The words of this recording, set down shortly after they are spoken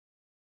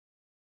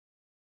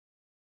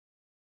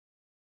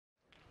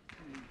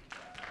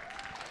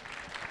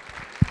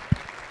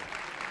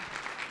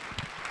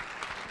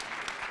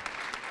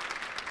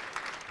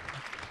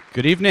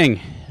Good evening.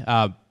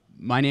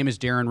 My name is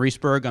Darren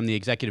Reesberg. I'm the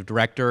Executive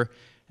Director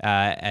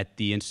at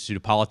the Institute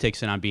of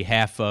Politics, and on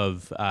behalf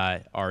of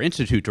our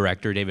Institute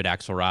Director, David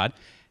Axelrod,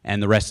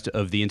 and the rest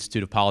of the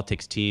Institute of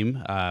Politics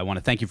team, I want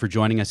to thank you for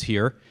joining us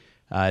here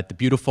at the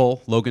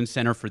beautiful Logan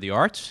Center for the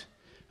Arts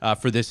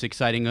for this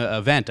exciting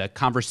event, a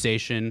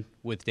conversation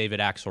with David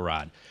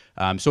Axelrod.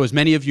 So as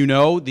many of you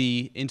know,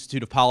 the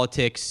Institute of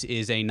Politics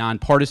is a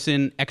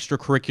nonpartisan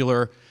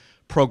extracurricular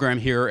program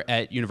here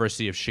at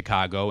University of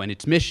Chicago, and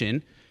its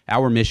mission,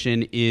 our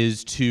mission,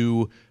 is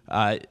to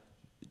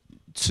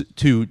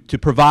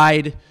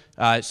provide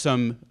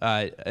some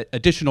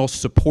additional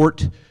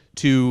support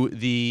to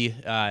the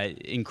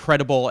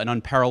incredible and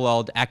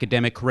unparalleled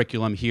academic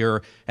curriculum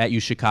here at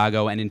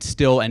UChicago and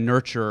instill and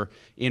nurture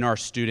in our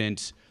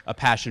students a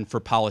passion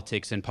for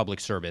politics and public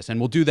service. And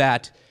we'll do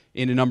that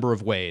in a number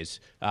of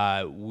ways.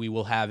 We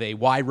will have a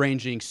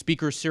wide-ranging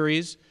speaker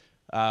series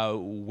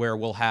where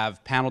we'll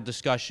have panel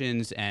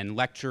discussions and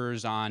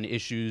lectures on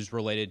issues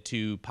related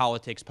to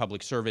politics,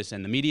 public service,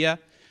 and the media.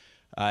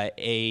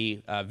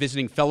 A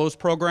visiting fellows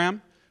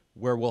program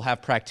where we'll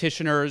have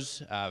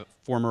practitioners,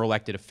 former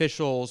elected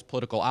officials,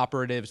 political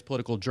operatives,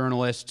 political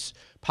journalists,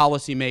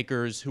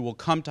 policymakers who will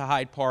come to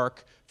Hyde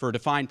Park for a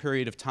defined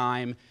period of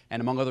time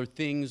and, among other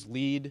things,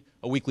 lead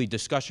a weekly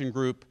discussion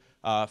group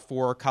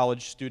for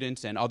college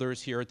students and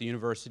others here at the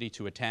university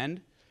to attend.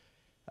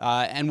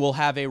 And we'll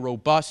have a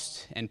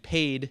robust and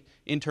paid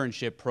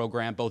internship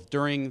program both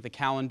during the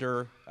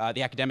calendar,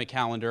 the academic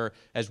calendar,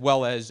 as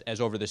well as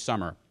over the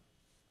summer.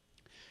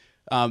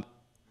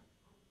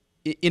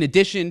 In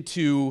addition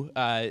to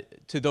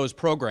those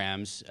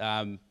programs,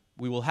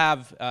 we will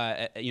have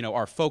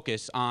our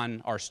focus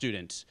on our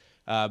students,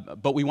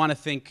 but we want to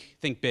think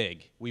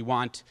big. We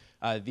want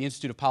the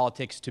Institute of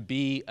Politics to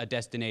be a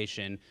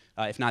destination,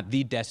 if not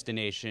the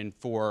destination,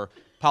 for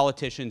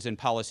politicians and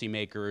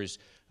policymakers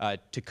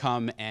to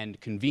come and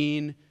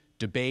convene,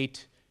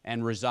 debate,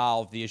 and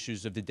resolve the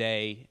issues of the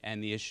day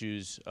and the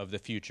issues of the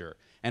future.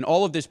 And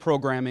all of this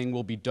programming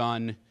will be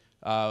done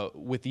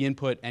with the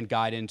input and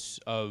guidance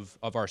of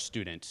our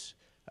students.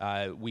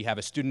 We have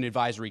a student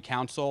advisory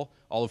council,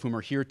 all of whom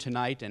are here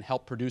tonight and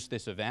help produce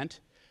this event.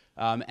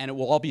 And it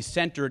will all be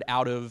centered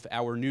out of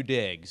our new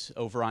digs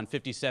over on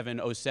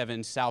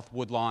 5707 South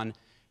Woodlawn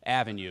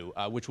Avenue,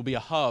 which will be a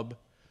hub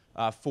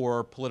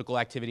for political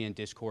activity and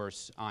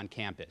discourse on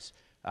campus.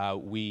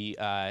 We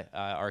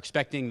are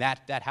expecting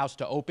that house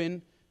to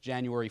open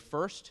January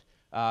 1st,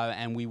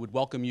 and we would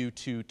welcome you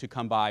to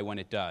come by when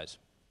it does.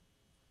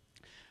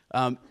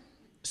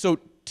 So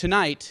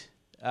tonight,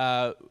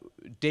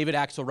 David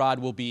Axelrod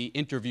will be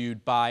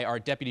interviewed by our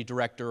Deputy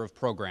Director of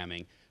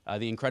Programming,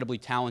 the incredibly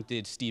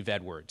talented Steve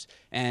Edwards.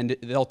 And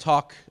they'll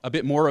talk a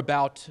bit more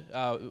about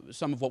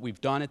some of what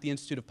we've done at the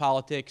Institute of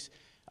Politics,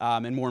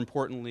 and more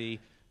importantly,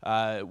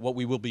 what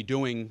we will be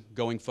doing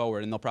going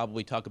forward. And they'll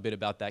probably talk a bit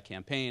about that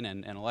campaign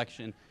and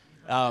election.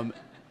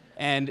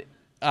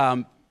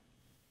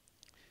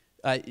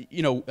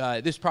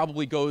 This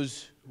probably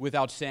goes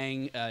without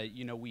saying,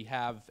 we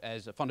have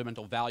as a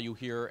fundamental value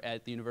here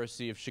at the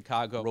University of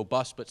Chicago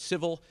robust but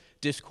civil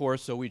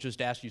discourse, so we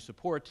just ask you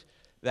support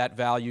that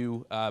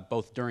value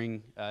both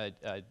during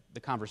the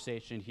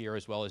conversation here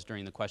as well as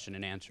during the question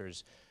and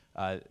answers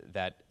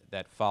that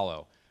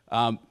follow.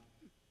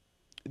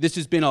 This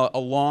has been a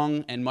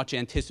long and much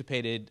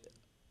anticipated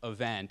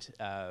event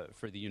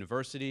for the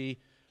university,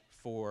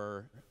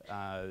 for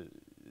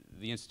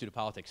the Institute of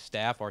Politics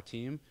staff, our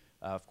team,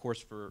 of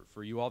course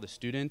for you all, the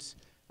students,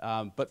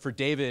 but for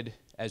David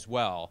as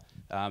well.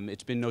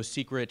 It's been no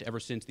secret ever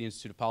since the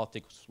Institute of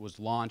Politics was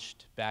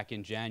launched back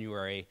in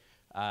January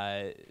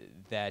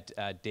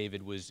that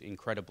David was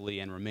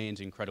incredibly and remains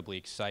incredibly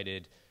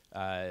excited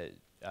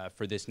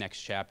for this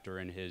next chapter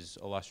in his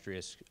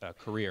illustrious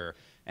career.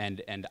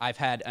 And I've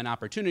had an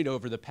opportunity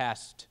over the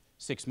past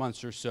 6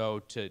 months or so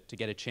to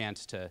get a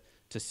chance to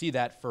see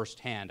that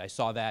firsthand. I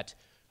saw that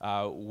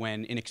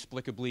when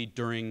inexplicably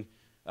during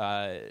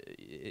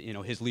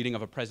his leading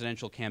of a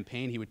presidential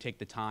campaign, he would take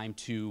the time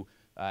to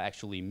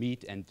actually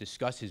meet and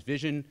discuss his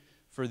vision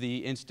for the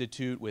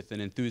Institute with an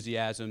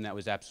enthusiasm that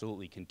was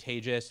absolutely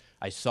contagious.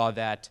 I saw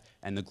that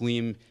and the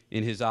gleam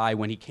in his eye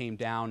when he came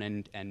down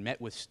and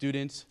met with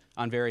students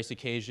on various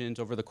occasions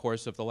over the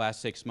course of the last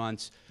 6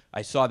 months.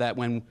 I saw that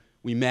when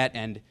we met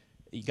and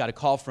he got a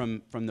call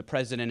from the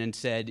president and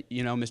said,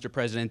 Mr.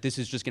 President, this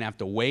is just going to have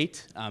to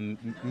wait.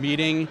 I'm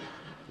meeting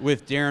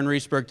with Darren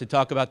Reesberg to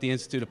talk about the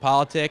Institute of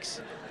Politics.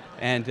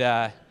 And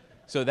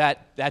so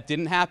that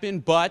didn't happen,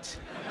 but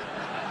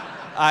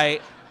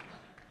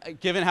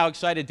given how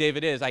excited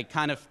David is, I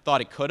kind of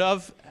thought it could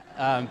have.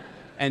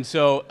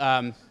 So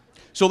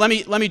let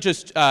me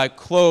just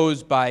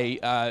close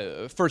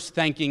by first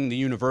thanking the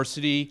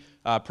university,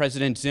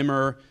 President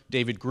Zimmer,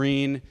 David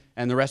Green,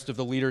 and the rest of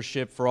the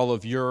leadership for all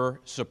of your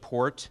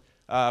support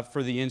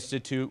for the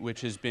Institute,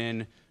 which has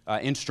been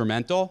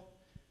instrumental.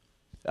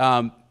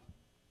 And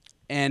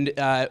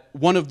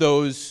one of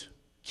those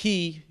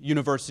key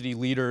university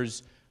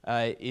leaders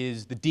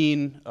is the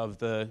dean of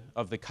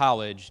the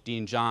college,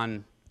 Dean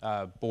John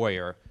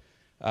Boyer.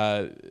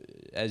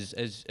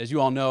 as you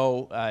all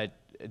know,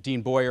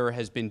 Dean Boyer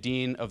has been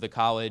dean of the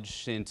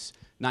college since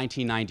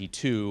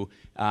 1992,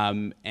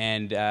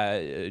 and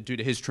due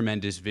to his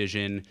tremendous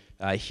vision,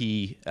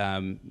 he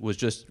was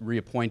just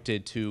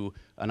reappointed to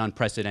an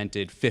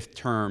unprecedented 5th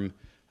term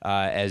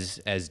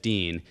as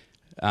dean.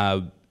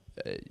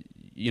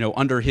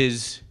 Under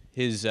his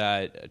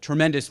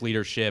tremendous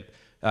leadership,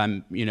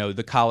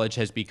 the college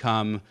has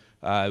become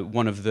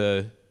one of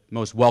the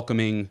most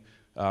welcoming,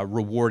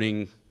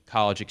 rewarding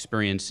college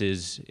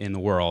experiences in the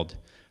world.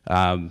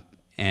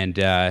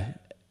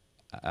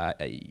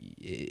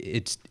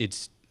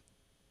 It's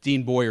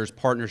Dean Boyer's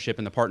partnership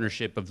and the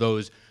partnership of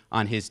those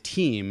on his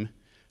team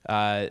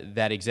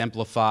that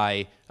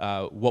exemplify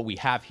what we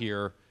have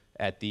here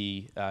at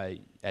the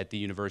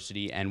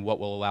university and what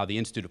will allow the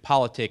Institute of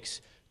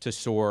Politics to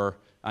soar,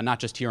 not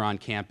just here on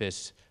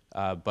campus,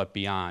 but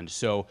beyond.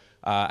 So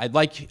I'd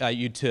like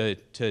you to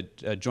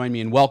join me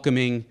in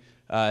welcoming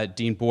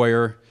Dean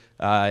Boyer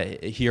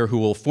here, who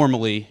will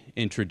formally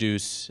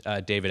introduce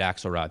David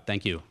Axelrod.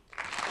 Thank you.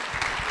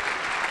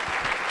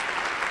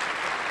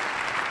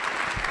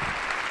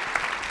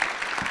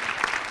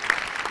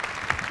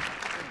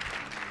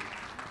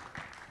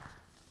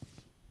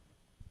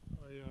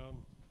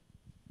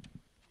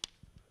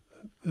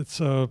 It's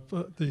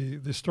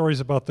the stories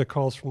about the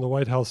calls from the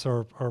White House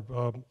are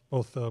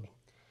both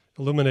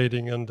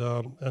illuminating and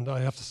I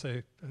have to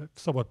say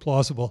somewhat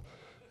plausible,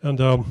 and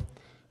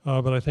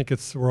but I think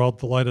we're all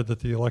delighted that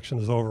the election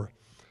is over.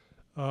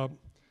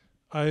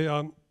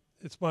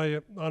 It's my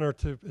honor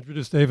to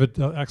introduce David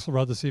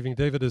Axelrod this evening.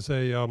 David is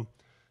an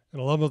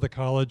alum of the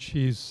college.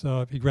 He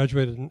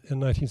graduated in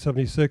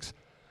 1976.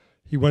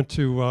 He went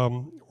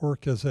to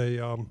work as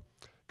a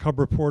cub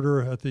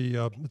reporter at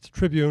the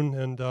Tribune,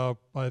 and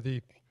by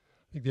the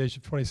age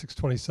of 26,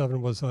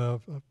 27 was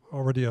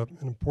already an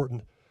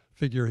important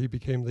figure. He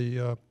became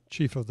the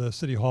chief of the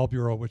City Hall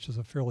Bureau, which is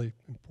a fairly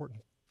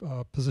important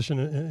position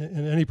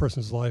in any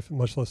person's life,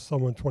 much less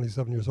someone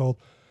 27 years old.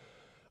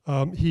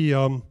 He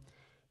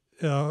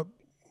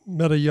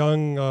met a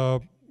young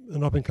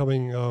and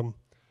up-and-coming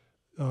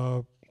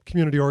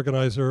community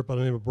organizer by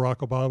the name of Barack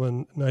Obama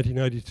in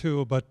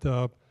 1992, but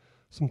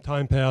some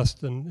time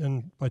passed,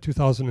 and by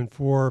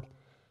 2004,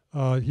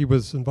 he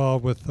was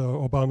involved with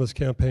Obama's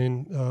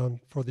campaign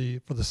for the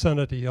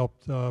Senate. He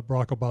helped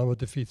Barack Obama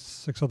defeat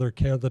 6 other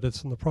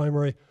candidates in the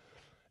primary,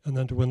 and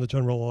then to win the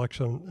general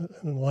election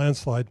in a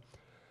landslide.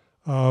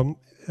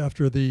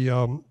 After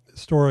the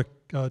historic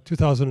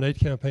 2008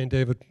 campaign,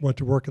 David went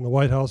to work in the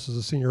White House as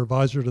a senior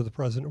advisor to the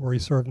president, where he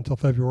served until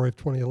February of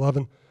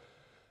 2011.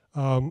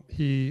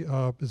 He,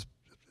 as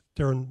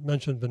Darren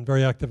mentioned, been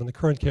very active in the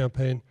current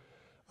campaign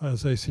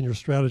as a senior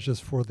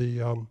strategist for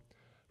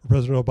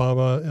President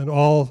Obama, and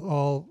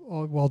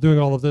while doing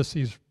all of this,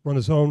 he's run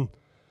his own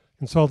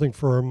consulting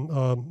firm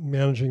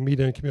managing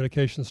media and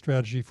communication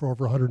strategy for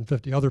over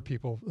 150 other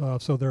people.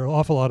 So there are an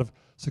awful lot of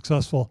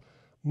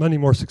many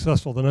more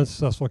successful than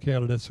unsuccessful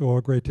candidates who owe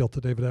a great deal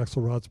to David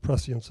Axelrod's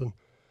prescience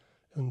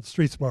and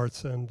street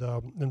smarts and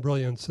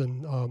brilliance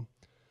in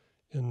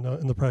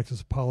the practice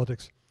of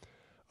politics.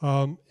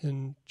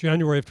 In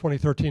January of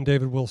 2013,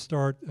 David will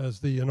start as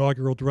the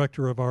inaugural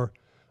director of our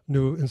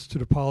new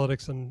Institute of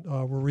Politics, and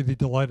we're really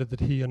delighted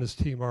that he and his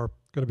team are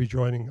going to be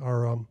joining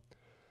our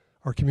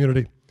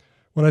community.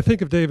 When I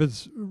think of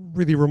David's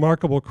really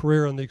remarkable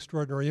career and the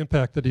extraordinary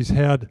impact that he's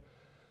had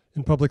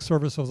in public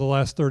service over the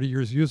last 30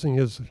 years using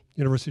his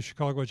University of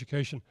Chicago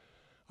education,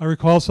 I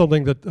recall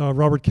something that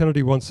Robert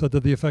Kennedy once said to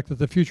the effect that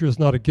the future is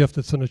not a gift,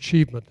 it's an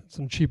achievement. It's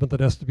an achievement that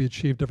has to be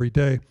achieved every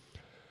day.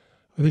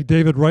 I think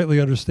David rightly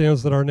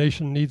understands that our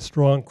nation needs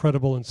strong,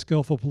 credible, and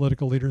skillful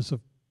political leaders of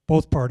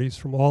both parties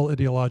from all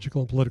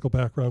ideological and political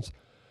backgrounds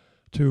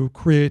to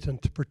create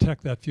and to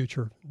protect that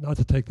future, not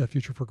to take that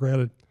future for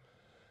granted.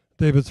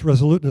 David's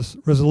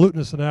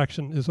resoluteness in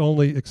action is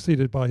only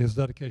exceeded by his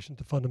dedication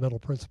to fundamental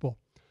principle.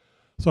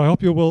 So I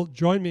hope you will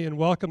join me in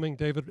welcoming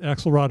David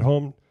Axelrod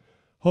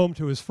home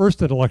to his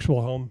first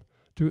intellectual home,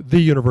 to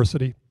the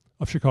University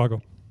of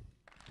Chicago.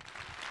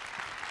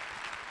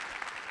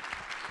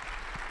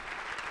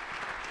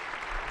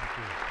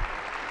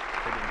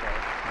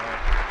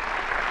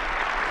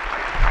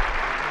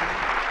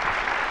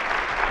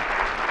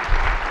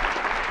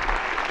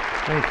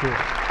 Thank you.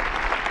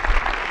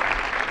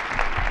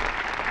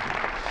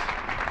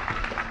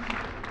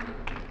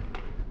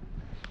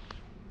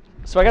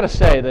 So I got to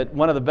say that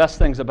one of the best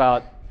things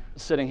about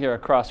sitting here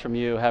across from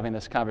you having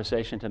this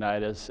conversation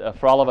tonight is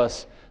for all of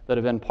us that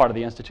have been part of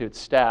the Institute's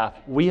staff,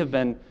 we have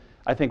been,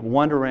 I think,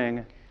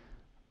 wondering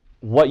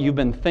what you've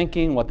been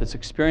thinking, what this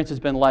experience has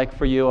been like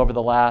for you over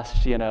the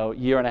last,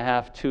 year and a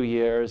half, 2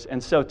 years.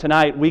 And so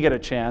tonight we get a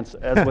chance,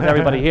 as with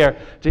everybody here,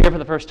 to hear for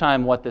the first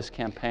time what this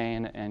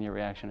campaign and your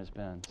reaction has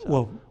been. So,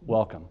 well,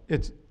 welcome.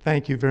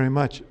 Thank you very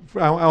much.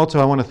 I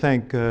want to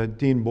thank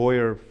Dean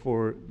Boyer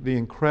for the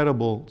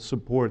incredible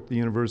support the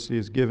university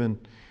has given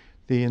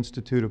the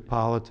Institute of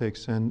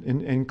Politics, and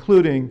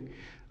including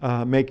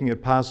making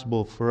it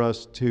possible for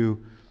us to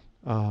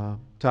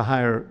to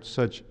hire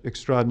such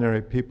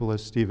extraordinary people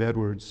as Steve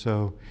Edwards,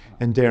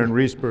 and Darren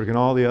Reesberg, and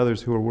all the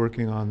others who are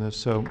working on this.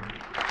 So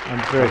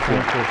I'm very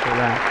thankful for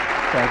that.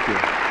 Thank you.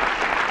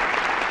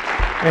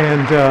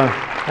 And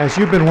as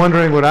you've been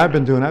wondering what I've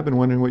been doing, I've been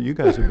wondering what you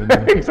guys have been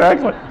doing.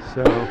 Exactly.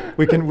 So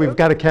we've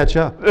got to catch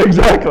up.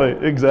 Exactly.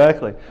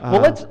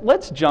 Well,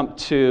 let's jump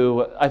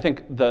to, I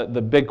think, the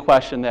big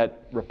question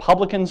that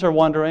Republicans are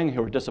wondering,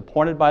 who are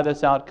disappointed by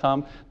this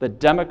outcome, that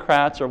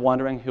Democrats are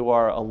wondering, who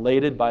are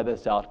elated by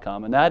this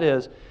outcome, and that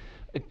is,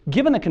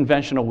 given the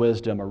conventional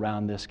wisdom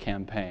around this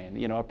campaign,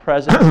 you know, a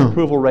president's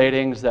approval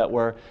ratings that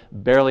were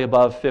barely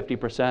above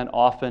 50%,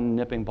 often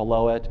nipping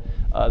below it,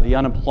 the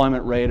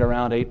unemployment rate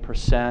around 8%,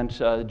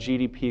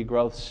 GDP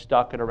growth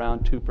stuck at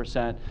around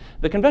 2%.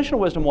 The conventional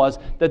wisdom was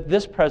that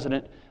this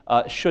president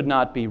should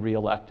not be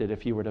reelected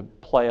if you were to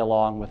play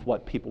along with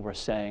what people were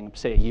saying,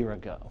 say, a year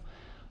ago.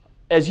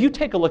 As you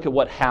take a look at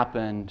what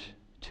happened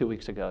 2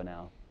 weeks ago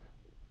now,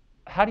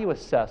 how do you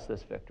assess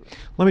this victory?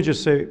 Let me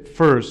just say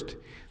first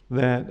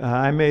that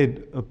I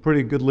made a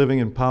pretty good living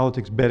in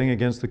politics betting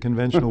against the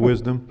conventional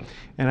wisdom,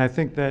 and I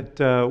think that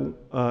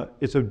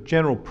it's a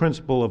general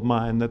principle of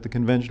mine that the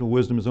conventional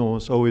wisdom is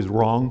almost always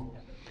wrong,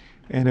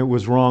 and it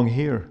was wrong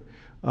here.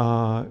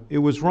 It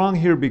was wrong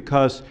here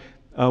because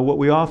what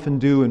we often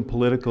do in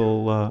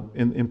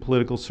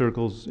political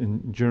circles,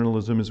 in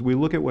journalism, is we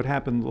look at what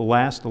happened the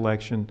last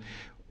election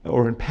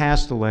or in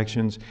past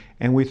elections,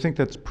 and we think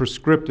that's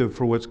prescriptive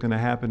for what's going to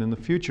happen in the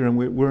future,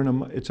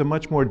 and it's a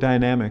much more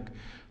dynamic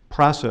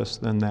process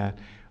than that.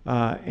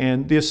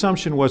 And the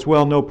assumption was,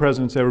 well, no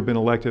president's ever been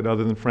elected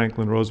other than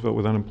Franklin Roosevelt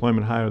with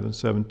unemployment higher than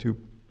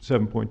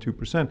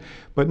 7.2%.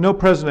 But no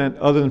president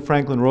other than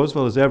Franklin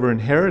Roosevelt has ever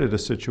inherited a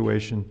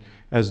situation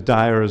as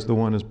dire as the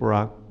one as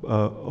Barack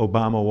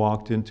Obama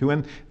walked into.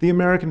 And the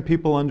American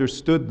people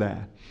understood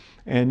that.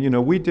 And, you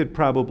know, we did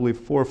probably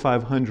 400 or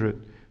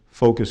 500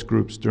 focus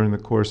groups during the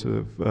course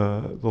of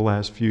the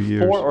last few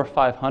years. 400 or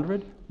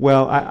 500?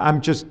 Well,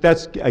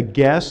 that's a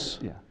guess.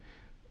 Yeah.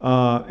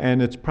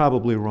 And it's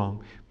probably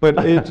wrong. But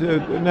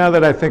now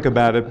that I think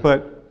about it,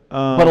 but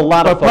a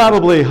lot of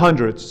probably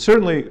hundreds,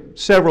 certainly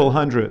several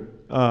hundred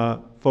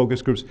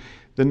focus groups.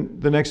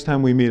 The next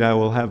time we meet, I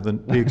will have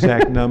the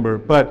exact number.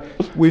 But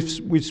we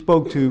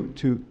spoke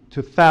to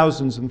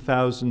thousands and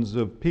thousands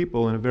of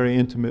people in a very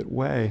intimate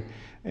way,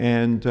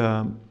 and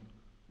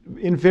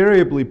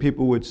invariably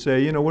people would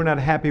say, you know, we're not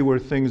happy where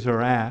things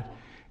are at,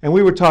 and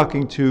we were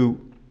talking to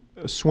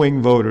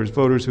swing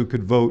voters who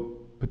could vote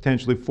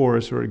potentially for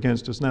us or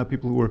against us, not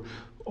people who were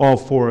all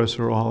for us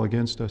or all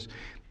against us.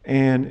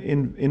 And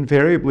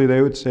invariably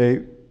they would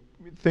say,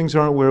 things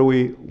aren't where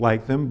we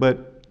like them,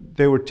 but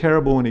they were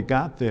terrible when he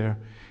got there,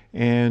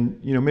 and,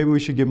 you know, maybe we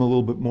should give him a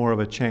little bit more of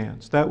a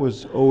chance. That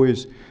was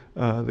always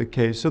the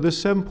case. So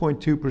this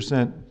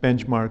 7.2%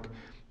 benchmark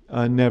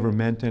never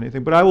meant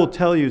anything. But I will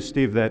tell you,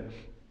 Steve, that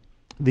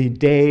the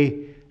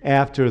day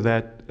after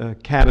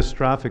that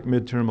catastrophic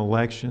midterm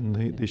election,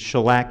 the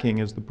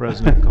shellacking, as the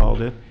president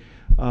called it,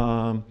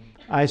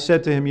 I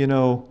said to him, you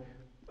know,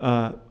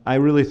 I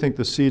really think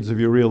the seeds of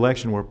your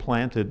reelection were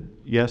planted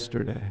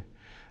yesterday.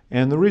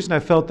 And the reason I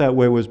felt that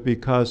way was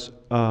because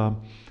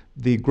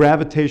the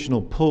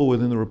gravitational pull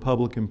within the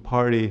Republican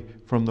Party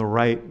from the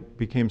right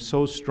became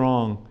so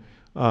strong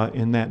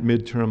in that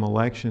midterm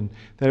election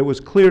that it was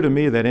clear to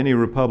me that any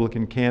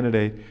Republican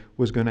candidate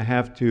was going to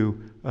have to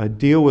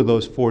deal with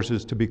those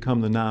forces to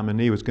become the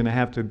nominee, was going to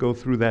have to go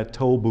through that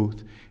toll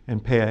booth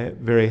and pay a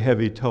very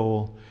heavy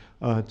toll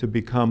to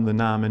become the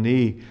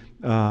nominee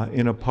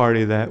in a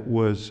party that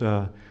was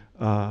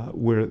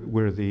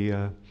where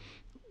the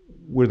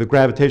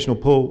gravitational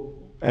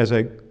pull, as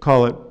I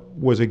call it,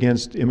 was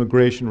against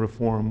immigration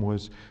reform,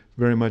 was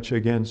very much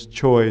against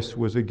choice,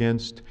 was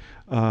against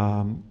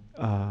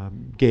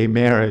gay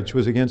marriage,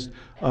 was against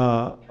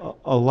a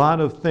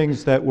lot of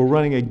things that were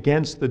running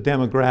against the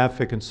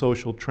demographic and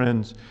social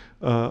trends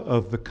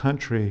of the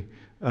country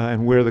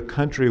and where the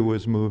country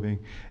was moving.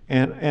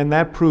 And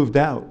that proved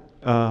out.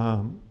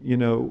 You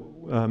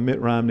know, Mitt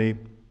Romney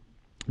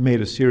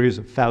made a series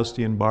of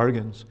Faustian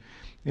bargains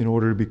in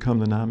order to become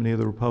the nominee of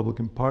the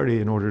Republican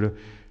Party. In order to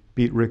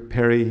beat Rick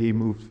Perry, he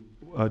moved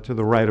to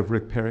the right of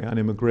Rick Perry on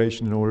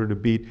immigration. In order to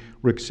beat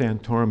Rick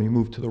Santorum, he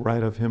moved to the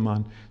right of him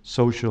on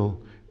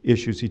social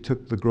issues. He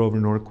took the Grover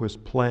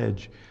Norquist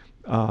pledge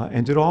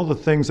and did all the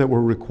things that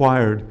were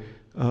required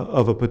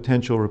of a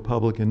potential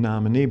Republican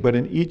nominee. But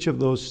in each of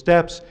those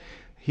steps,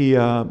 he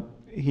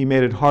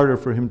made it harder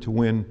for him to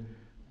win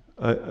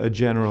a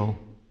general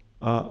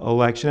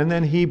election. And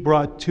then he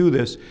brought to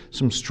this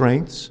some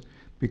strengths,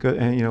 because,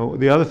 and, you know,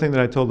 the other thing that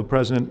I told the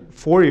president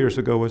 4 years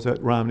ago was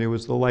that Romney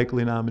was the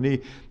likely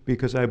nominee,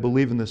 because I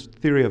believe in this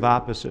theory of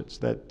opposites,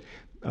 that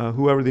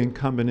whoever the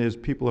incumbent is,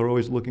 people are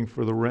always looking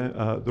for the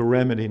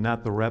remedy,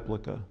 not the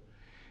replica,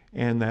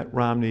 and that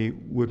Romney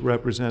would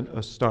represent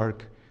a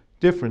stark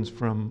difference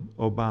from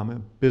Obama.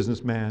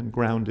 Businessman,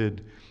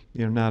 grounded,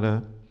 you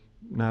know,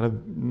 not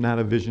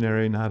a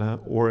visionary, not an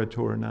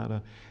orator,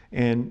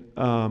 and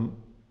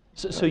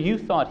So you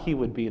thought he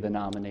would be the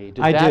nominee.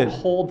 Did I that did.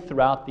 hold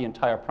throughout the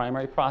entire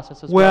primary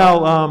process as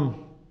well?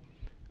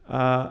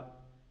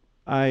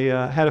 I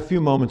had a few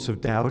moments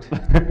of doubt,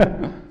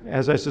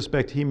 as I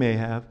suspect he may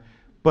have.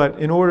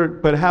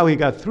 But how he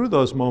got through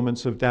those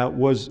moments of doubt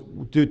was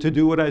to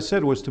do what I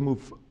said, was to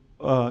move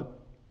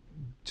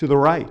to the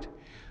right.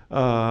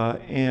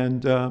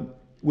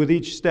 With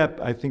each step,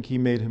 I think he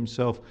made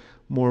himself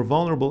more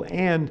vulnerable.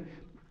 And,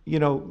 you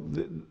know,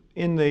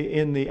 in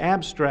the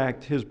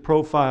abstract, his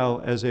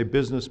profile as a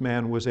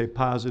businessman was a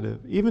positive.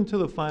 Even to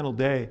the final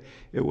day,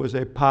 it was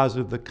a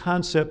positive. The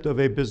concept of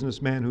a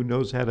businessman who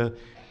knows how to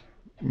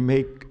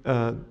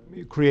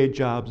create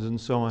jobs and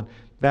so on.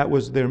 That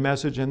was their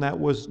message, and that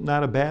was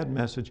not a bad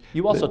message.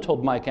 You also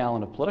told Mike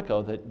Allen of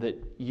Politico that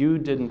you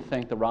didn't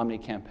think the Romney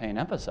campaign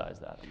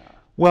emphasized that enough.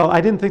 Well,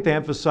 I didn't think they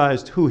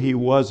emphasized who he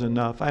was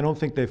enough. I don't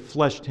think they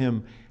fleshed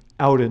him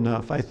out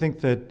enough. I think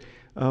that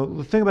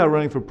the thing about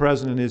running for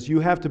president is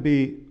you have to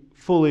be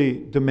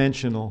fully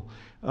dimensional.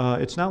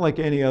 It's not like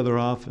any other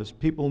office.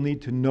 People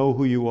need to know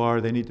who you are.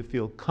 They need to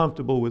feel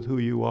comfortable with who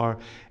you are.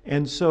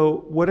 And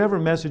so whatever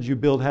message you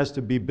build has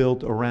to be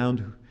built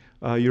around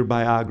your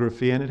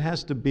biography, and it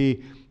has to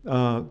be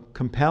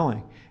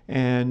compelling.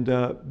 And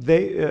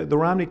the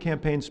Romney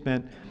campaign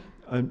spent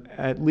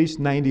at least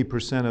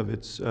 90% of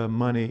its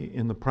money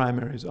in the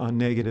primaries on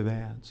negative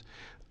ads.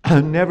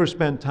 Never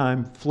spent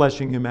time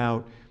fleshing him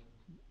out,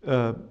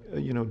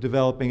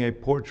 developing a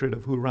portrait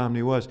of who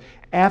Romney was.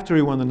 After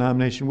he won the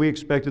nomination, we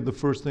expected the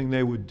first thing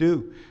they would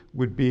do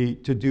would be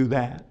to do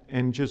that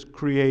and just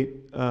create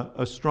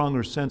a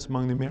stronger sense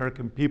among the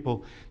American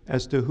people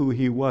as to who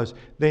he was.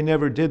 They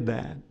never did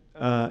that.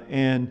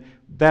 And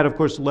that, of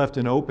course, left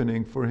an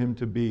opening for him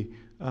to be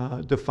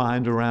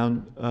defined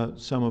around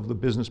some of the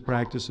business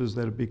practices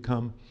that have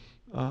become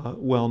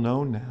well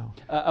known now.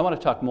 I want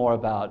to talk more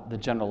about the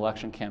general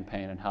election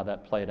campaign and how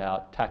that played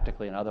out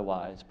tactically and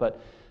otherwise.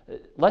 But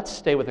let's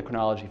stay with the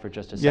chronology for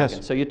just a second.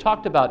 Yes. So you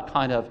talked about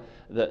kind of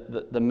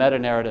the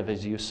meta-narrative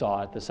as you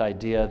saw it, this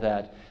idea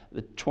that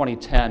the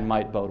 2010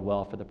 might bode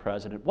well for the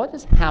president. What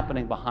is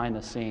happening behind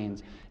the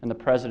scenes in the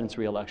president's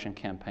reelection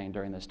campaign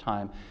during this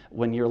time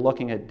when you're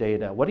looking at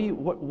data? What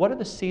are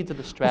the seeds of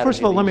the strategy? Well, first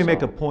of all, let me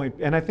make saw? a point,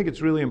 and I think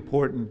it's really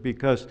important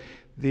because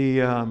the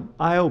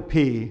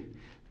IOP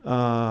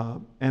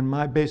and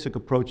my basic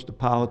approach to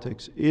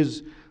politics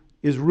is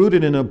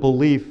rooted in a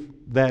belief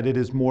that it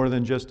is more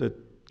than just a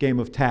game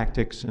of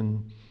tactics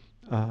and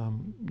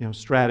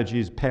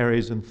strategies,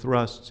 parries, and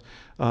thrusts.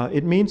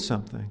 It means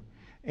something.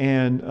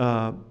 And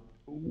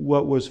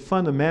what was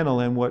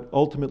fundamental and what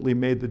ultimately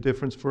made the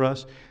difference for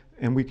us,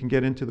 and we can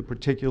get into the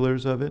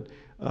particulars of it,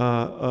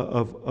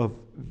 of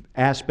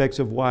aspects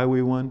of why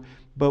we won,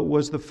 but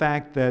was the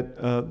fact that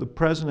the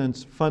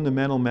president's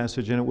fundamental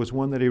message, and it was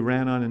one that he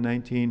ran on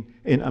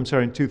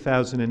in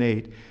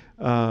 2008,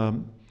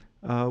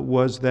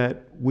 was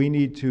that we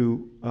need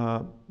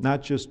to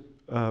not just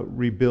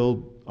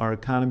rebuild our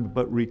economy,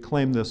 but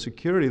reclaim the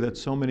security that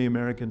so many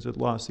Americans had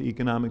lost, the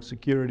economic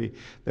security,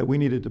 that we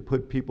needed to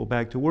put people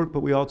back to work,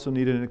 but we also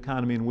needed an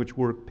economy in which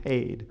work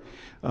paid.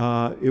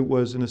 It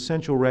was an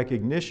essential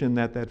recognition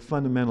that that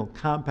fundamental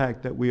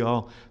compact that we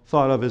all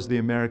thought of as the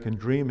American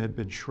dream had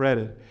been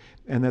shredded,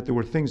 and that there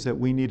were things that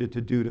we needed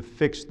to do to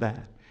fix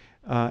that,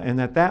 and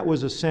that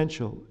was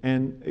essential.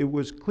 And it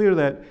was clear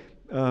that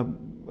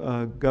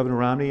Governor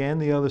Romney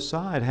and the other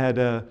side had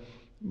a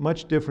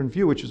much different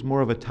view, which is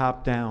more of a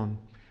top-down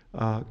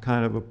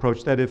kind of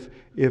approach, that if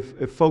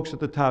folks at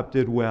the top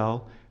did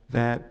well,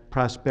 that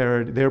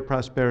their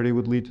prosperity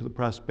would lead to the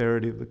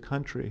prosperity of the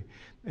country.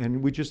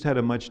 And we just had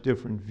a much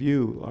different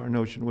view. Our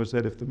notion was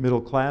that if the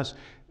middle class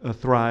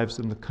thrives,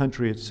 then the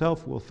country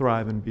itself will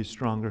thrive and be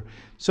stronger.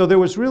 So there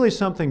was really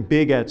something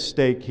big at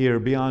stake here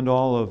beyond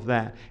all of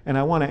that. And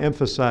I want to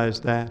emphasize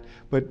that.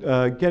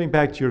 But getting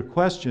back to your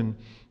question,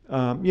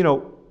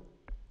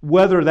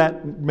 whether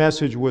that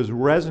message was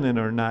resonant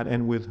or not,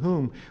 and with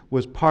whom,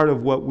 was part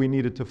of what we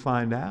needed to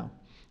find out.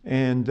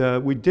 And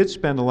we did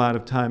spend a lot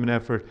of time and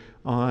effort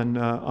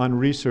on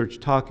research,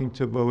 talking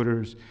to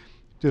voters,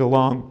 did a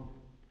long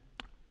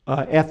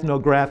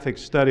ethnographic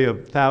study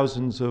of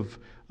thousands of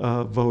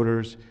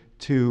voters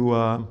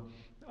to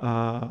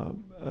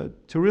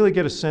really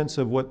get a sense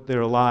of what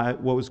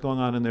was going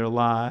on in their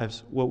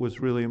lives, what was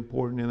really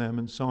important to them,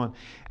 and so on.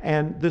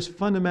 And this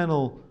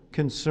fundamental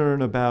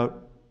concern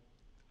about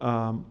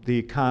the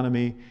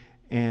economy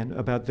and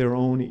about their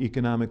own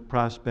economic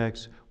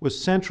prospects was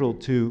central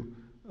to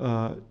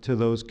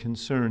those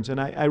concerns. And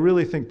I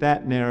really think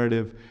that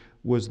narrative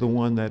was the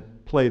one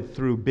that played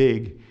through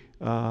big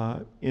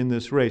in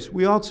this race.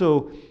 We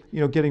also,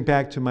 getting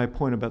back to my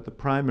point about the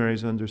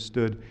primaries,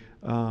 understood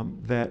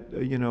that,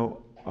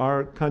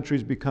 our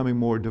country's becoming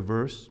more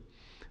diverse,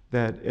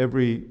 that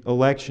every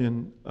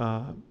election,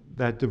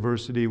 that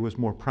diversity was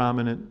more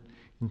prominent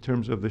in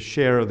terms of the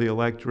share of the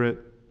electorate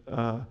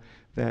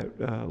that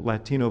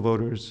Latino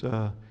voters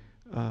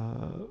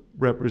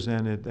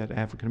represented, that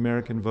African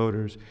American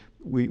voters.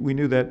 We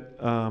knew that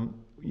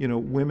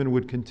women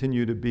would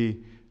continue to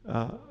be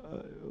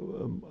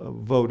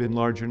vote in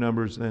larger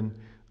numbers than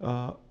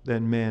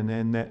than men,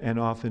 and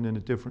often in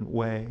a different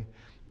way.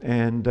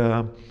 And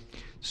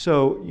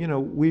so, you know,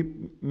 we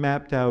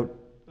mapped out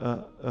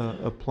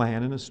a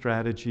plan and a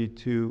strategy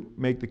to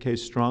make the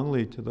case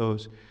strongly to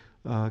those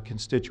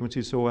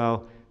constituencies. So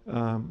while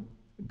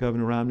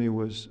Governor Romney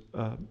was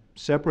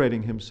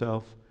separating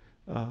himself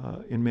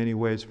in many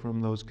ways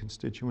from those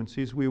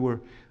constituencies, we were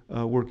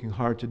working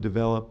hard to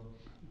develop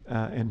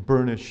and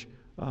burnish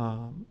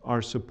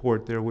our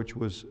support there, which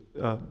was,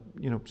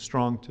 you know,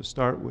 strong to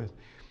start with.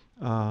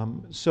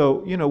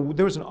 So, you know,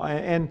 there was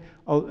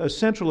a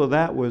central of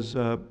that was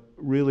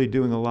really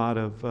doing a lot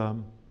of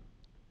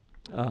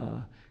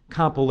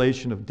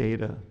compilation of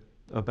data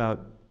about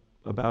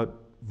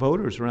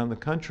voters around the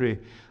country,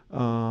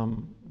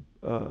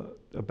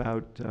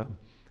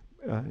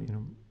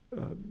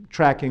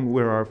 tracking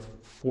where our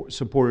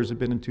supporters had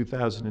been in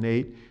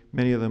 2008.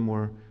 Many of them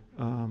were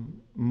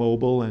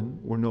mobile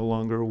and were no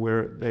longer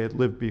where they had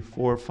lived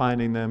before.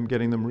 Finding them,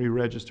 getting them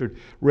re-registered.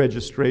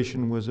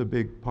 Registration was a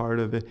big part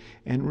of it,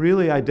 and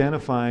really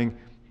identifying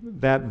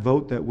that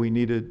vote that we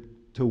needed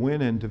to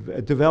win, and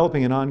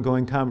developing an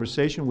ongoing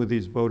conversation with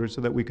these voters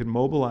so that we could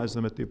mobilize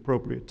them at the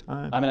appropriate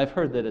time. I mean, I've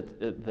heard that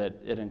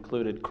it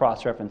included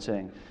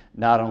cross-referencing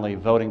not only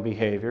voting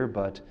behavior,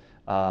 but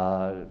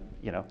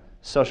you know,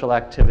 social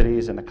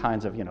activities and the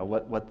kinds of, you know,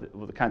 what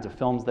the kinds of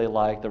films they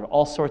like. There were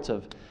all sorts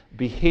of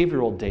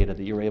behavioral data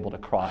that you were able to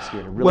cross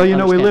here to really. Well, you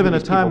know, we live in a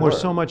these time where were.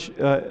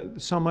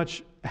 so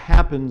much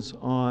happens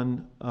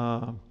on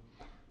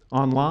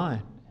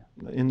online,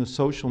 in the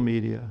social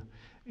media.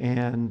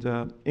 And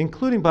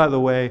including, by the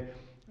way,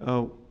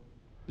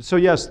 so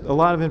yes, a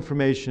lot of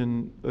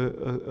information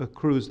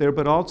accrues there,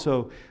 but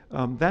also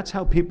that's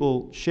how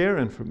people share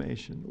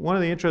information. One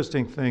of the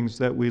interesting things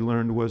that we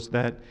learned was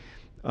that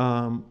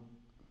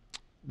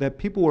that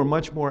people were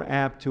much more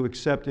apt to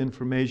accept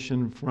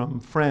information from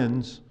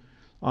friends,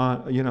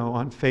 you know,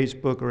 on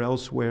Facebook or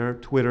elsewhere,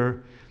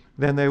 Twitter,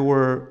 than they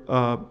were,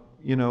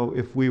 you know,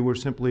 if we were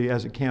simply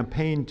as a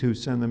campaign to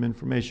send them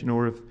information,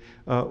 or if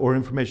or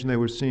information they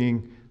were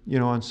seeing, you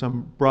know, on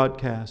some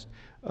broadcast.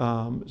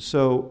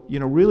 So, you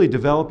know, really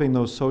developing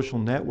those social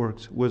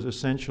networks was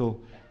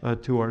essential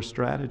to our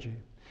strategy.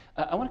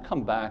 I want to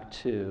come back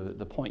to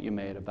the point you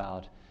made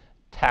about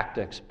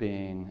tactics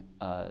being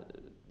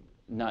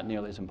not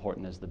nearly as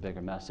important as the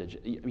bigger message.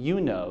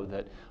 You know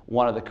that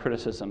one of the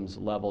criticisms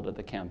leveled at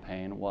the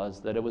campaign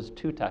was that it was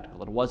too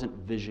tactical. It wasn't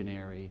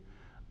visionary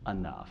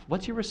enough.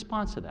 What's your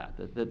response to that?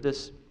 That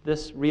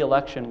this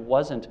re-election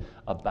wasn't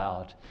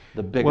about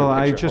the bigger picture? Well,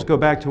 I just go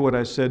back to what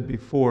I said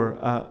before.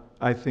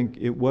 I think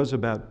it was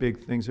about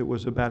big things. It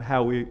was about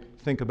how we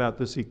think about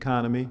this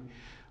economy.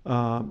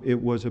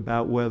 It was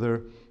about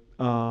whether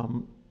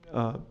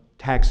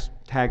tax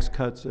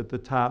cuts at the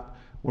top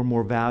were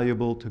more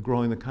valuable to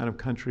growing the kind of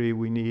country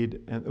we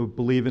need and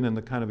believe in, and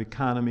the kind of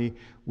economy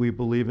we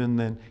believe in,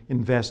 than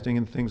investing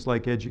in things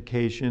like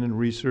education and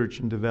research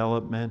and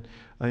development,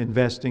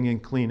 investing in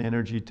clean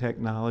energy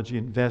technology,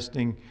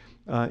 investing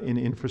in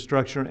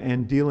infrastructure,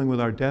 and dealing with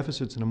our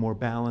deficits in a more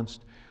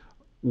balanced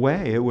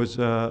way. It was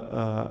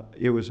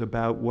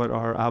about what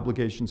our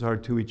obligations are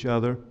to each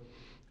other.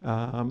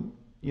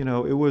 You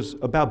know, it was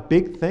about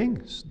big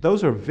things.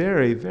 Those are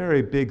very,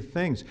 very big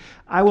things.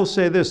 I will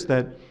say this,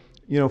 that,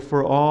 you know,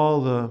 for all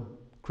the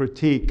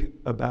critique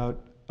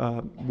about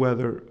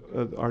whether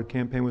our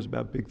campaign was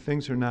about big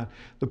things or not,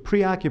 the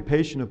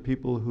preoccupation of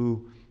people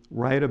who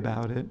write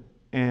about it,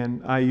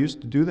 and I used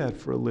to do that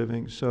for a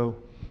living, so,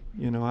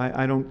 you know,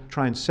 I don't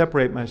try and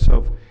separate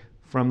myself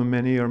from them.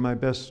 Many are my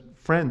best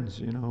friends,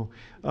 you know,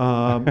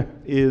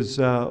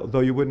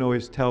 though you wouldn't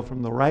always tell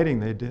from the writing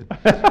they did.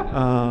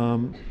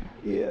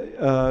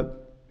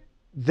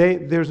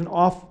 There's an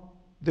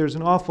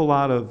awful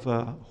lot of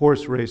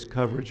horse race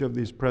coverage of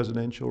these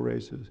presidential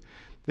races.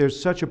 There's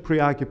such a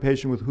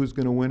preoccupation with who's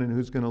going to win and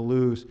who's going to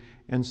lose,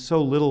 and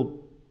so little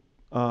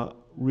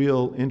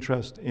real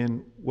interest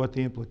in what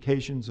the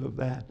implications of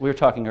that. We were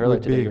talking earlier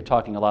today. You were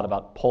talking a lot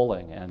about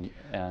polling and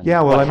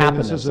yeah, well, what I mean,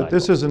 this is an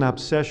cycle.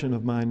 obsession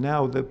of mine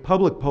now. The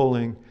public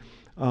polling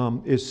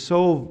is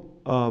so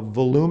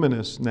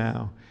voluminous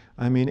now.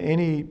 I mean,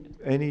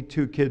 any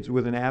two kids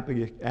with an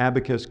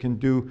abacus can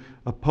do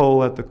a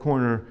poll at the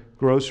corner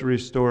grocery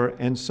store,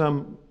 and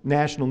some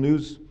national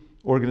news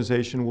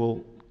organization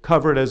will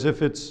cover it as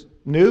if it's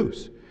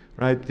news,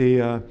 right?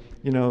 The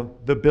you know,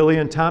 the Billy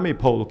and Tommy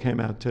poll came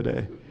out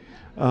today,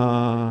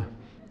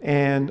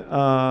 and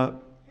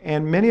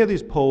many of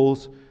these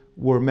polls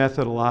were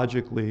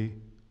methodologically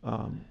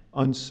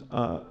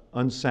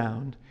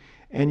unsound,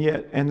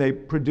 and they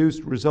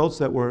produced results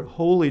that were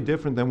wholly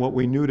different than what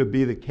we knew to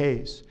be the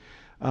case,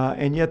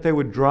 and yet they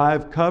would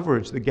drive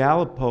coverage. The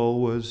Gallup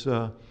poll was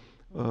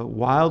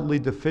wildly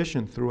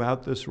deficient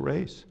throughout this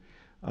race.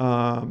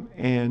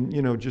 And,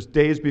 you know, just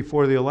days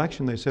before the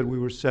election, they said we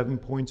were 7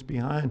 points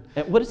behind.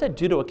 And what does that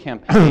do to a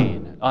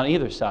campaign on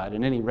either side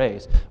in any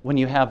race when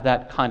you have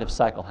that kind of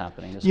cycle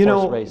happening? This you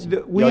know, race,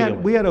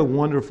 we had a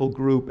wonderful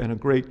group and a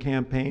great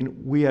campaign.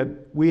 We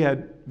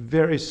had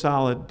very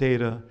solid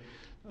data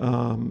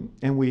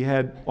And we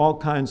had all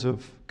kinds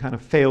of kind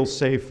of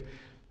fail-safe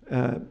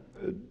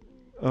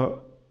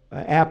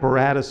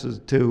apparatuses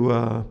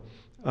to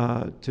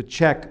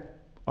check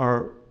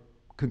our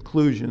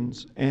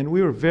conclusions, and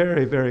we were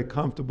very, very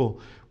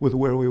comfortable with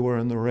where we were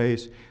in the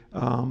race.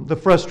 The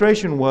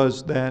frustration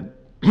was that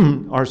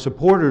our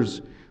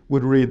supporters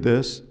would read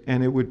this,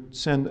 and it would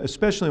send,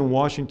 especially in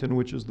Washington,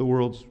 which is the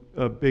world's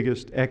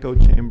biggest echo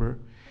chamber,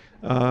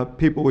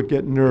 people would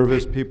get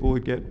nervous, people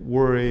would get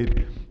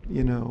worried,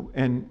 you know,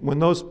 and when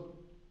those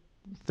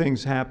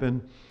things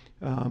happen,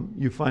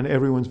 you find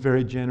everyone's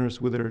very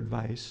generous with their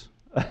advice.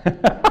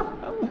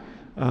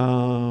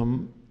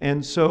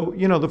 And so,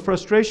 you know, the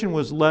frustration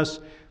was less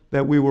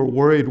that we were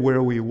worried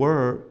where we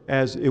were,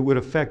 as it would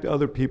affect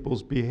other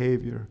people's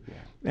behavior,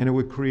 and it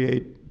would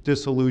create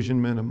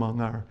disillusionment among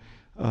our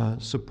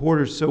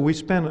supporters. So we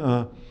spent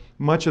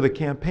much of the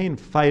campaign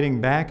fighting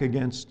back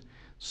against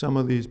some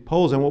of these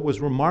polls. And what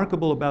was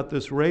remarkable about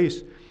this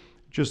race,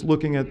 just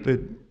looking at the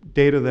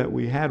data that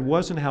we had,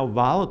 wasn't how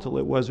volatile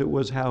it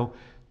was how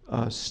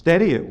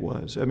steady it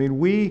was. I mean,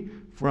 we,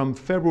 from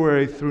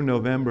February through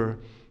November,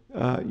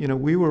 you know,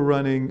 we were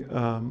running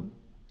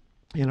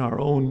in our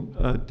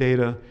own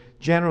data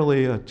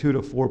generally a 2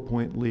 to 4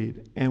 point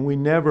lead, and we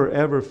never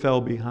ever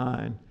fell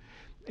behind.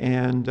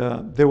 And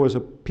there was a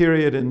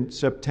period in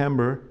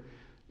September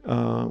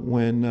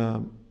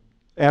when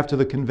after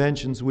the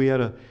conventions, we had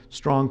a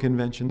strong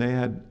convention, they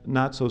had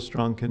not so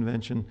strong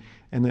convention,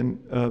 and then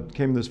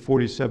came this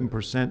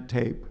 47%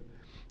 tape.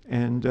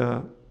 And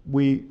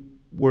we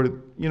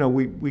were, you know,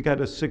 we got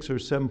a 6 or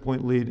 7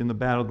 point lead in the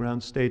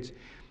battleground states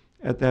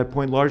at that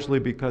point, largely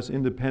because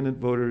independent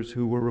voters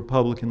who were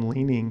Republican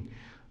leaning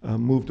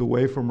moved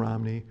away from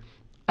Romney.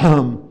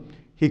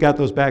 He got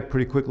those back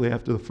pretty quickly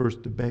after the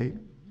first debate,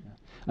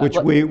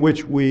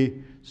 which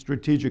we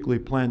strategically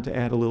planned to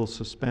add a little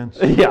suspense.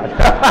 Yeah.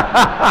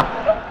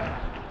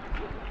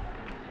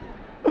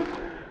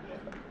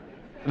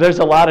 There's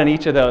a lot in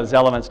each of those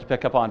elements to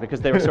pick up on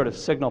because they were sort of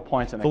signal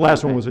points in the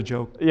last one was a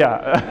joke.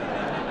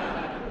 Yeah.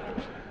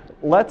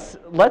 Let's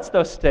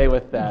though stay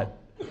with that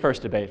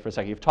first debate for a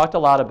second. You've talked a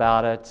lot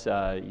about it.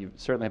 You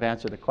certainly have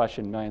answered the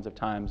question millions of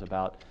times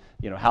about,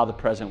 you know, how the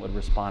president would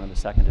respond in the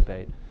second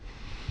debate.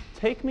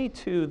 Take me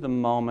to the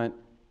moment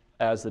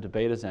as the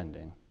debate is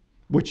ending.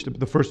 Which,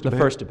 the first debate?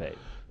 The first debate.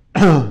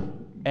 Do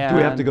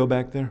we have to go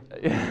back there?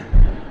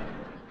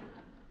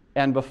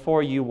 And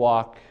before you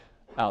walk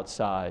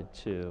outside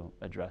to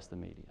address the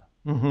media,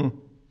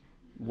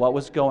 what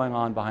was going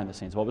on behind the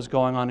scenes? What was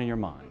going on in your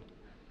mind?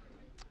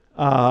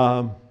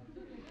 I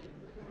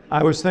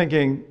was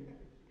thinking,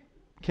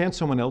 can't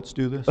someone else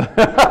do this?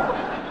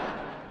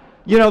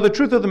 You know, the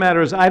truth of the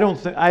matter is, I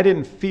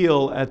didn't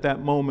feel at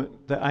that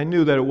moment that I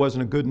knew that it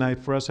wasn't a good night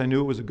for us. I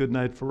knew it was a good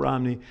night for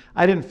Romney.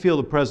 I didn't feel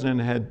the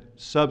president had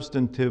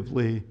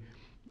substantively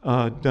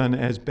done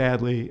as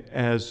badly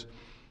as,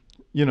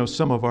 you know,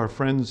 some of our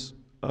friends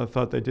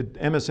thought they did.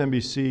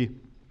 MSNBC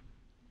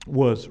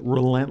was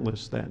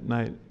relentless that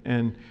night,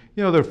 and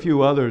you know, there are a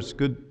few others,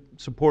 good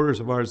supporters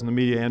of ours in the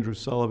media. Andrew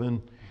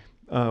Sullivan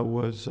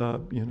was,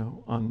 you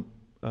know, on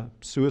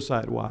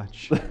suicide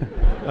watch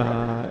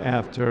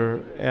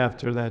after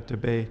that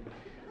debate,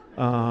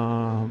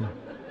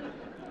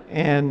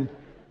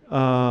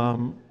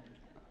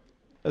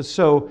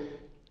 so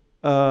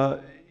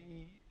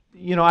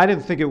you know, I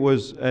didn't think it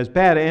was as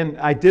bad, and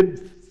I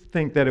did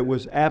think that it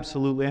was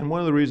absolutely. And one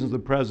of the reasons the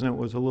president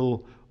was a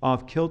little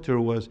off kilter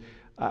was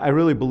I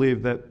really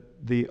believe that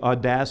the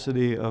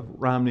audacity of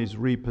Romney's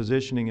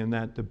repositioning in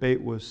that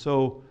debate was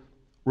so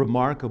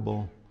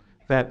remarkable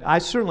that I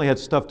certainly had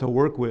stuff to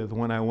work with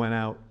when I went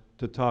out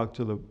to talk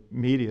to the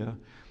media,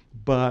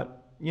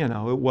 but you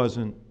know, it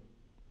wasn't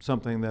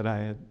something that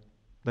I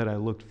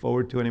looked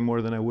forward to any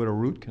more than I would a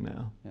root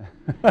canal.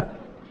 Yeah.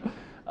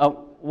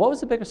 What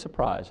was the biggest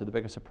surprise, or the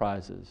biggest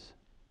surprises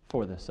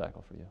for this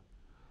cycle for you?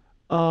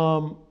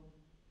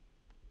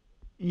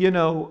 You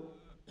know,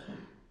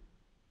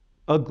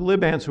 a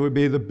glib answer would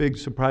be the big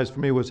surprise for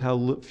me was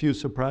how few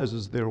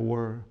surprises there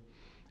were,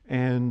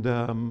 and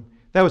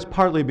that was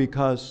partly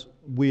because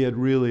we had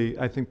really,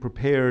 I think,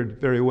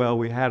 prepared very well.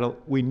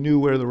 We knew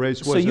where the race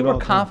was. So you were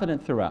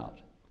confident throughout?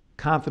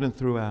 Confident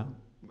throughohout.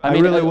 I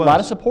mean, really a was.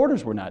 lot of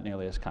supporters were not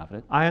nearly as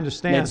confident. I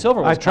understand. Nate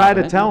Silver was I tried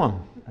confident. to tell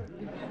them.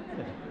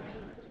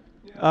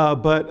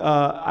 But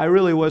I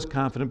really was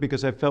confident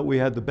because I felt we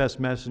had the best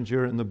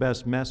messenger and the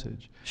best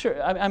message.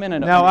 Sure. I mean,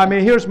 now, I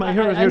mean, here's I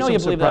know some you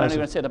believe that. I'm not surprises.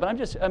 going to say that, but I'm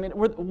just. I mean,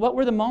 what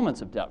were the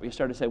moments of doubt where you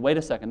started to say, "Wait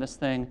a second, this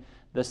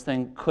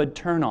thing could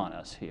turn on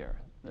us here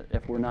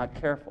if we're not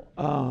careful"?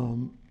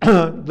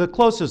 The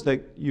closest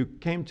that you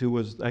came to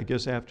was, I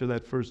guess, after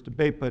that first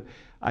debate. But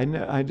I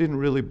didn't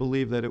really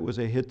believe that it was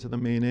a hit to the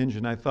main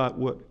engine. I thought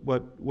what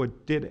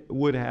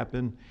would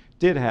happen,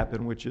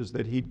 which is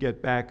that he'd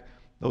get back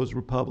those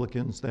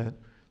Republicans that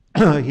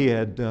he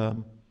had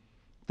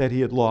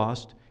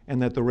lost,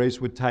 and that the race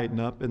would tighten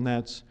up, and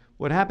that's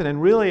what happened.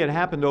 And really, it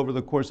happened over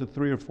the course of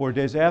 3 or 4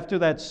 days. After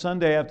that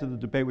Sunday, after the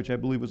debate, which I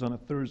believe was on a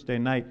Thursday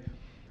night,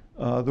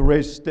 the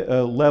race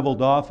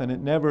leveled off, and it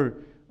never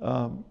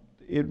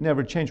it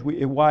never changed.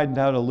 It widened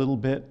out a little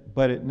bit,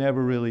 but it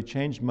never really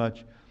changed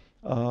much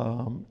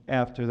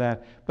after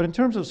that. But in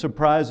terms of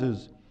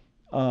surprises,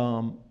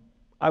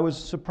 I was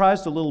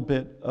surprised a little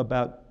bit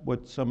about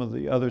what some of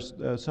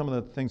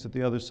the things that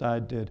the other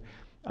side did.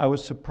 I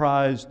was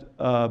surprised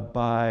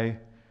by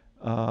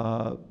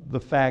the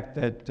fact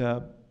that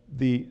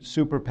the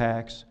super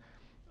PACs,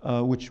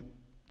 which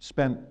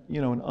spent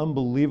an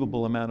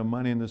unbelievable amount of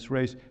money in this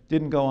race,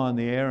 didn't go on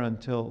the air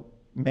until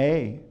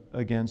May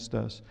against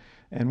us.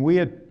 And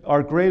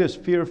our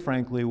greatest fear,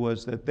 frankly,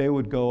 was that they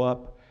would go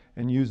up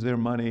and use their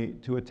money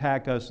to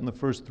attack us in the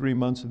first 3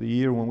 months of the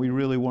year when we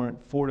really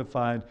weren't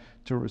fortified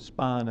to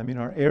respond. I mean,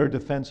 our air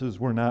defenses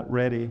were not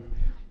ready.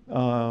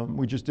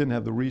 We just didn't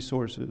have the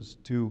resources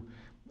to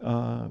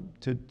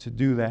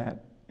do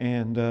that.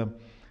 And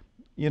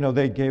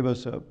they gave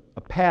us a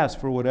pass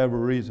for whatever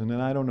reason,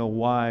 and I don't know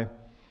why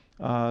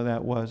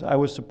that was. I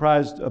was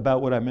surprised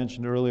about what I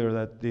mentioned earlier,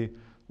 that the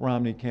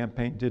Romney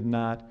campaign did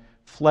not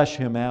flesh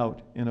him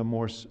out in a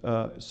more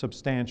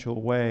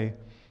substantial way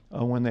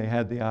when they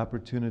had the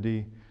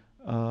opportunity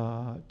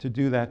to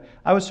do that.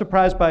 I was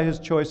surprised by his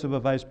choice of a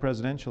vice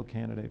presidential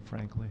candidate,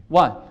 frankly.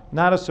 Why?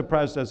 Not as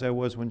surprised as I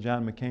was when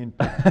John McCain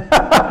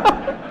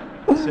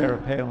picked Sarah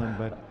Palin,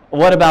 but...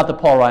 What about the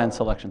Paul Ryan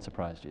selection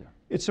surprised you?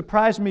 It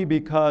surprised me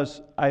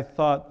because I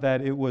thought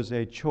that it was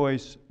a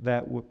choice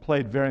that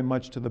played very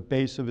much to the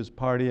base of his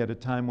party at a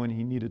time when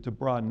he needed to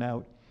broaden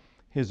out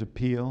his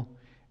appeal.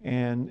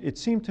 And it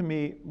seemed to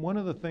me, one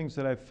of the things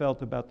that I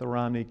felt about the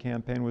Romney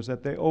campaign was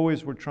that they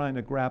always were trying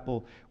to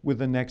grapple with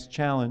the next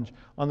challenge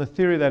on the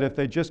theory that if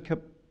they just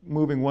kept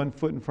moving one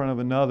foot in front of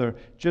another,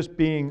 just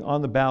being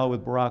on the ballot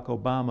with Barack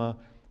Obama,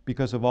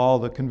 because of all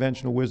the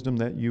conventional wisdom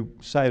that you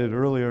cited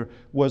earlier,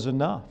 was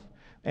enough.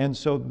 And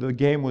so the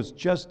game was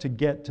just to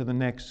get to the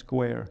next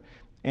square.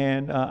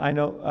 And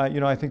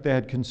I think they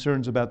had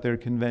concerns about their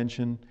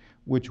convention,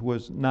 which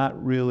was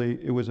not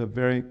really, it was a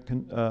very,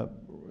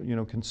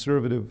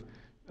 conservative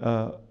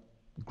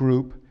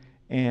group,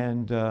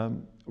 and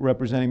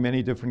representing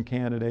many different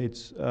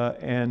candidates,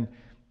 and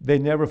they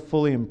never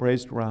fully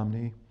embraced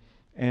Romney.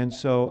 And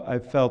so I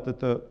felt that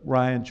the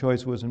Ryan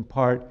choice was in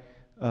part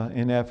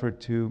an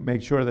effort to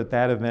make sure that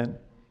that event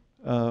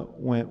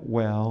went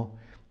well.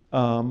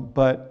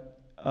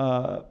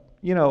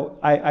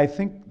 I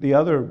think the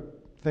other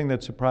thing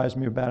that surprised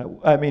me about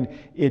it,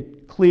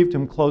 it cleaved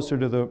him closer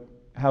to the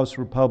House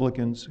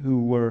Republicans,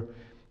 who were,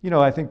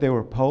 I think they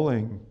were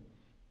polling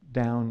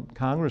down,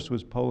 Congress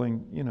was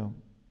polling,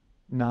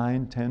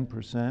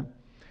 9–10%.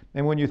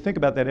 And when you think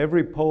about that,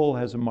 every poll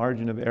has a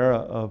margin of error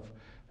of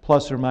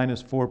plus or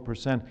minus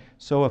 4%.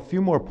 So a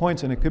few more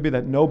points, and it could be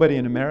that nobody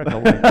in America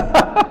liked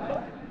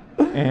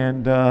him.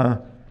 And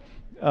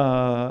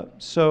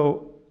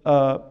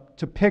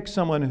to pick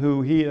someone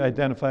who he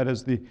identified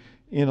as the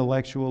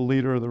intellectual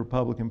leader of the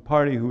Republican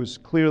Party, who was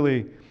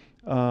clearly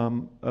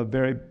a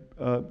very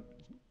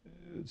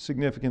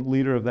significant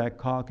leader of that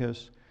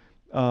caucus,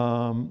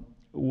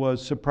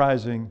 was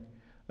surprising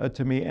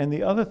to me. And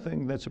the other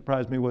thing that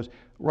surprised me was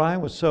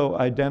Ryan was so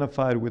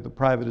identified with the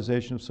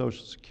privatization of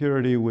Social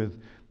Security,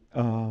 with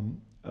the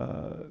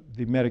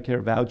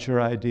Medicare voucher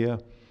idea,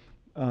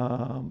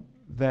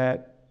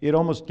 that it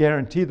almost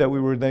guaranteed that we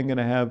were then going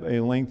to have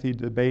a lengthy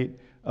debate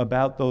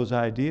about those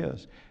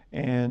ideas.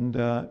 And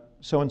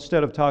so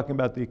instead of talking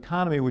about the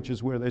economy, which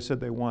is where they said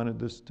they wanted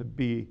this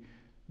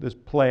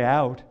play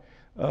out,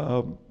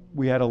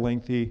 we had a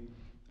lengthy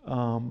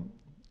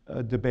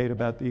debate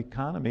about the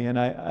economy and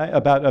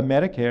about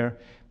Medicare,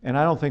 and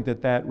I don't think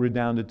that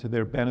redounded to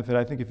their benefit.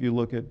 I think if you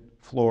look at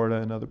Florida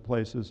and other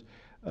places,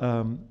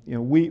 our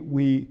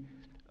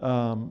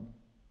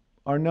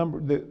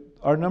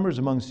numbers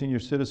among senior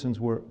citizens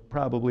were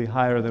probably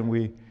higher than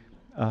we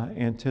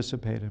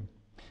anticipated.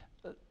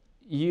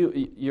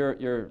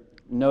 You're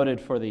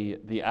noted for the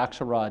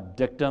Axelrod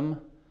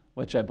dictum,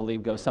 which I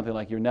believe goes something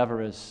like, you're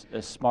never as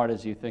smart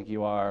as you think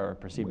you are or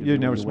perceived to be. You're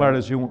never smart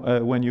as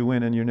when you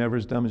win, and you're never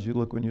as dumb as you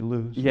look when you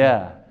lose.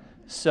 Yeah.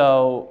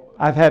 So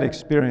I've had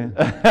experience.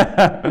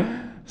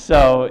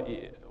 So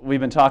we've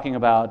been talking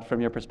about,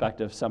 from your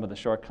perspective, some of the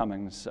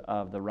shortcomings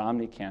of the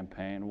Romney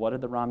campaign. What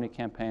did the Romney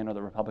campaign or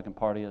the Republican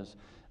Party as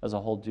a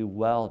whole do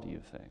well, do you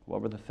think?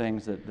 What were the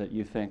things that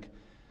you think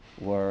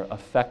were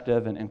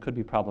effective and could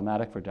be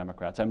problematic for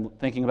Democrats? I'm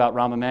thinking about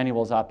Rahm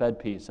Emanuel's op-ed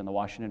piece in the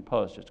Washington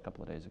Post just a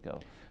couple of days ago,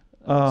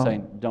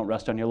 saying, don't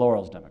rest on your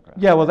laurels,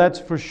 Democrats. Yeah, well, that's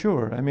for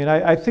sure.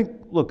 I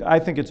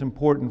think it's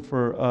important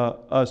for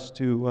us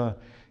to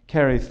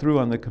carry through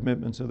on the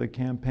commitments of the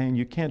campaign.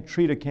 You can't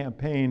treat a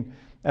campaign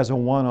as a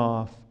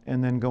one-off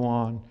and then go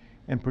on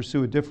and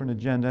pursue a different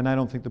agenda, and I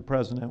don't think the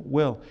president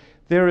will.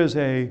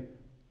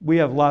 We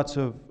have lots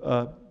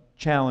of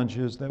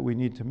challenges that we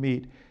need to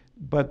meet,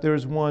 but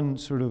there's one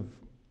sort of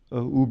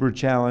uber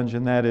challenge,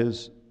 and that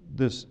is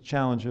this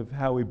challenge of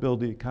how we build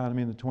the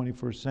economy in the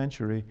 21st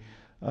century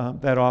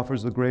that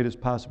offers the greatest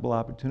possible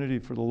opportunity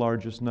for the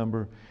largest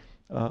number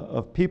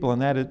of people.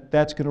 And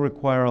that's going to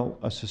require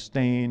a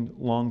sustained,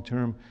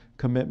 long-term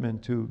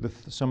commitment to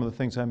some of the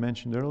things I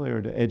mentioned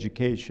earlier, to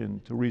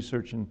education, to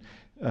research and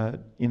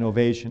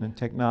innovation and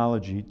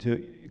technology,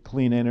 to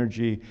clean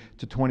energy,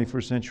 to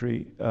 21st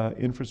century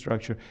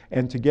infrastructure,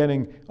 and to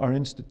getting our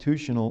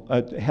institutional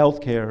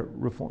healthcare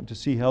reform, to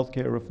see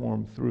healthcare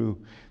reform through,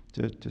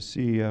 to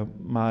see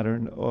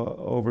modern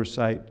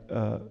oversight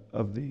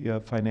of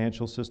the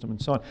financial system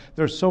and so on.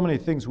 There are so many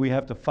things we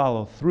have to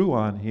follow through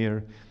on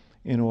here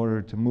in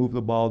order to move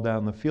the ball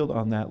down the field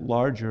on that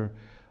larger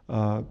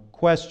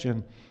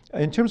question.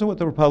 In terms of what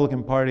the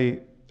Republican Party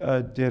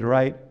did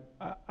right,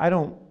 I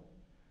don't,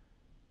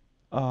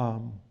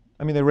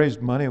 I mean, they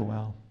raised money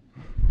well.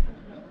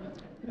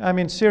 I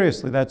mean,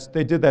 seriously,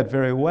 they did that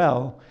very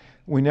well.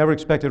 We never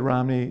expected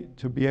Romney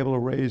to be able to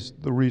raise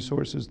the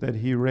resources that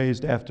he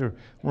raised after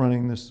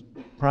running this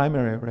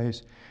primary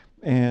race.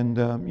 And,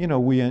 you know,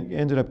 we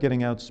ended up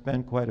getting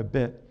outspent quite a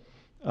bit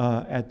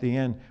at the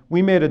end.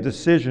 We made a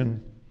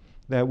decision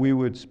that we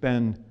would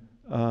spend,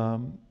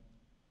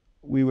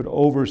 we would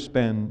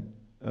overspend,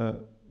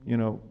 you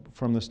know,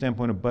 from the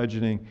standpoint of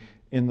budgeting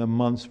in the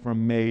months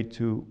from May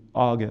to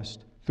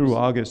August, through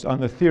August, on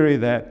the theory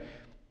that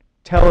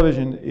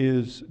television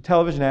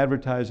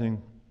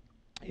advertising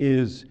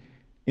is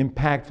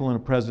impactful in a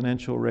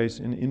presidential race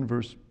in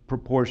inverse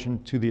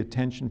proportion to the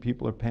attention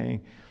people are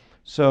paying.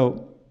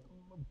 So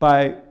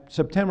by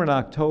September and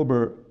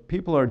October,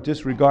 people are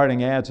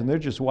disregarding ads and they're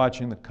just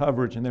watching the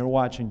coverage and they're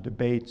watching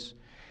debates.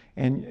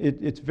 And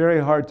it's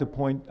very hard to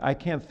point, I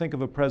can't think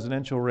of a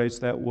presidential race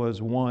that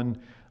was won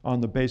on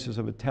the basis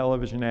of a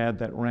television ad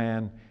that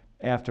ran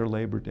after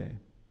Labor Day.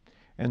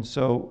 And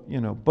so,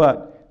 you know,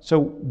 but,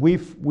 so they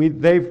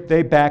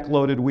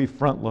backloaded, we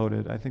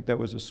front-loaded. I think that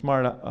was a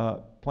smart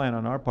plan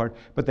on our part,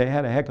 but they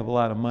had a heck of a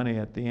lot of money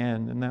at the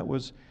end, and that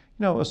was,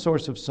 you know, a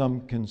source of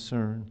some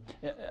concern.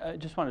 I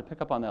just wanted to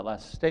pick up on that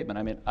last statement.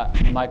 I mean,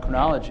 my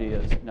chronology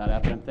is not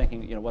after I'm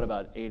thinking, you know, what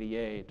about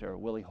 88 or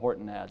Willie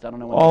Horton ads? I don't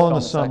know when. All in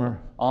the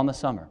summer. All in the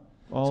summer.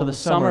 All so in the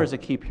summer is a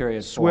key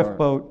period Swift for.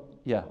 boat.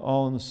 Yeah.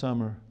 All in the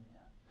summer.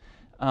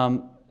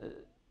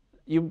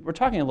 You were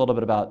talking a little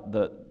bit about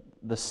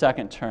the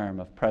second term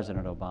of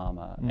President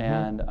Obama,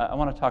 and I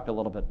want to talk a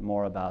little bit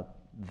more about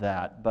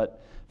that.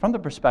 But from the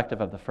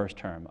perspective of the first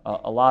term,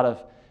 a lot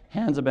of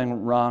hands have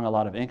been wrung, a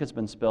lot of ink has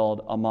been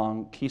spilled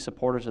among key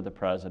supporters of the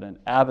president,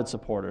 avid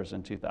supporters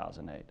in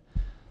 2008,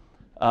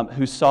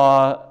 who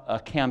saw a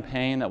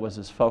campaign that was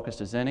as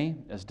focused as any,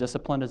 as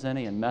disciplined as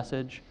any in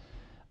message.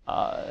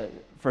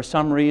 For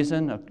some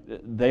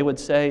reason, they would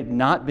say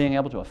not being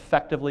able to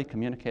effectively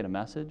communicate a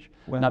message,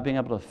 not being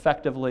able to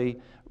effectively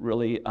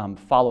really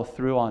follow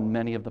through on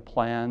many of the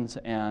plans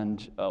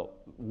and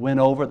win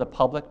over the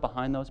public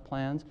behind those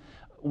plans.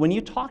 When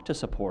you talk to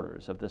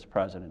supporters of this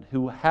president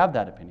who have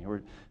that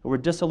opinion, who are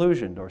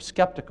disillusioned or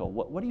skeptical,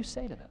 what do you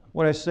say to them?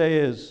 What I say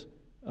is,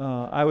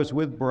 I was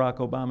with Barack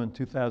Obama in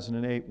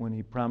 2008 when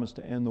he promised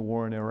to end the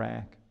war in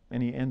Iraq,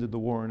 and he ended the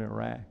war in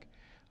Iraq.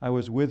 I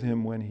was with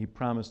him when he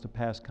promised to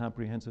pass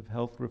comprehensive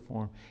health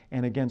reform,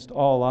 and against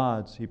all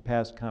odds, he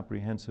passed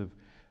comprehensive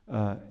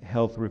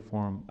health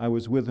reform. I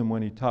was with him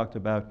when he talked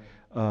about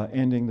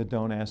ending the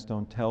don't ask,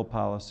 don't tell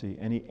policy,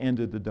 and he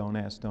ended the don't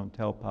ask, don't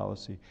tell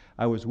policy.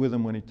 I was with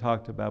him when he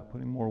talked about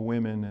putting more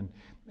women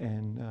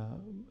and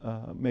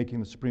making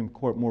the Supreme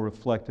Court more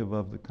reflective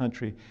of the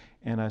country,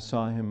 and I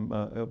saw him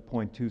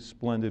appoint 2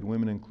 splendid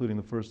women, including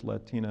the first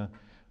Latina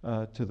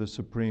to the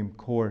Supreme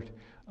Court.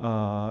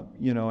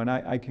 You know, and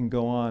I can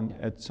go on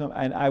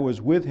and I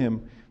was with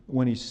him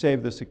when he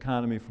saved this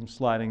economy from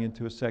sliding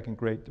into a second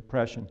Great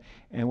Depression.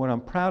 And what I'm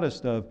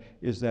proudest of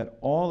is that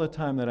all the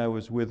time that I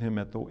was with him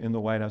in the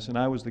White House, and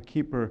I was the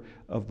keeper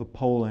of the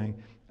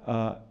polling,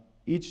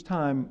 each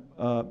time,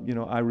 you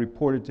know, I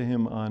reported to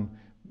him on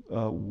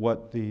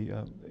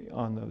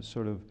on the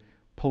sort of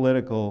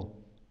political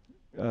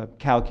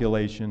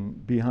calculation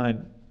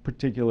behind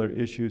particular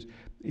issues.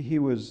 He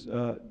was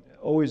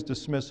always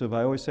dismissive.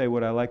 I always say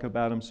what I like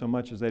about him so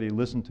much is that he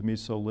listened to me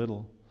so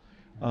little.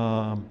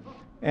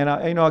 And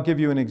I'll give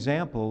you an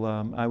example.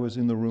 I was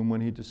in the room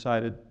when he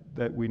decided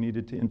that we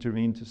needed to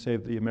intervene to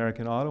save the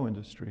American auto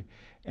industry.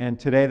 And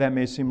today that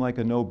may seem like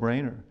a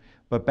no-brainer,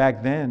 but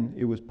back then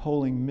it was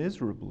polling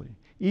miserably.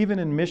 Even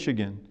in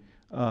Michigan,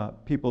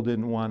 people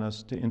didn't want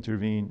us to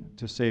intervene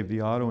to save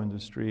the auto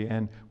industry.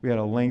 And we had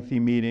a lengthy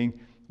meeting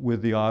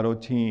with the auto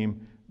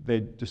team.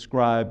 They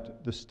described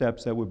the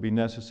steps that would be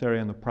necessary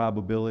and the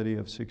probability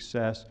of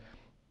success.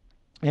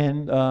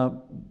 And I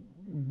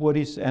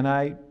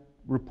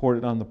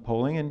reported on the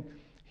polling, and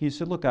he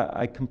said, look,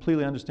 I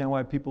completely understand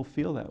why people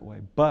feel that way,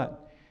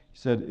 but he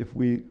said, if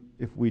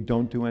we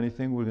don't do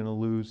anything, we're going to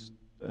lose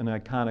an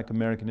iconic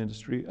American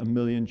industry. 1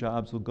 million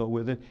jobs will go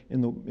with it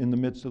in the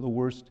midst of the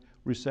worst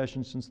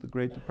recession since the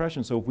Great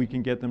Depression. So if we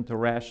can get them to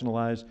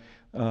rationalize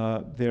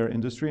their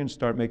industry and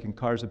start making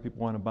cars that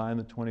people want to buy in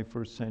the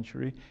 21st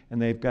century,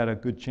 and they've got a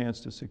good chance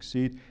to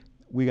succeed,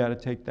 we got to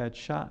take that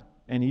shot.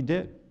 And he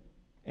did.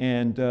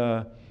 And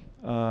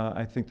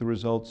I think the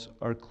results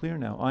are clear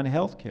now. On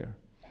health care,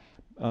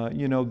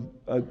 you know,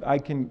 I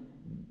can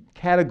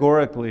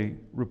categorically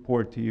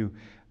report to you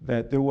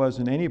that there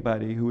wasn't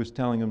anybody who was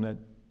telling him that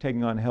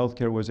taking on health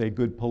care was a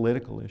good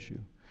political issue.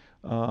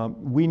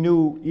 We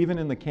knew, even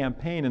in the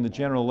campaign, in the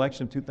general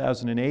election of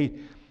 2008,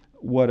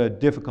 what a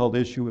difficult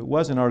issue it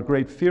was, and our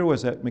great fear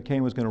was that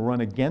McCain was going to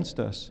run against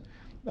us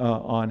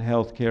on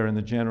health care in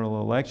the general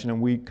election,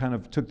 and we kind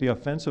of took the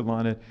offensive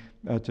on it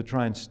to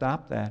try and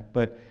stop that.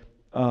 But,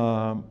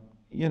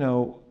 you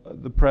know,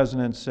 the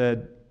president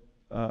said,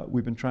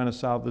 we've been trying to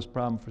solve this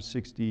problem for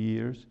 60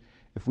 years.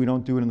 If we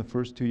don't do it in the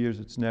first 2 years,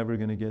 it's never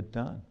going to get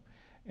done.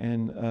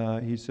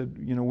 And he said,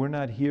 you know, we're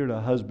not here to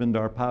husband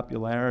our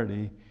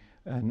popularity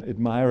and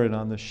admire it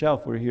on the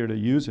shelf. We're here to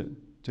use it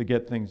to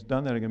get things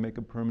done that are going to make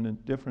a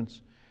permanent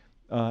difference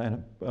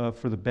and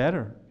for the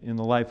better in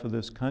the life of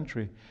this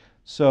country.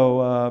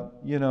 So,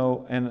 you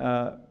know, and,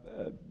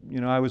 you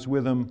know, I was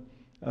with him,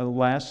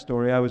 last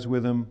story, I was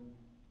with him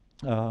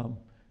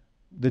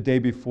the day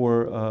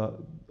before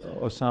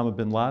Osama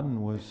bin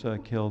Laden was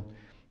killed.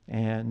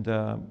 And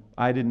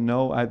I didn't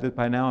know,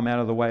 by now I'm out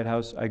of the White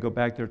House. I go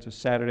back there, it's a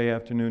Saturday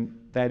afternoon.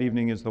 That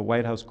evening is the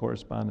White House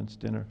Correspondents'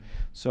 Dinner.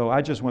 So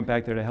I just went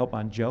back there to help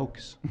on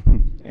jokes.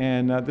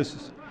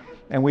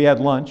 And we had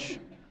lunch.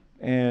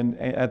 And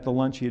at the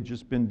lunch, he had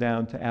just been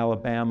down to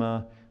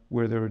Alabama,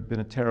 where there had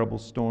been a terrible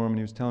storm. And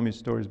he was telling me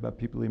stories about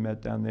people he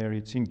met down there.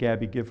 He'd seen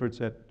Gabby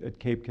Giffords at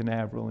Cape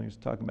Canaveral, and he was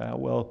talking about how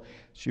well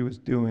she was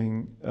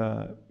doing.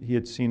 He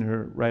had seen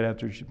her right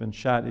after she'd been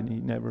shot, and he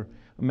never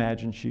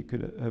imagined she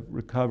could have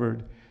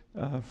recovered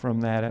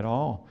from that at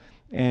all.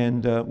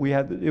 And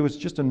it was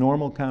just a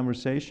normal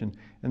conversation.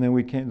 And then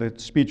the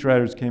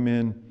speechwriters came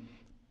in.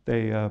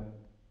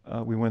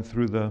 We went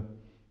through the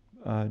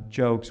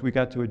jokes. We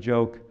got to a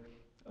joke,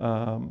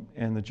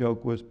 and the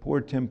joke was, poor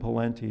Tim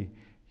Pawlenty.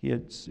 He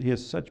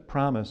has such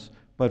promise,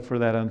 but for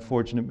that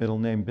unfortunate middle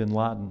name, Bin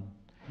Laden.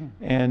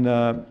 And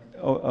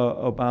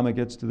Obama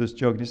gets to this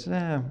joke, and he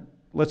says,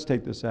 let's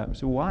take this out. I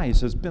said, why? He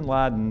says, Bin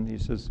Laden. He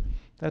says,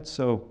 that's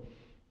so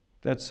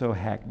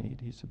hackneyed.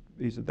 He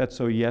said, that's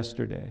so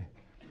yesterday.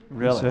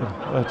 Really? He said,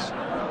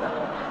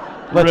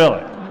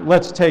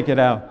 let's take it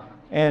out.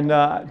 And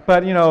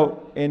but you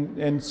know,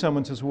 and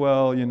someone says,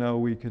 well, you know,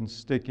 we can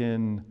stick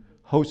in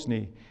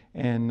Hosni,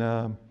 and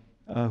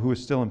who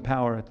was still in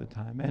power at the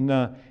time,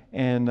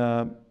 and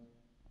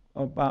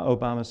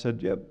Obama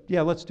said,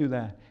 yeah, let's do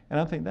that. And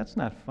I'm thinking, that's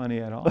not funny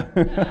at all.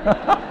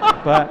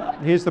 But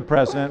he's the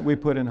president. We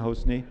put in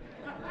Hosni.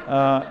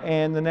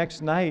 And the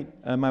next night,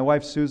 my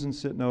wife Susan's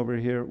sitting over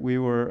here. We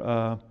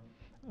were,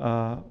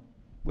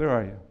 where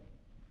are you?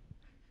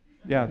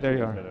 Yeah, there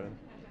you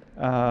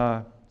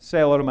are. Say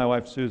hello to my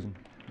wife Susan.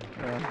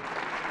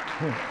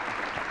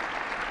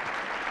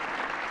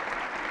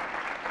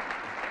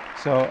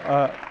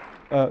 So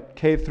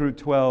K through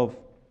 12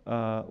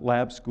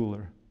 lab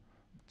schooler.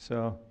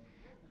 So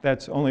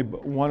that's only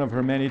one of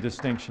her many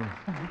distinctions.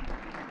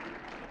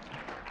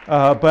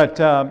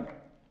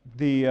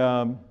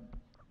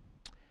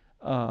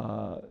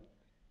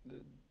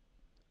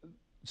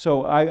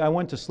 So I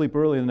went to sleep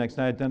early the next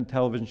night. I'd done a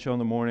television show in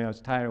the morning. I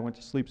was tired. I went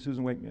to sleep.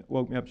 Susan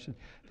woke me up. She said,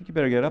 I think you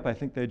better get up. I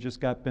think they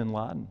just got Bin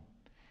Laden.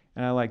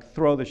 And I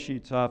throw the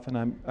sheets off,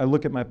 and I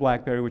look at my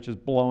BlackBerry, which is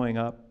blowing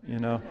up, you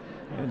know,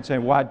 and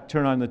saying, why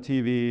turn on the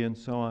TV and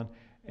so on.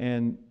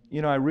 And,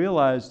 you know, I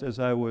realized as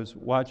I was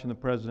watching the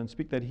president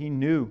speak that he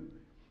knew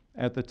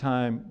at the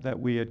time that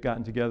we had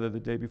gotten together the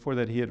day before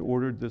that he had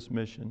ordered this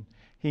mission.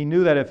 He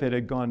knew that if it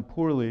had gone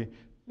poorly,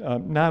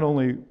 not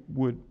only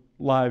would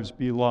lives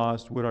be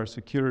lost, would our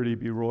security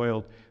be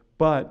roiled,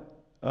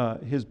 but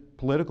his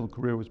political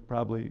career would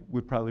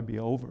probably be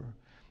over.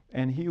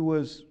 And he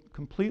was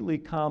completely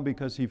calm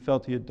because he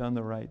felt he had done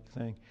the right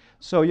thing.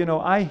 So, you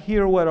know, I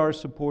hear what our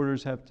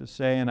supporters have to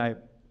say, and I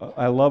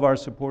love our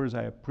supporters,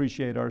 I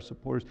appreciate our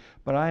supporters,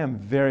 but I am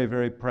very,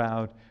 very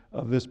proud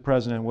of this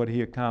president and what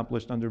he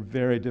accomplished under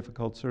very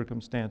difficult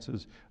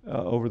circumstances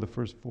over the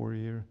first 4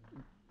 years.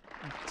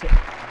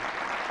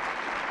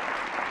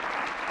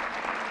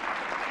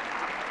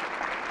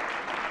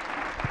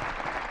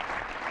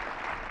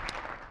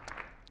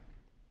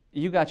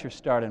 You got your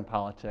start in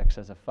politics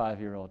as a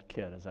 5-year-old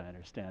kid, as I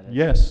understand it.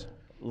 Yes.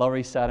 Lower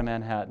East Side of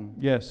Manhattan.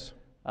 Yes.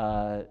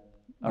 A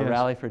Yes.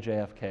 rally for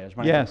JFK. I was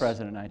running for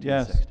president in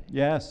 1960.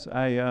 Yes.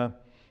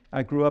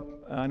 I grew up,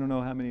 I don't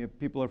know how many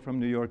people are from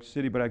New York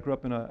City, but I grew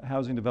up in a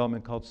housing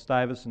development called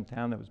Stuyvesant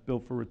Town that was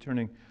built for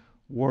returning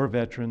war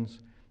veterans.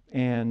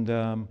 And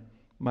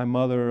my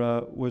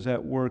mother was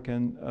at work,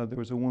 and there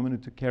was a woman who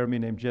took care of me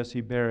named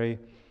Jessie Berry,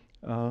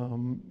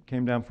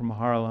 came down from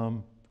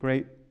Harlem,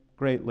 great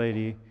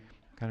lady.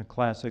 Kind of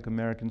classic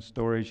American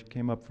story. She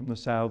came up from the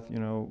South, you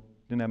know,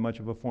 didn't have much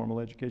of a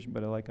formal education,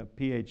 but like a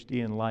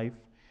PhD in life.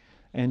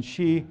 And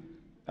she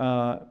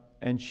heard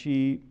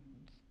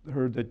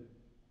that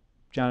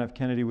John F.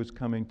 Kennedy was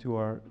coming to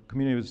our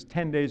community. It was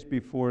 10 days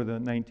before the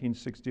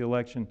 1960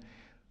 election,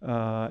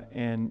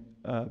 and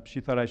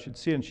she thought I should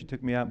see it, and she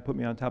took me out and put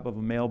me on top of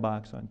a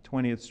mailbox on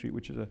 20th Street,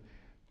 which is a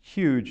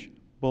huge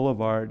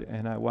boulevard,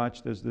 and I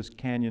watched as this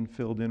canyon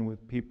filled in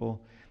with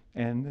people,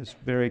 and this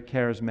very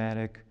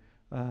charismatic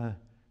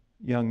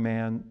young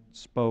man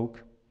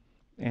spoke,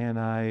 and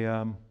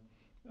I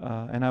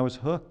was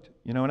hooked,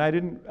 you know. And I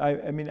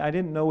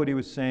didn't know what he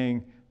was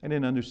saying I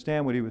didn't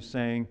understand what he was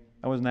saying.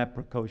 I wasn't that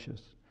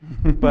precocious.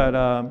 but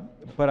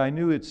I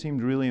knew it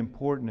seemed really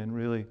important and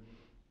really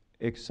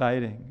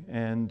exciting.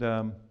 And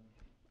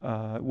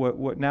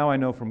what now I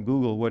know from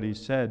Google what he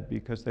said,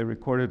 because they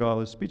recorded all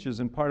his speeches,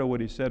 and part of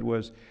what he said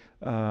was,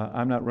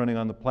 I'm not running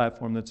on the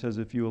platform that says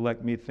if you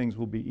elect me, things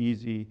will be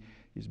easy.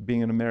 He's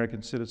being an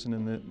American citizen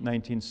in the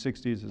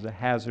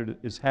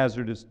 1960s is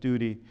hazardous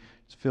duty.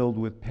 It's filled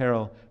with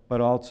peril,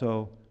 but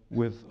also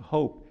with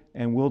hope,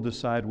 and we'll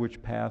decide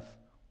which path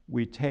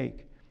we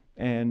take.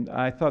 And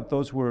I thought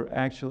those were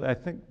actually,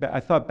 I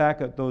thought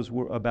back at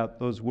about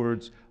those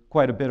words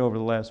quite a bit over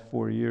the last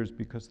 4 years,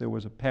 because there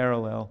was a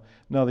parallel,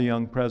 another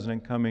young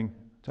president coming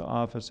to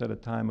office at a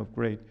time of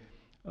great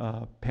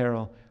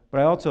peril. But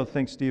I also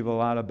think, Steve, a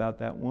lot about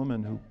that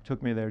woman who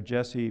took me there,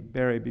 Jessie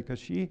Berry, because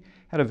she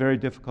had a very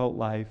difficult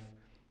life,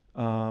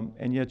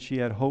 and yet she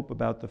had hope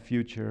about the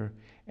future.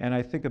 And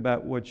I think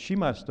about what she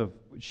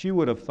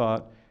would have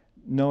thought,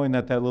 knowing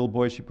that that little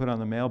boy she put on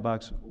the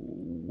mailbox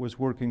was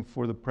working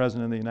for the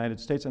President of the United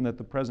States, and that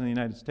the President of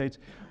the United States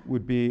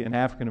would be an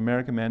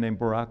African-American man named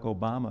Barack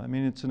Obama. I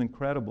mean, it's an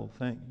incredible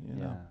thing, you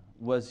know.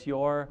 Was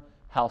your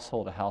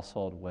household a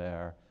household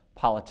where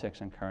politics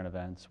and current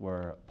events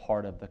were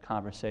part of the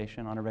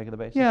conversation on a regular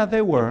basis? Yeah,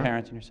 they were. Your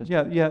parents and your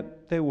sister? Yeah,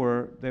 they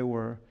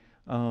were.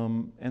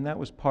 And that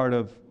was part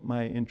of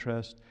my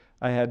interest.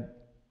 I had,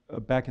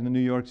 back in the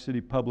New York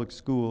City public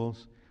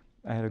schools,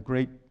 I had a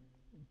great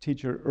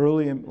teacher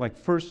early in, like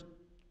first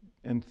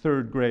and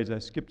third grades. I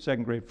skipped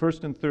second grade,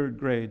 first and third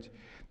grades,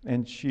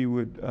 and she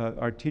would,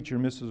 our teacher,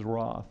 Mrs.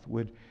 Roth,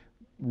 would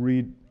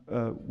read,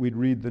 we'd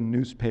read the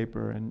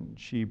newspaper, and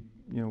she,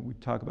 you know,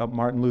 we'd talk about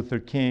Martin Luther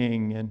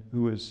King, and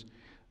who was,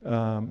 you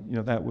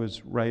know, that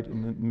was right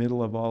in the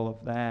middle of all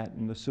of that,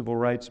 and the civil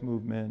rights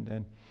movement,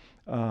 and,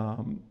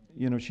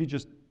 you know, she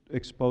just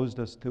exposed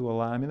us to a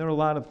lot. I mean, there were a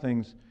lot of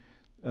things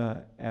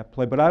at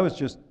play, but I was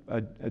just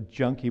a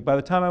junkie. By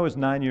the time I was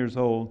 9 years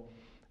old,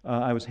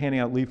 I was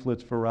handing out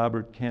leaflets for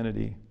Robert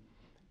Kennedy.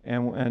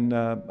 And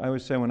I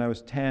always say when I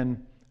was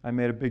 10, I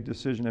made a big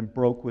decision and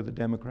broke with the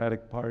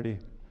Democratic Party.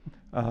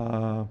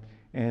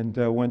 And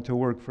went to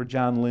work for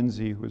John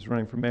Lindsay, who was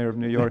running for mayor of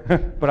New York.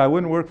 But I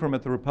wouldn't work for him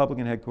at the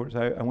Republican headquarters.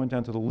 I went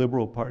down to the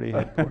Liberal Party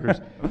headquarters,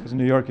 because in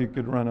New York you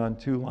could run on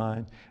 2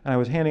 lines. And I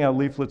was handing out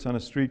leaflets on a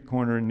street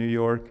corner in New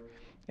York,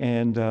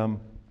 and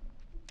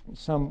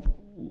some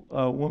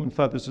woman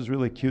thought this was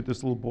really cute,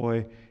 this little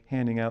boy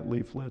handing out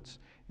leaflets.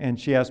 And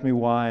she asked me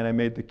why, and I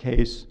made the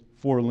case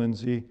for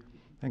Lindsay.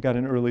 I got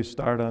an early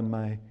start on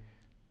my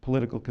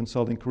political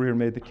consulting career,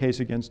 made the case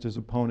against his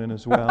opponent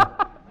as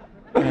well.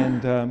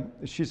 And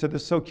she said,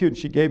 this is so cute. And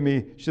she gave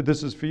me, she said,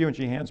 this is for you. And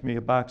she hands me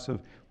a box of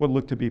what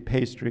looked to be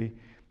pastry,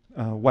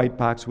 white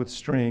box with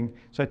string.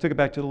 So I took it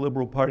back to the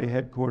Liberal Party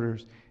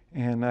headquarters,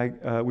 and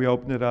we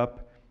opened it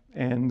up,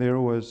 and there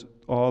were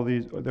all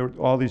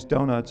these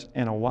donuts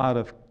and a wad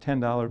of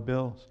 $10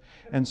 bills.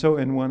 And so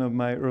in one of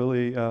my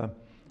early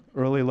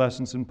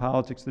lessons in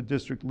politics, the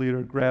district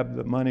leader grabbed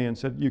the money and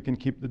said, you can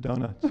keep the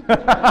donuts.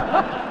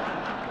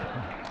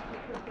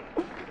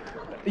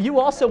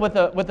 You also, with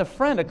a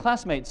friend, a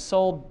classmate,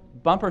 sold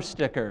bumper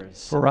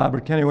stickers. For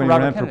Robert Kennedy when he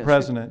ran for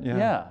president,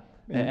 yeah.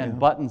 And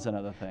buttons and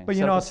other things. But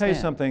you know, I'll tell you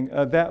something,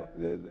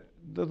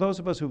 those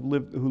of us who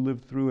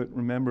lived through it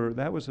remember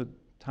that was a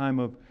time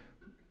of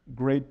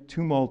great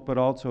tumult, but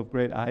also of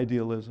great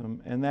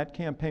idealism. And that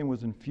campaign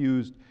was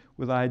infused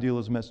with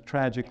idealism as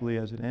tragically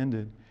as it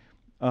ended.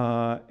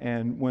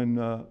 And when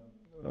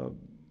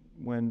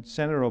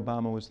Senator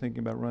Obama was thinking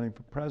about running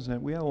for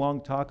president, we had a long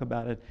talk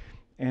about it.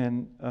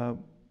 And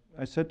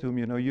I said to him,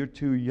 you know, you're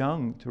too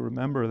young to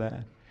remember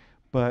that.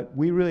 But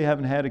we really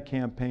haven't had a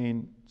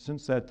campaign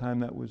since that time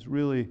that was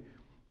really,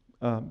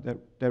 that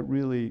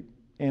really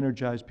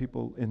energized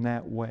people in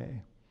that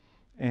way.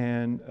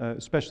 And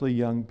especially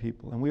young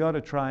people. And we ought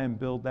to try and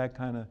build that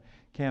kind of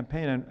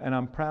campaign, and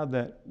I'm proud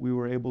that we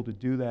were able to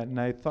do that. And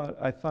I thought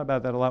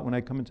about that a lot when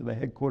I come into the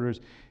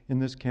headquarters in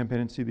this campaign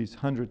and see these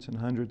hundreds and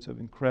hundreds of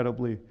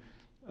incredibly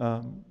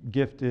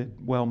gifted,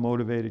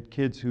 well-motivated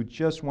kids who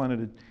just wanted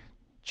to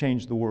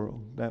change the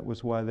world. That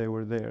was why they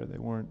were there. They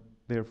weren't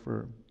there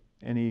for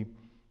any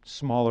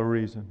smaller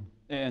reason.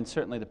 And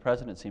certainly the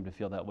president seemed to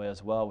feel that way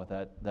as well with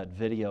that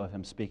video of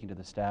him speaking to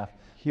the staff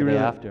the day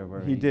after.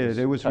 Where he did.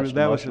 That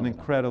was an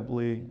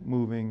incredibly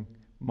moving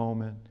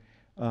moment.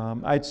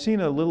 I'd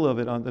seen a little of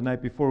it on the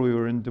night before we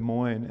were in Des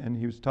Moines, and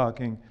he was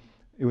talking.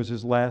 It was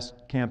his last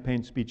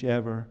campaign speech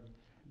ever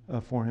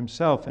for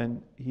himself,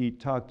 and he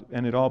talked.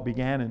 And it all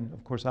began in,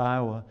 of course,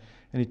 Iowa.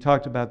 And he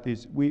talked about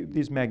these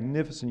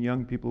magnificent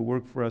young people who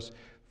worked for us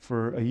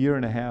for a year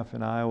and a half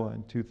in Iowa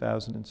in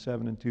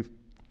 2007 and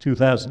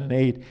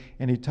 2008.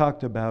 And he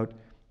talked about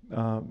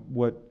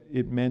what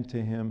it meant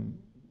to him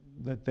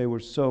that they were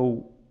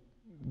so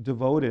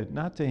devoted,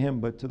 not to him,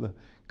 but to the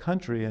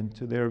country and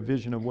to their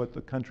vision of what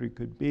the country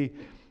could be.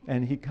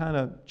 And he kind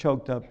of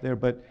choked up there.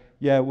 But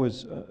yeah, it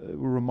was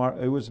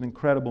an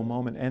incredible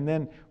moment. And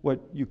then what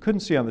you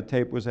couldn't see on the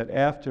tape was that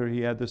after he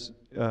had this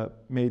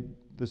made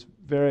this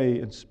very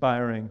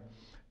inspiring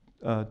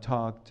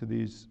talk to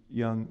these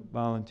young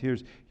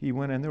volunteers. He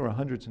went, and there were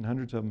hundreds and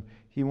hundreds of them.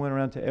 He went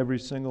around to every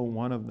single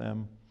one of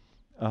them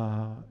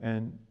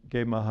and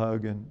gave them a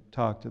hug and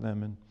talked to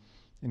them and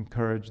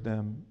encouraged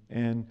them.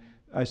 And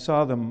I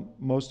saw them,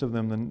 most of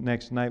them, the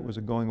next night was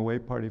a going away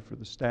party for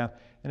the staff.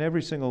 And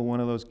every single one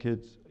of those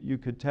kids, you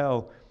could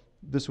tell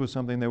this was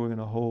something they were going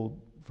to hold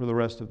for the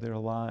rest of their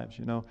lives,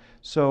 you know.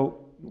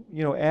 So,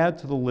 you know, add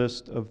to the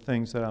list of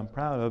things that I'm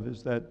proud of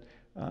is that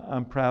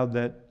I'm proud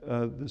that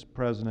this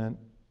president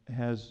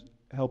has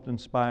helped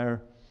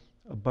inspire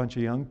a bunch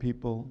of young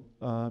people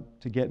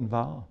to get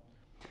involved.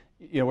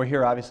 You know, we're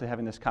here obviously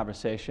having this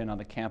conversation on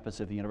the campus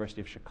of the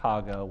University of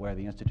Chicago, where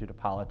the Institute of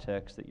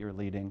Politics that you're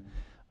leading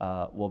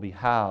will be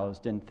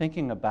housed. And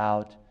thinking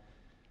about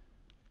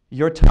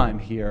your time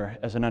here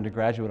as an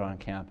undergraduate on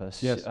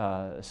campus, yes.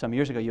 Some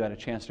years ago you had a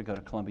chance to go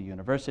to Columbia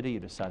University. You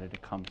decided to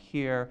come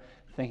here,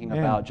 thinking Man,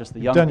 about just the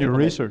you've young done people your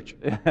research.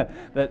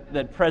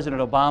 that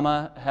President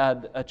Obama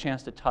had a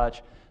chance to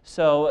touch.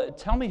 So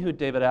tell me who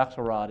David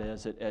Axelrod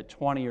is at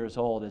 20 years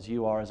old, as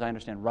you are, as I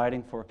understand,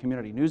 writing for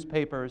community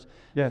newspapers,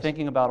 yes.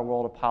 thinking about a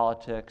world of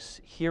politics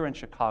here in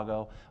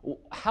Chicago.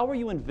 How are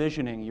you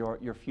envisioning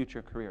your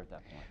future career at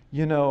that point?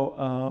 You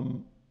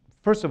know,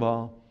 first of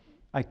all,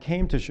 I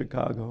came to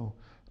Chicago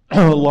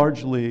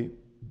largely,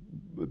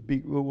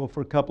 well, for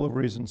a couple of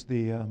reasons.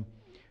 I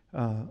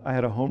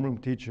had a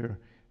homeroom teacher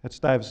at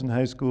Stuyvesant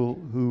High School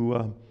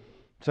who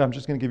said, I'm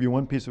just going to give you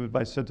one piece of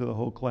advice, said to the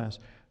whole class.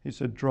 He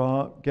said,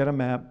 get a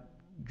map,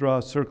 draw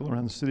a circle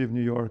around the city of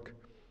New York,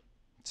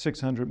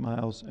 600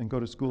 miles, and go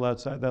to school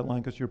outside that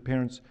line because your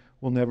parents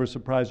will never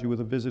surprise you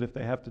with a visit if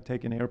they have to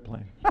take an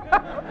airplane.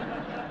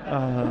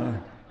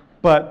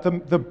 But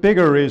the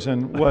bigger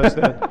reason was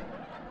that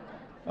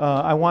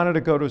I wanted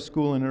to go to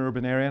school in an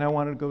urban area, and I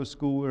wanted to go to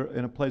school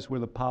in a place where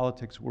the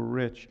politics were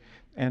rich.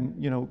 And,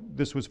 you know,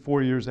 this was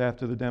 4 years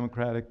after the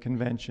Democratic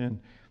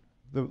Convention.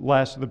 The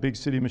last of the big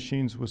city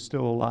machines was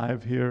still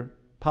alive here.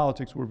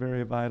 Politics were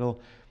very vital.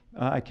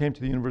 I came to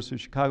the University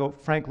of Chicago,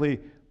 frankly,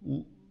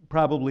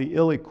 probably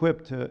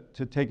ill-equipped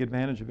to take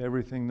advantage of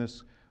everything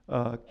this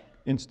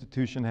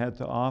institution had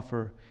to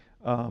offer.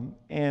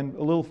 And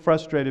a little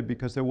frustrated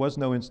because there was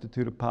no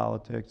Institute of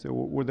Politics. There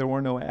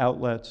were no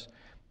outlets.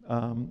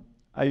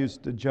 I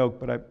used to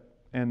joke,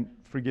 and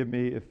forgive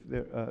me if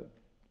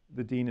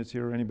the dean is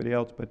here or anybody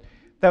else, but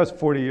that was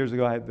 40 years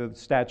ago. The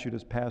statute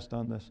has passed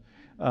on this.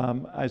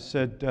 I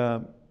said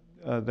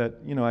that,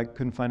 you know, I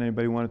couldn't find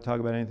anybody who wanted to talk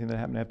about anything that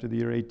happened after the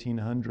year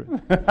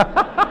 1800.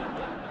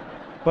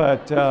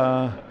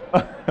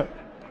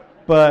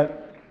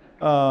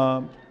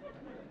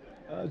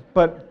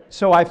 But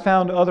so I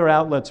found other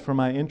outlets for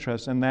my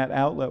interests, and that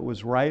outlet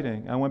was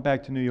writing. I went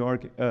back to New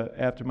York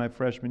after my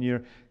freshman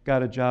year,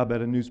 got a job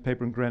at a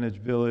newspaper in Greenwich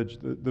Village,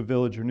 the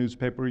Villager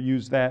newspaper,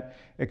 used that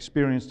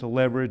experience to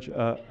leverage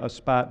a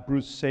spot.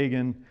 Bruce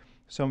Sagan,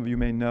 some of you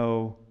may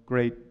know,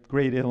 great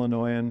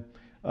Illinoisan,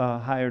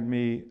 hired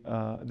me.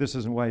 This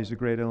isn't why he's a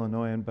great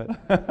Illinoisan,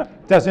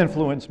 but does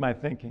influence my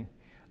thinking,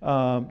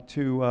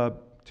 to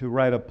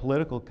write a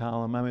political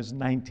column. I was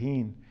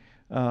 19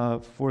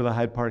 for the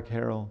Hyde Park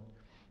Herald.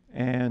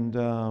 And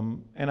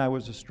I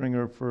was a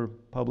stringer for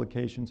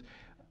publications.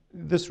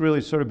 This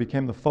really sort of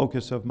became the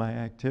focus of my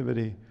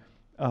activity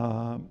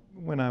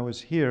when I was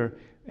here,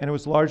 and it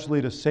was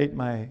largely to sate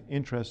my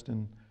interest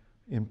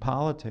in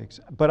politics.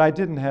 But I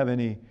didn't have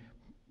any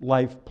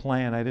life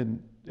plan. I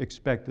didn't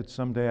expect that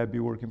someday I'd be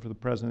working for the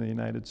President of the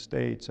United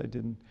States. I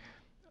didn't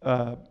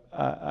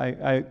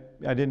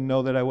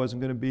know that I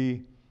wasn't going to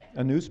be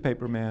a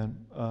newspaper man.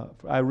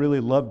 I really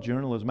loved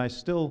journalism. I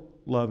still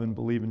love and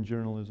believe in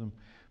journalism.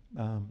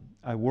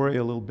 I worry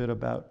a little bit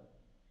about,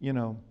 you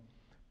know,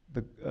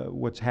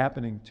 what's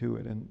happening to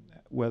it and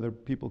whether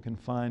people can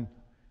find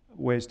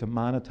ways to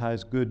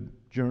monetize good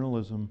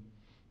journalism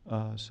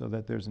so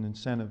that there's an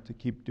incentive to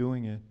keep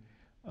doing it,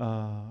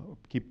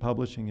 keep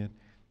publishing it.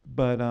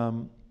 But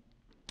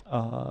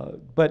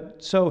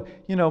so,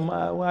 you know,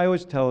 I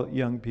always tell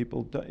young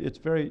people,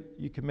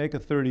 you can make a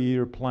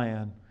 30-year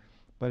plan,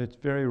 but it's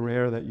very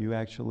rare that you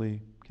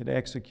actually can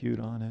execute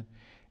on it.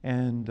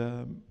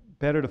 And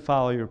better to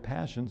follow your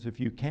passions if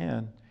you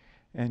can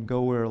and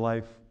go where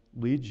life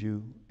leads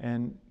you.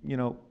 And, you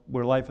know,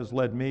 where life has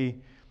led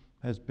me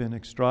has been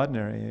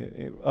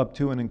extraordinary, up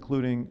to and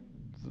including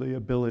the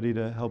ability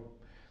to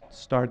help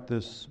start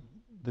this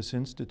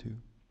institute.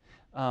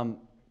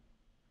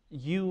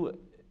 You,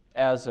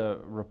 as a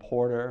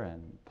reporter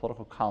and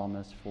political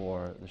columnist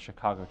for the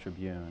Chicago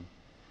Tribune,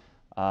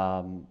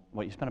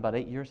 you spent about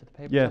 8 years at the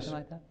paper, yes. Something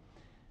like that?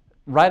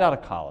 Right out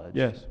of college,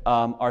 yes.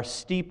 Are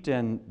steeped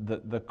in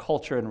the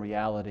culture and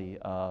reality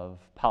of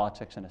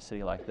politics in a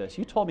city like this.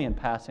 You told me in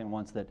passing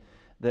once that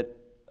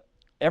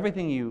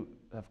everything you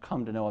have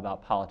come to know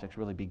about politics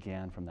really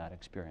began from that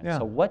experience. Yeah.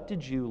 So what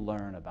did you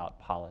learn about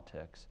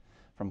politics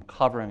from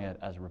covering it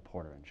as a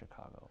reporter in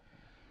Chicago?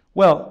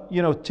 Well,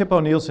 you know, Tip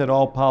O'Neill said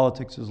all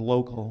politics is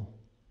local.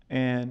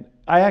 And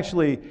I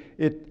actually,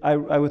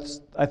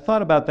 I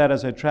thought about that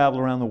as I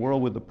traveled around the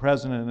world with the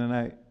president,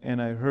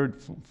 and I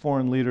heard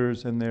foreign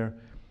leaders and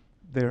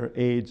their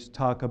aides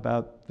talk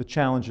about the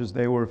challenges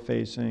they were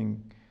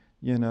facing,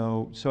 you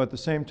know. So at the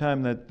same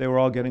time that they were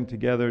all getting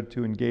together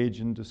to engage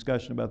in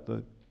discussion about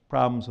the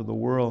problems of the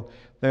world,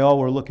 they all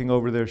were looking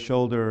over their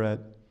shoulder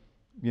at,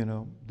 you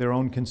know, their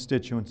own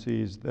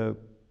constituencies, the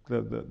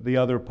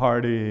other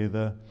party,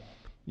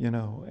 you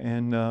know,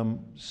 and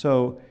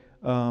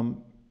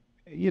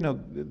you know,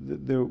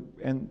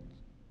 and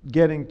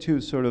getting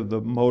to sort of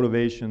the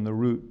motivation, the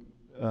root,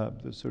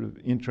 the sort of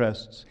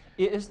interests.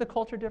 Is the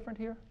culture different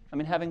here? I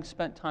mean, having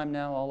spent time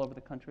now all over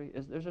the country,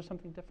 is there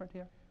something different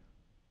here?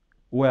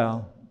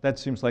 Well, that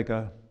seems like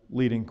a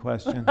leading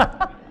question.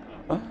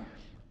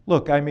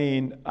 Look, I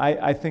mean,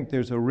 I think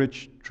there's a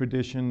rich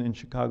tradition in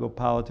Chicago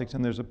politics,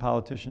 and there's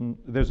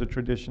a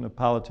tradition of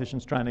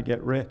politicians trying to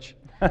get rich.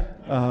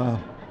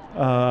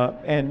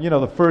 And, you know,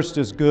 the first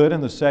is good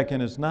and the second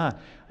is not.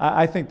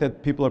 I think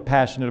that people are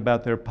passionate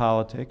about their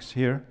politics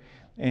here.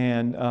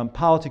 And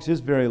politics is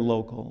very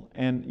local.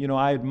 And, you know,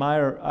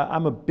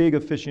 I'm a big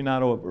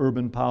aficionado of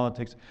urban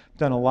politics.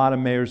 Done a lot of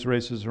mayor's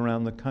races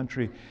around the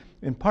country,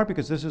 in part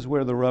because this is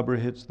where the rubber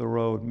hits the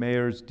road.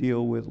 Mayors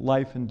deal with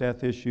life and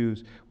death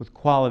issues, with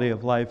quality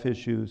of life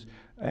issues,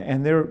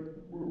 and they're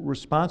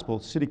responsible,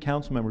 city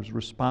council members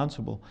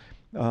responsible.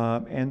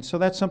 And so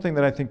that's something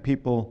that I think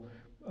people,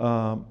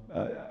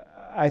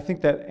 I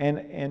think that,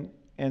 and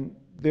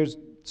there's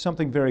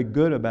something very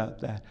good about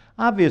that.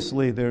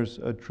 Obviously, there's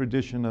a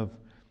tradition of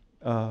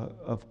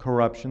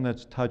corruption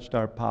that's touched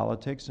our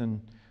politics, and,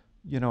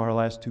 you know, our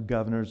last two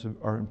governors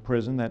are in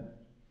prison. That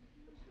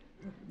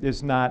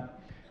is not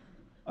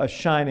a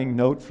shining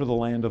note for the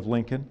land of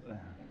Lincoln.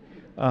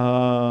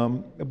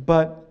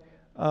 But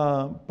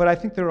I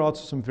think there are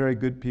also some very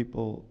good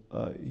people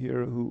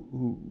here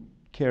who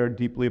care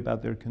deeply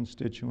about their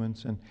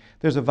constituents, and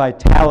there's a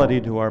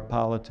vitality to our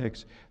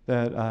politics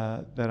that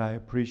I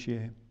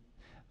appreciate.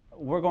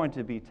 We're going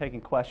to be taking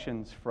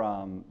questions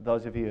from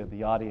those of you in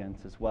the audience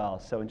as well.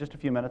 So in just a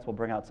few minutes, we'll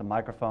bring out some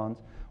microphones.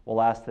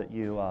 We'll ask that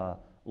you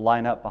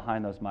line up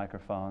behind those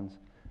microphones.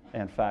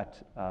 In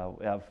fact,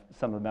 we have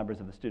some of the members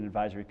of the Student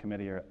Advisory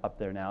Committee are up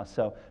there now.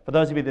 So for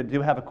those of you that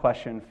do have a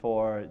question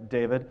for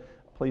David,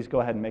 please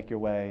go ahead and make your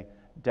way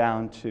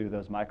down to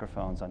those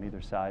microphones on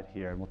either side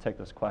here, and we'll take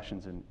those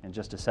questions in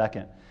just a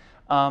second.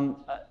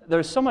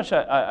 There's so much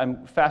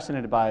I'm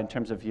fascinated by in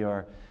terms of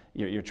your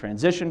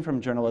transition from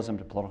journalism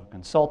to political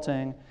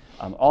consulting,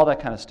 all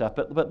that kind of stuff.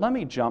 But let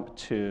me jump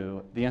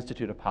to the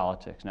Institute of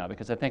Politics now,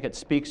 because I think it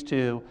speaks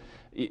to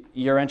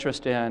your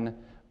interest in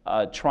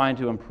trying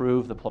to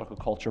improve the political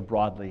culture,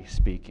 broadly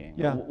speaking.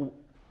 Yeah.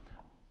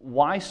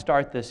 Why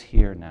start this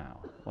here now?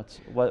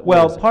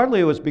 Well, partly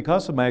it was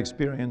because of my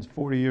experience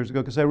 40 years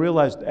ago, because I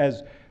realized,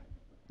 as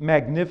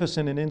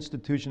magnificent an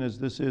institution as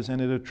this is,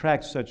 and it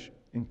attracts such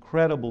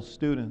incredible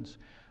students,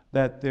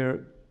 that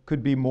there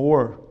could be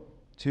more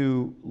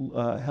to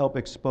help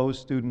expose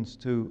students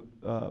to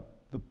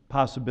the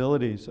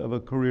possibilities of a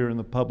career in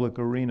the public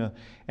arena.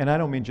 And I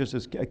don't mean just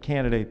as a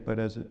candidate, but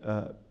as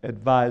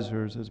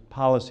advisors, as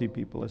policy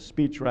people, as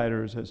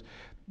speechwriters, as,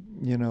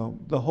 you know,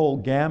 the whole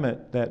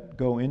gamut that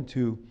go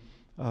into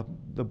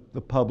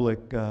the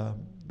public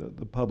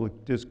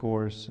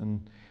discourse,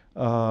 and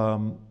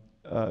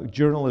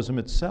journalism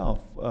itself,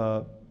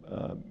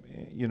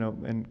 you know,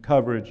 and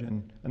coverage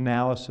and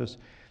analysis.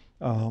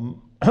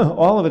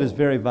 All of it is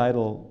very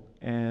vital,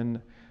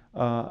 and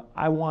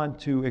I want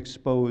to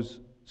expose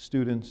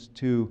students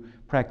to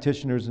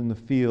practitioners in the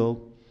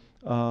field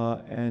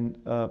and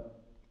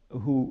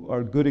who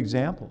are good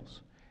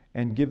examples,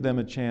 and give them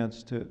a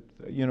chance to,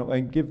 you know,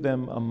 and give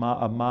them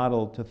a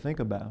model to think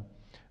about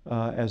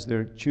as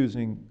they're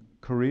choosing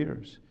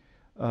careers,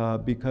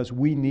 because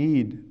we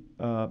need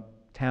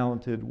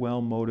talented,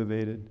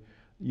 well-motivated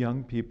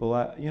young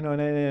people. You know,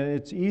 and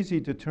it's easy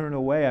to turn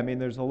away. I mean,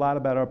 there's a lot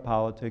about our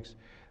politics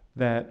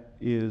that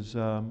is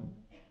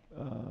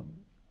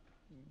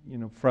you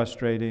know,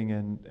 frustrating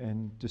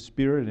and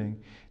dispiriting.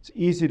 It's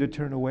easy to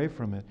turn away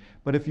from it.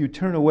 But if you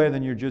turn away,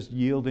 then you're just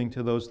yielding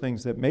to those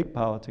things that make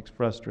politics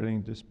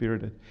frustrating,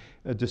 dispiriting.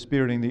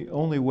 The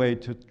only way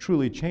to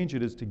truly change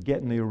it is to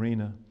get in the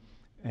arena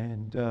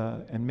and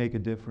make a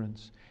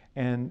difference.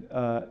 And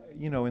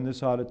you know, in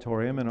this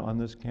auditorium and on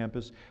this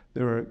campus,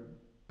 there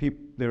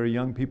are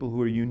young people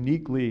who are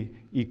uniquely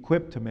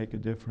equipped to make a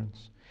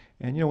difference.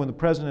 And you know, when the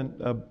president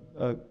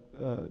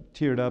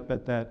teared up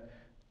at that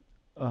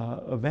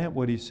event,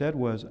 what he said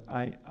was,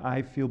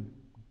 I feel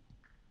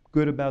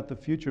good about the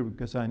future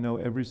because I know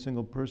every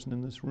single person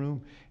in this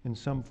room in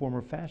some form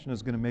or fashion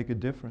is going to make a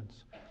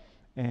difference.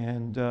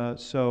 And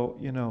so,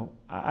 you know,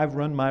 I've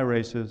run my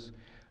races,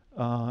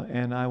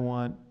 and I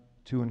want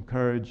to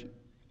encourage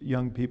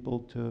young people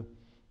to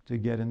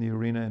get in the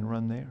arena and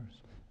run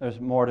theirs. There's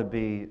more to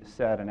be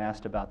said and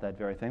asked about that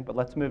very thing, but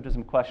let's move to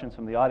some questions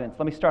from the audience.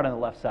 Let me start on the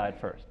left side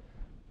first.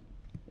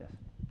 Yes.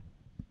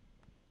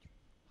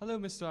 Hello,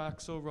 Mr.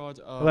 Axelrod.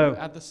 Hello.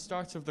 At the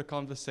start of the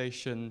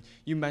conversation,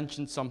 you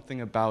mentioned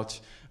something about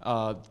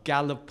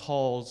Gallup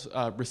polls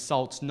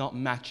results not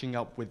matching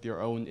up with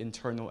your own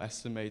internal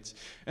estimates.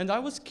 And I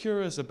was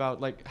curious about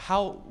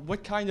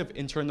what kind of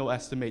internal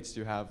estimates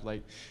do you have?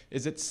 Like,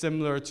 is it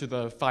similar to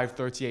the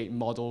 538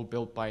 model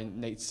built by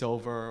Nate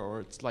Silver, or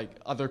it's like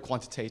other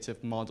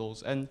quantitative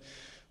models? And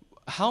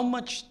how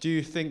much do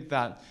you think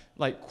that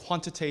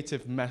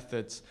quantitative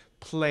methods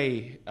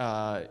play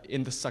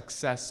in the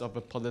success of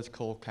a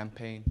political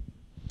campaign?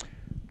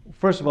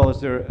 First of all,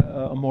 is there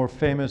a more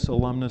famous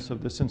alumnus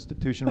of this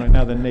institution right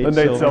now than Nate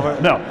Silver?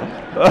 No.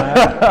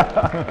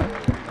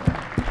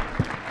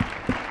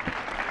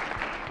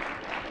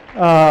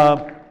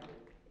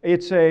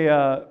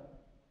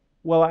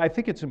 Well, I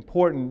think it's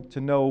important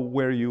to know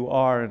where you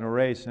are in a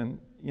race, and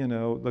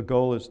the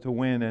goal is to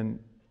win,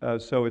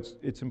 and so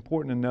it's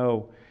important to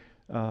know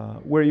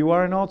where you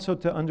are, and also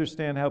to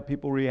understand how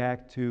people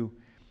react to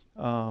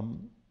a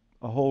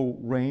whole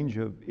range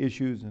of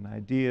issues and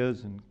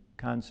ideas and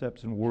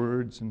concepts and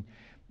words, and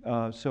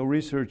so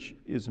research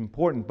is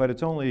important, but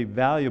it's only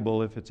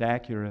valuable if it's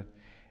accurate.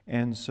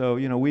 And so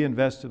we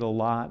invested a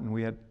lot, and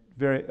we had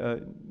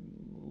very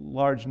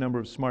large number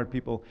of smart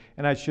people.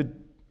 And I should,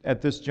 at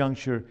this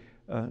juncture,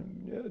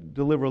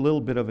 deliver a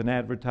little bit of an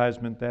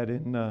advertisement that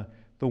in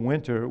the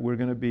winter we're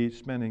going to be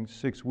spending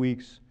 6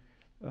 weeks.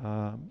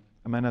 Am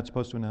I not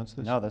supposed to announce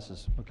this? No, this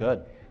is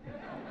good.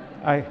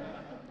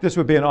 This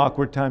would be an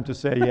awkward time to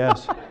say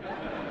yes.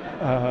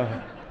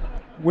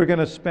 We're going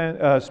to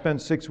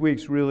spend 6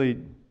 weeks really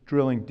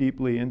drilling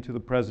deeply into the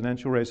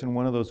presidential race, and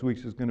one of those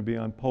weeks is going to be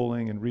on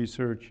polling and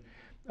research.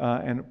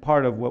 And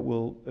part of what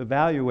we'll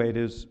evaluate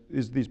is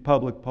these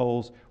public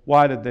polls.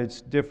 Why did they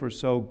differ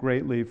so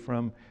greatly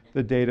from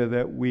the data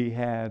that we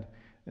had,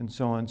 and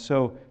so on?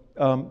 So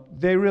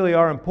they really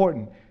are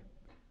important.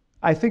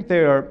 I think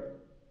they are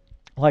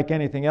like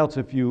anything else.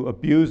 If you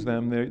abuse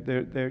them,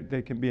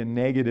 they can be a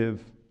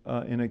negative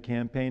in a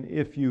campaign.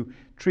 If you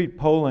treat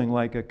polling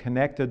like a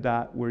connected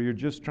dot where you're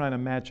just trying to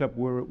match up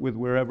with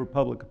wherever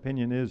public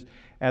opinion is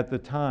at the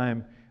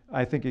time,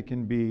 I think it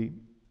can be,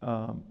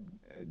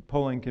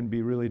 polling can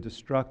be really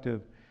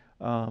destructive.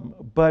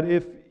 But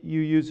if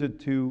you use it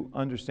to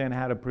understand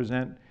how to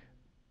present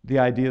the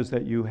ideas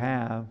that you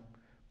have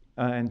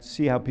and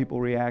see how people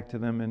react to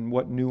them and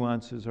what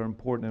nuances are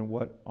important and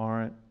what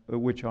aren't,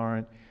 which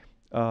aren't,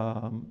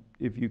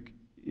 if you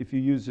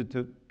use it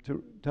to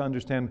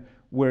understand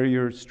where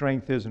your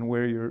strength is and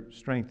where your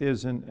strength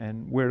isn't,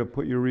 and where to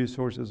put your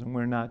resources and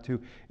where not to,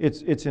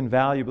 it's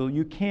invaluable.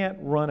 You can't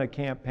run a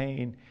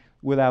campaign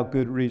without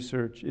good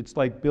research. It's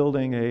like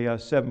building a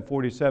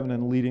 747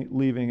 and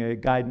leaving a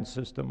guidance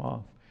system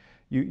off.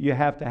 You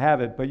have to have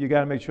it, but you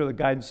got to make sure the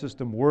guidance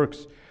system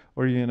works,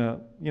 or you're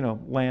gonna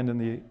land in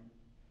the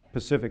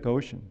Pacific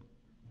Ocean.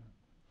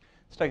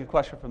 Let's take a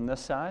question from this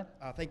side.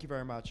 Thank you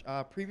very much.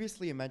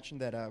 Previously, you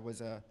mentioned that it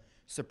was a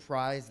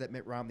surprise that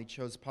Mitt Romney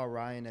chose Paul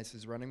Ryan as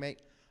his running mate.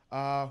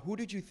 Who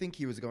did you think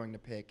he was going to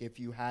pick, if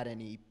you had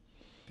any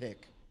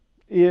pick?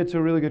 It's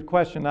a really good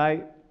question.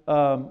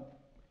 For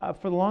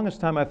the longest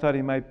time, I thought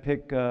he might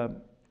pick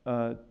Tim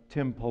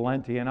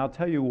Pawlenty, and I'll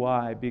tell you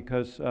why.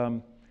 Because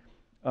first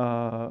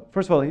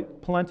of all,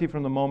 Pawlenty,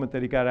 from the moment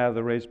that he got out of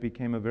the race,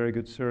 became a very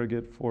good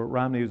surrogate for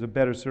Romney. He was a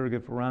better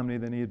surrogate for Romney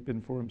than he had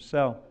been for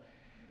himself.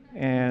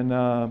 And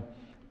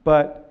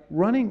but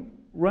running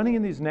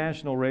in these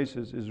national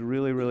races is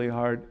really, really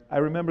hard. I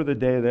remember the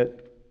day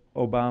that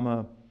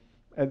Obama,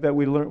 that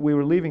we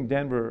were leaving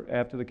Denver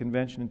after the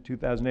convention in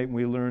 2008, and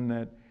we learned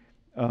that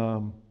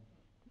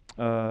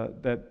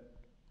that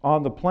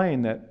on the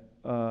plane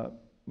that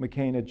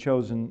McCain had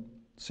chosen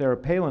Sarah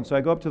Palin. So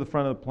I go up to the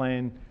front of the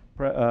plane.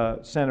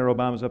 Senator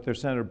Obama's up there.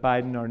 Senator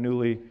Biden, our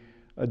newly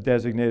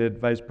designated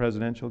vice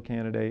presidential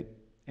candidate,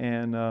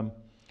 and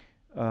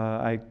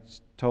I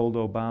told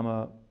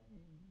Obama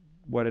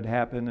what had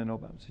happened, and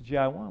Obama said,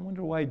 "Yeah, I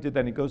wonder why he did that."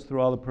 And he goes through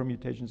all the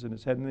permutations in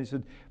his head, and he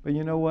said, "But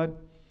you know what?"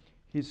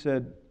 He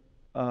said,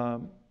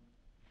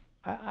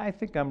 I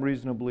think I'm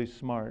reasonably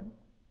smart."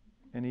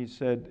 And he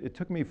said, "It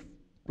took me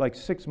like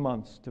 6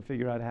 months to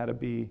figure out how to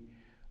be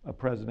a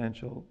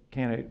presidential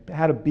candidate,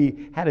 how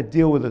to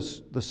deal with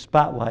the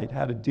spotlight,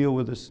 how to deal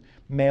with this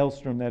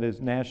maelstrom that is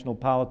national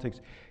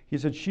politics." He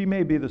said, "She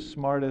may be the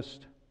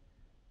smartest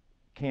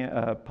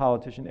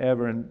politician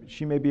ever, and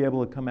she may be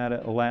able to come out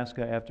of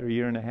Alaska after a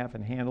year and a half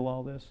and handle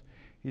all this."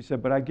 He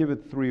said, "But I give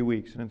it 3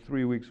 weeks, and in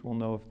 3 weeks we'll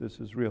know if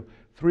this is real."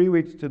 3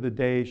 weeks to the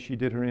day she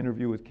did her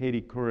interview with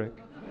Katie Couric,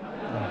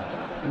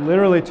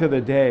 literally to the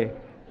day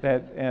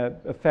that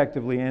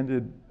effectively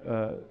ended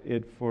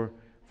it for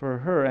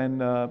her.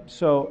 And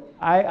so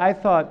I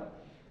thought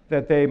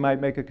that they might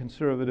make a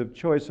conservative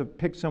choice of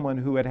pick someone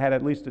who had had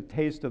at least a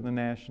taste of the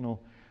national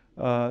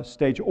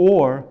stage,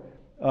 or,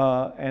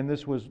 and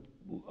this was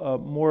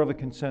more of a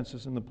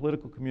consensus in the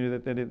political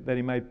community, that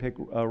he might pick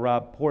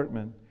Rob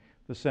Portman,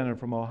 the senator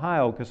from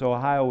Ohio, because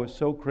Ohio was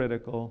so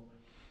critical.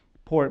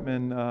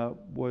 Portman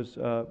was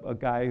a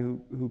guy who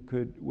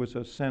was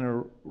a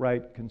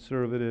center-right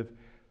conservative,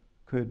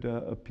 could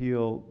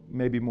appeal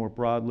maybe more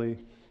broadly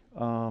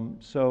I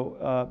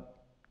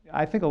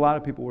think a lot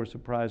of people were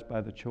surprised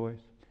by the choice.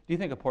 Do you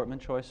think a Portman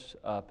choice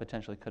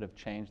potentially could have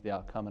changed the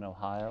outcome in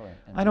Ohio?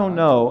 I don't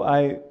know.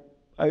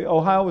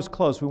 Ohio was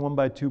close. We won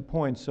by 2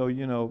 points, so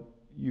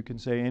you can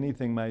say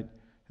anything might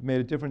have made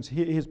a difference.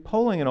 His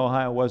polling in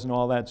Ohio wasn't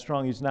all that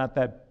strong. He's not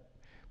that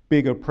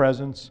big a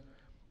presence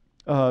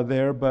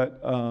there, but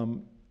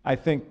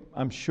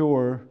I'm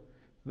sure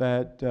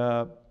that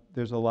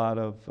there's a lot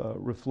of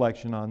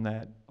reflection on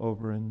that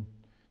over in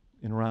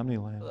Romney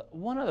land.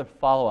 One other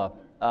follow-up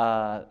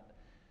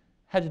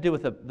had to do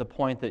with the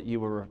point that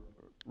you were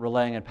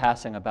relaying and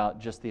passing about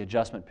just the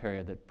adjustment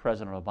period that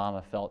President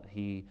Obama felt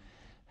he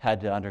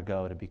had to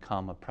undergo to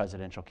become a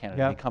presidential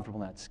candidate, be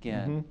comfortable in that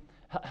skin.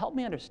 Help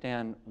me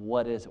understand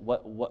what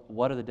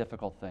are the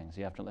difficult things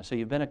you have to learn. So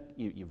you've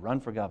run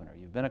for governor,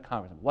 you've been a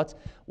congressman.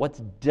 What's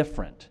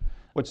different?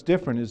 What's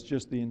different is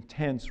just the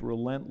intense,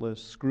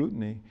 relentless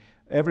scrutiny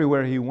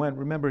everywhere he went.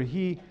 Remember,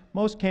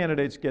 most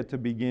candidates get to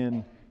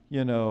begin,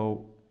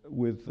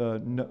 with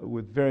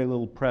very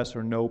little press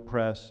or no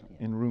press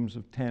in rooms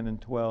of 10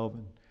 and 12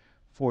 and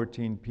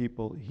 14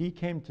 people. He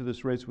came to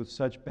this race with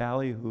such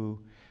ballyhoo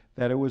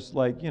that it was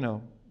like,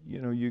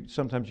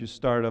 sometimes you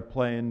start a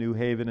play in New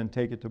Haven and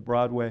take it to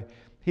Broadway.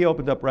 He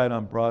opened up right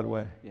on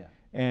Broadway. Yeah.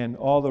 And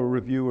all the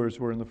reviewers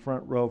were in the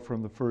front row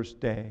from the first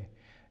day.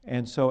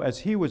 And so as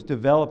he was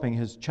developing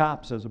his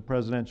chops as a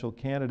presidential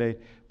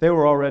candidate, they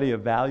were already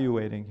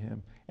evaluating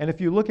him. And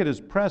if you look at his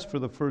press for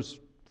the first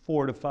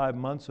 4 to 5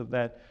 months of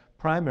that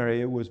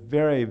primary, it was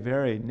very,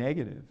 very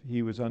negative.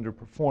 He was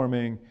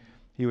underperforming.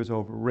 He was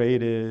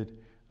overrated.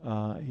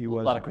 He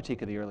was a lot of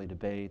critique of the early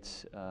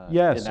debates.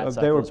 Yes,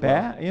 they were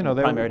bad.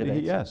 Primary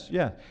debates. Yes,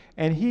 yeah.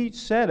 And he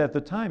said at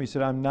the time, he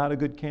said, "I'm not a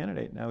good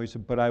candidate now." He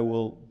said, "But I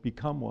will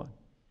become one."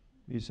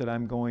 He said,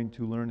 "I'm going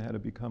to learn how to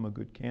become a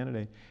good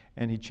candidate."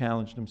 And he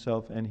challenged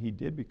himself, and he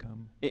did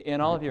become. In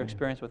all of your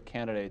experience with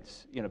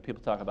candidates,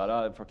 people talk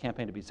about, for a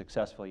campaign to be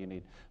successful, you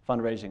need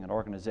fundraising and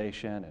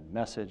organization and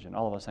message and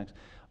all of those things.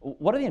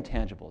 What are the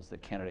intangibles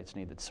that candidates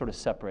need that sort of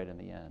separate in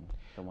the end?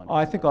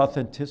 I think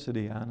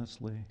authenticity,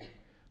 honestly.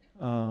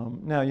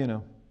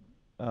 Now,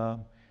 I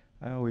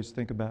always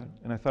think about,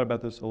 and I thought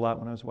about this a lot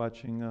when I was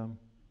watching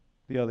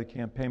the other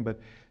campaign, but,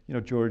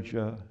 George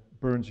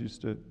Burns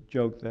used to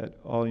joke that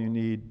all you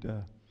need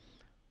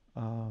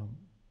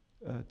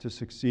to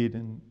succeed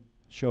in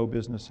show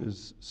business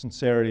is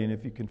sincerity, and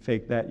if you can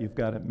fake that, you've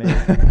got it made.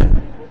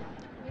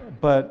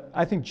 But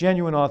I think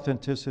genuine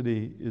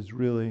authenticity is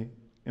really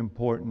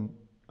important,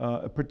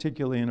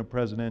 particularly in a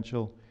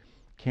presidential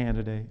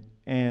candidate.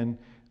 And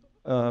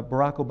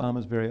Barack Obama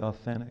is very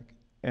authentic,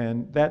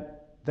 and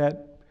that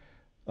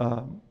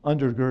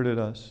undergirded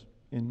us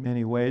in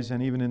many ways,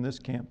 and even in this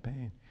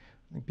campaign.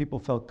 I think people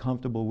felt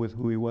comfortable with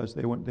who he was.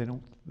 They're not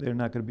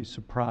going to be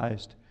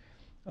surprised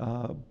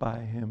by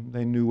him.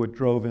 They knew what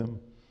drove him,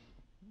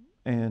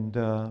 and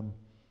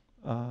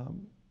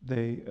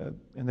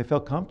they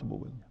felt comfortable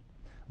with him.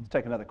 Let's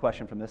take another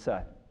question from this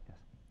side. Yes.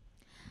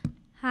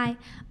 Hi.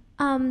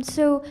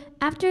 So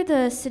after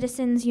the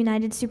Citizens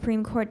United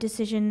Supreme Court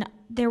decision,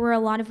 there were a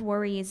lot of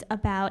worries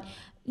about,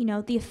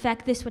 the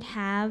effect this would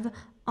have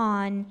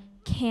on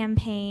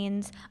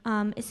campaigns,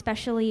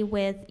 especially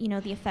with,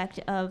 the effect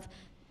of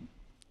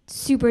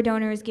super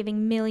donors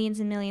giving millions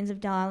and millions of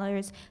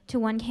dollars to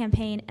one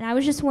campaign. And I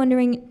was just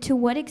wondering, to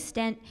what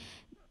extent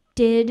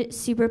did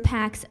super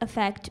PACs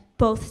affect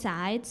both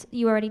sides?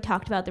 You already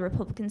talked about the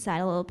Republican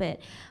side a little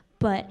bit,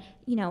 but,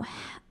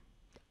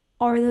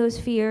 are those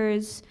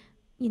fears,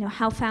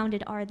 how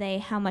founded are they?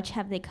 How much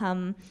have they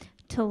come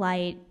to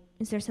light?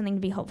 Is there something to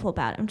be hopeful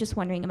about? I'm just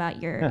wondering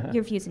about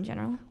your views in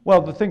general.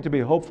 Well, the thing to be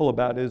hopeful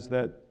about is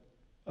that,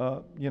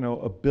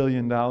 $1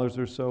 billion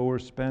or so were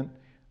spent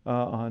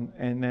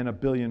and then $1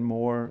 billion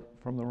more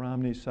from the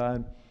Romney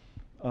side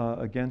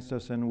against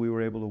us, and we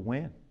were able to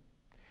win.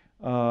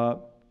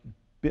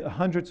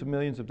 Hundreds of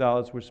millions of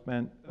dollars were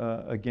spent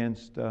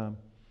against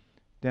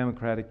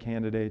Democratic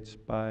candidates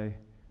by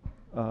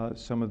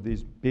some of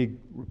these big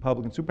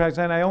Republican super PACs.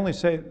 And I only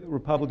say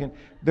Republican.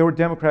 There were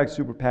Democratic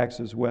super PACs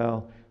as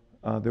well.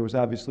 There was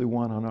obviously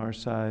one on our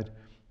side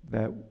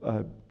that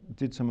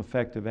did some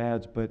effective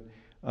ads, but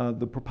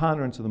the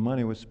preponderance of the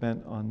money was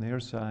spent on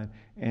their side,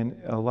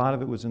 and a lot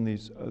of it was in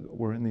these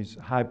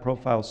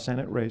high-profile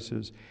Senate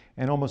races,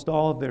 and almost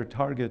all of their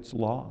targets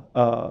won.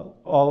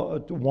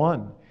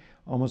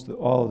 Almost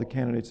all of the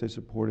candidates they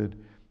supported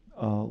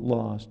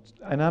lost.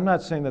 And I'm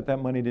not saying that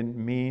money didn't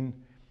mean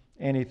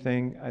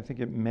anything. I think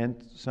it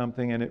meant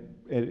something, and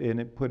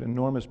it put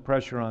enormous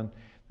pressure on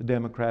the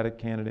Democratic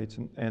candidates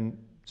and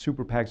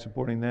super PACs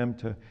supporting them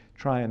to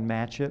try and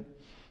match it.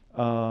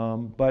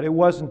 But it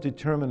wasn't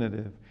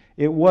determinative.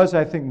 It was,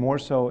 I think, more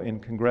so in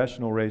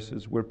congressional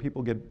races where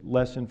people get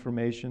less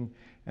information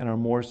and are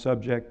more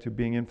subject to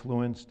being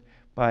influenced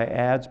by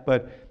ads.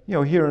 But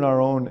here in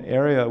our own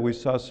area, we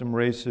saw some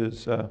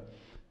races.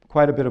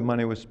 Quite a bit of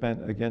money was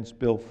spent against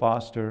Bill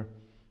Foster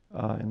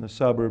in the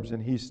suburbs,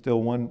 and he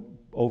still won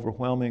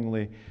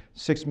overwhelmingly.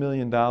 $6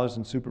 million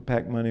in super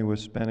PAC money was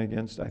spent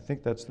against, I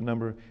think that's the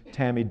number,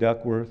 Tammy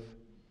Duckworth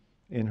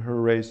in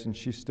her race, and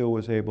she still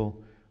was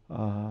able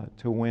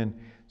to win.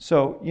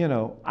 So, you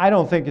know, I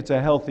don't think it's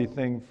a healthy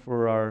thing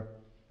for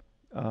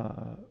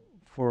the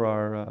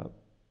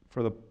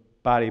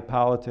body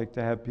politic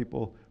to have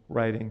people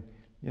writing,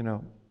 you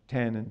know,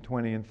 10 and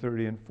 20 and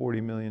 30 and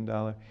 $40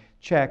 million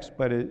checks,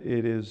 but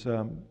it is,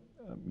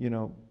 you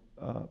know,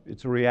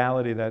 it's a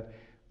reality that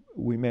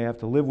we may have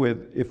to live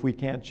with if we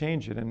can't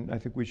change it, and I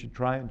think we should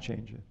try and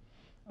change it,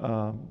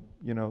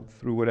 you know,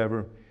 through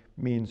whatever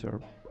means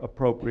are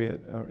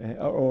appropriate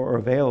or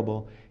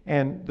available.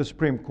 And the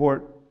Supreme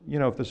Court, you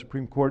know, if the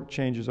Supreme Court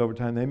changes over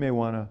time, they may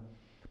want to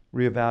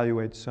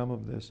reevaluate some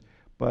of this.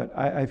 But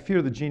I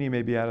fear the genie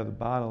may be out of the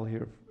bottle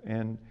here.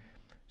 And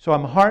so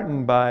I'm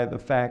heartened by the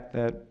fact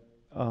that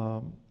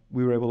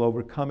we were able to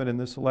overcome it in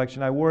this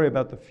election. I worry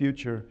about the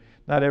future.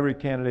 Not every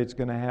candidate's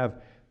going to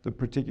have the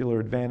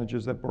particular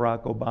advantages that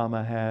Barack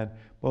Obama had,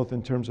 both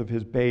in terms of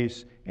his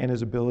base and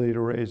his ability to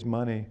raise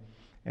money.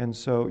 And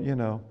so, you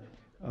know,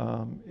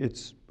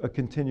 it's a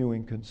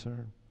continuing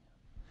concern.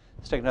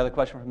 Let's take another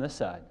question from this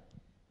side.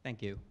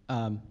 Thank you.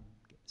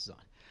 This is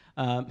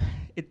on.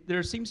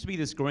 There seems to be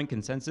this growing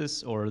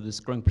consensus or this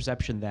growing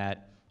perception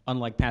that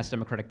unlike past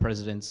Democratic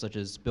presidents such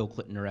as Bill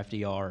Clinton or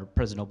FDR,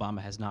 President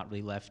Obama has not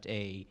really left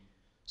a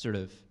sort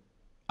of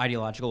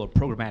ideological or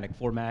programmatic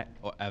format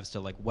as to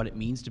like what it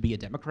means to be a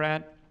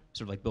Democrat.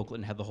 Sort of like Bill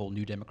Clinton had the whole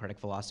new Democratic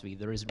philosophy.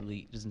 There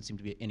doesn't seem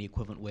to be any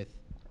equivalent with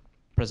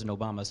President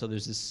Obama. So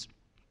there's this,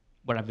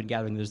 what I've been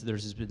gathering,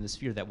 there's been this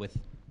fear that with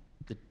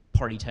the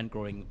party tent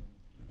growing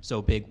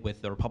so big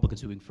with the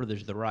Republicans moving further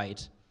to the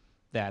right,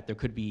 that there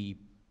could be,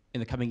 in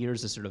the coming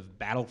years, this sort of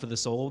battle for the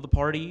soul of the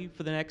party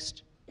for the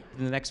next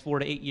 4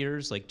 to 8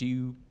 years. Like, do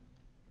you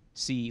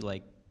see,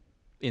 like,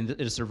 in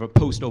a sort of a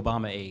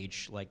post-Obama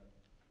age, like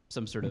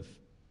some sort of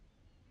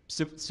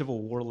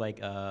civil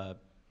war-like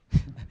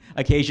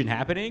occasion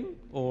happening,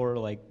 or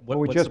like what's the path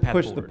forward? We just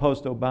pushed the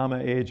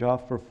post-Obama age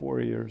off for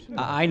 4 years.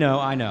 I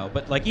know,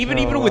 but like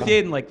even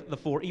within like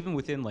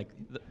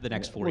the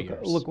next 4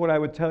 years. Look, what I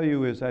would tell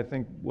you is I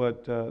think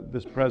what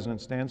this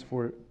president stands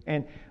for,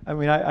 and I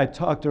mean I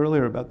talked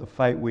earlier about the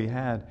fight we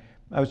had.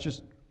 I was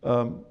just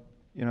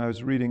you know, I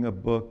was reading a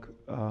book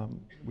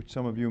which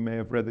some of you may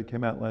have read that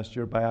came out last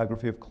year, a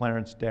biography of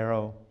Clarence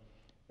Darrow,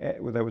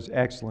 that was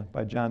excellent,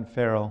 by John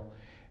Farrell.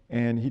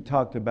 And he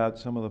talked about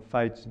some of the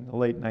fights in the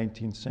late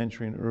 19th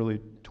century and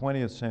early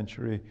 20th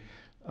century,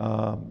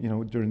 you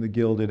know, during the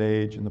Gilded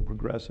Age and the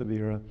Progressive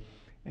era.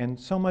 And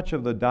so much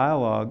of the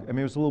dialogue, I mean,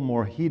 it was a little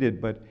more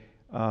heated, but,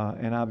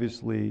 and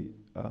obviously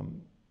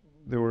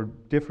there were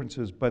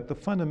differences, but the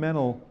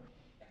fundamental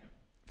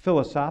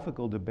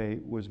philosophical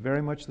debate was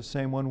very much the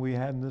same one we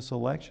had in this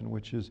election,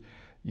 which is,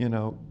 you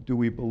know, do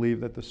we believe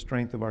that the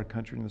strength of our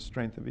country and the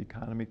strength of the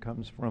economy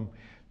comes from,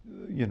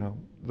 you know,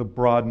 the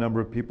broad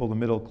number of people, the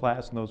middle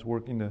class, and those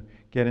working to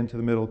get into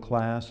the middle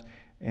class,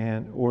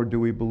 or do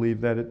we believe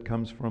that it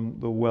comes from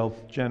the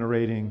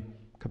wealth-generating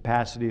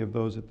capacity of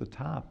those at the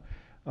top?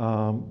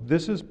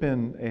 This has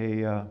been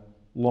a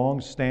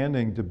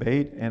long-standing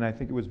debate, and I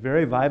think it was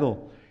very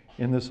vital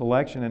in this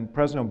election, and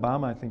President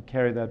Obama, I think,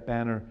 carried that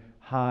banner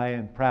high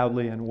and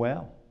proudly and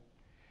well.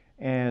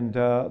 And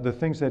the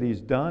things that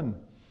he's done,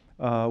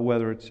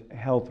 whether it's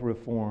health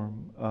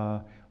reform,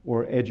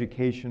 or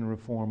education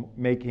reform,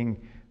 making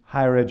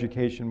higher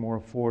education more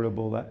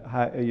affordable,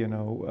 you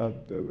know,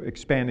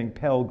 expanding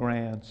Pell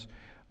Grants,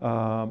 you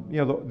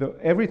know,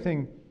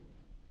 everything,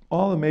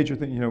 all the major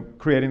things, you know,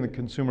 creating the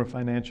Consumer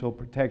Financial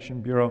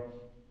Protection Bureau,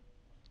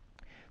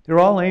 they're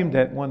all aimed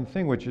at one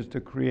thing, which is to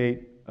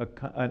create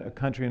a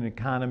country and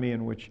economy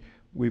in which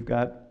we've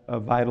got a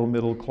vital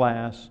middle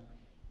class,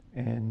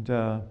 and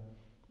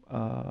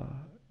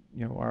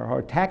you know,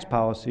 our tax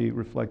policy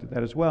reflected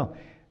that as well,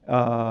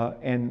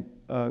 and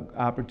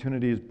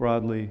opportunity is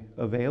broadly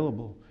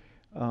available.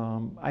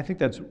 I think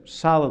that's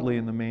solidly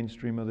in the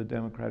mainstream of the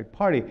Democratic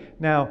Party.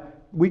 Now,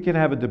 we can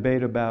have a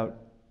debate about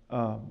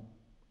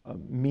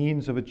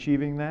means of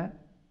achieving that,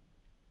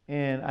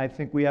 and I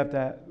think we have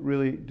to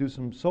really do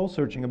some soul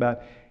searching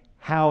about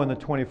how in the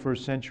 21st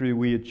century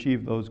we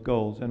achieve those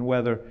goals, and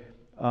whether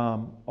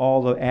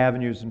all the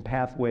avenues and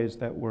pathways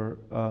that were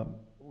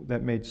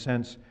that made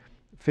sense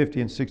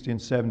 50 and 60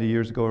 and 70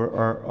 years ago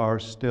are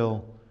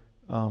still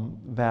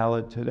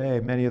valid today.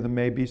 Many of them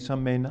may be,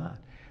 some may not.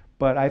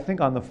 But I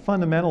think on the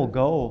fundamental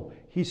goal,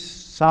 he's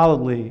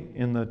solidly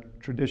in the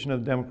tradition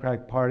of the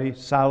Democratic Party,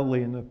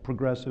 solidly in the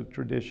progressive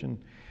tradition,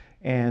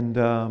 and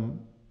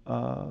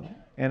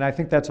I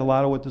think that's a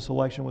lot of what this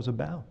election was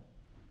about.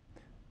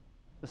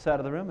 This side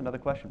of the room, another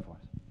question for us.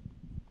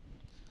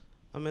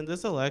 In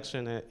this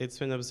election, it's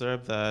been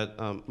observed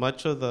that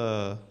much of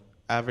the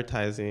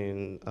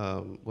advertising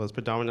was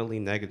predominantly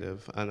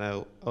negative, and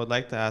I would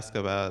like to ask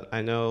about,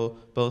 I know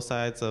both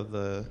sides of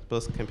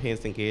both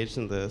campaigns engaged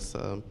in this.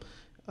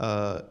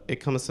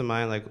 It comes to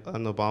mind like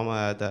an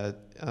Obama ad that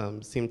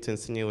seemed to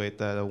insinuate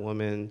that a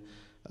woman,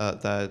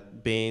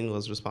 that Bain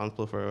was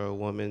responsible for a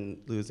woman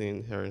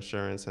losing her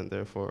insurance and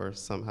therefore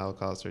somehow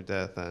caused her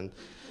death. And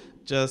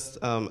just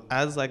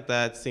ads like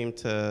that seem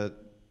to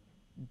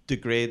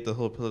degrade the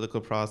whole political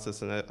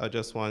process, and I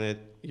just wanted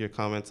your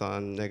comments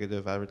on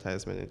negative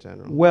advertisement in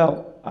general.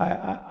 Well,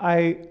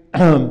 I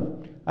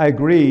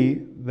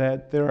agree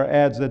that there are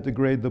ads that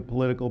degrade the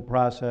political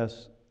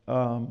process,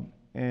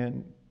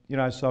 and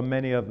I saw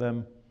many of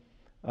them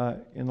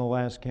in the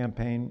last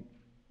campaign,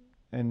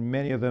 and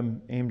many of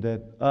them aimed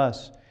at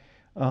us.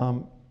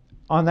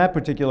 On that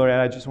particular ad,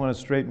 I just want to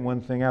straighten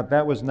one thing out.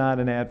 That was not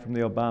an ad from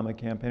the Obama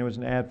campaign. It was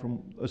an ad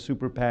from a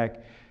super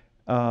PAC.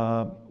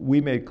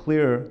 We made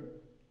clear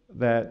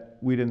that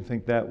we didn't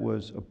think that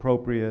was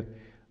appropriate,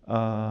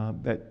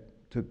 that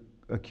to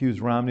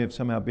accuse Romney of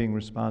somehow being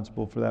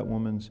responsible for that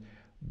woman's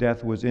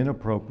death was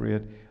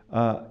inappropriate.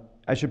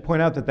 I should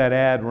point out that that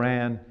ad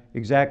ran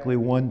exactly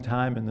one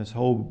time in this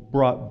whole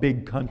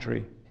big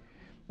country.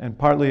 And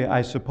partly,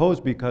 I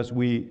suppose, because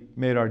we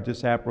made our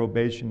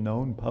disapprobation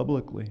known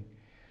publicly.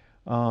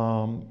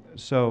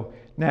 So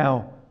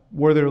now,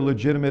 were there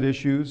legitimate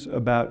issues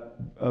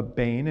about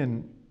Bain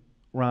and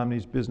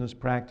Romney's business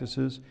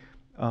practices?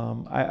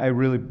 I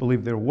really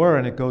believe there were,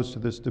 and it goes to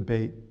this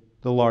debate,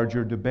 the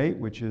larger debate,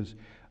 which is,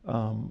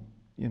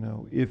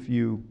 if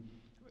you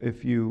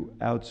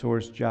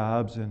outsource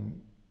jobs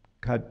and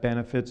cut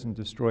benefits and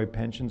destroy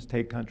pensions,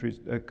 take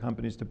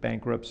companies to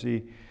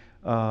bankruptcy,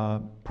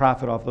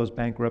 profit off those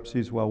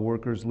bankruptcies while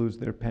workers lose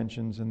their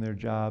pensions and their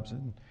jobs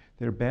and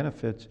their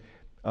benefits.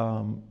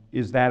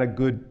 Is that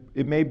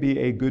it may be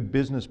a good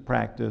business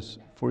practice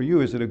for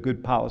you. Is it a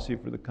good policy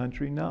for the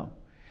country? No.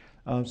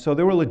 So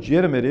there were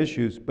legitimate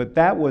issues, but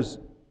that was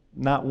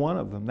not one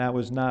of them. That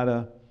was not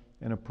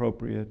an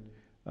appropriate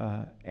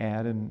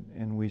ad,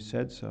 and we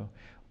said so.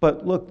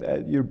 But look,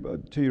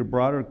 to your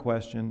broader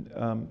question,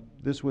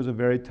 this was a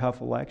very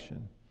tough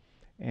election,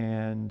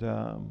 and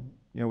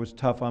it was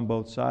tough on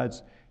both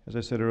sides. As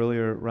I said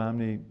earlier,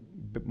 Romney,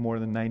 more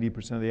than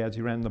 90% of the ads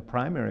he ran in the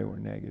primary were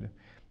negative,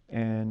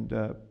 and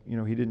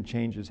he didn't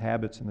change his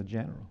habits in the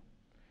general.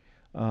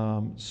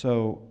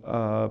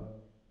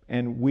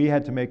 And we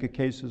had to make a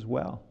case as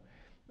well.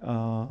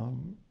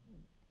 You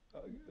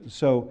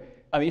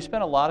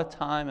spent a lot of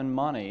time and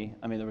money.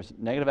 There was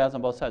negative ads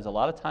on both sides. A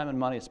lot of time and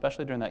money,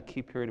 especially during that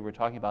key period we're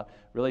talking about,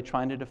 really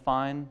trying to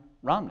define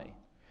Romney.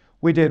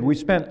 We did. We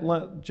spent,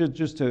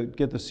 just to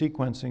get the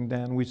sequencing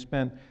down, we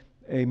spent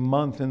a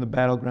month in the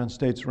battleground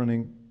states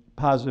running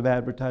positive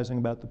advertising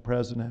about the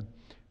president.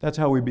 That's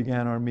how we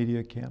began our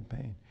media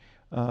campaign.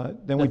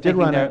 Then we did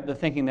run the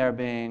thinking there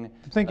being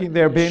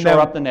shore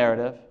up the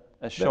narrative,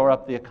 shore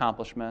up the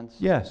accomplishments.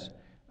 Yes,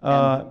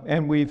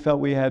 and we felt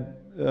we had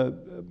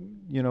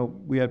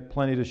we had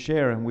plenty to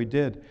share, and we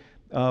did.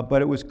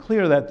 But it was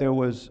clear that there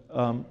was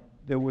that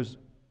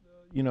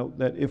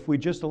if we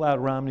just allowed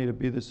Romney to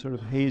be this sort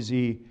of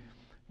hazy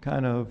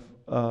kind of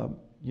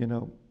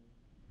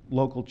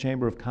local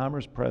chamber of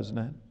commerce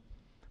president,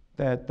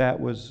 that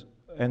was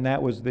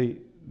the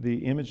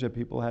image that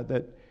people had,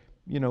 that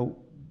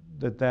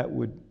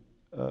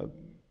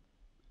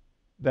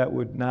that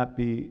would not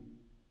be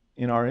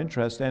in our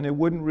interest, and it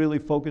wouldn't really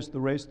focus the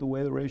race the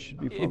way the race should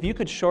be focused. If you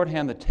could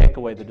shorthand the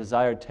takeaway, the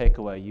desired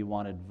takeaway you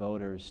wanted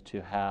voters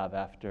to have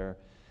after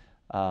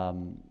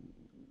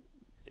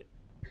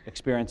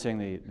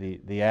experiencing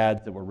the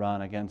ads that were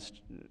run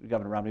against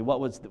Governor Romney, what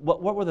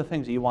were the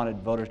things that you wanted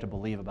voters to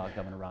believe about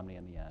Governor Romney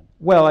in the end?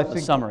 Well, I think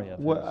summary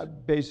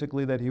of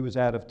basically that he was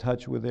out of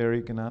touch with their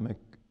economic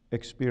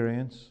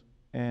experience,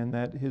 and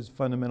that his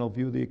fundamental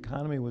view of the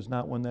economy was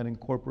not one that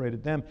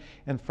incorporated them.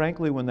 And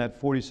frankly, when that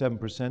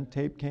 47%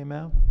 tape came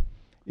out,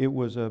 it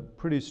was a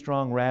pretty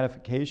strong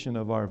ratification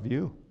of our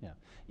view. Yeah,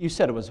 you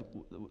said it was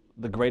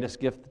the greatest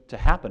gift to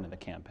happen in the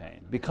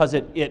campaign because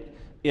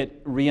it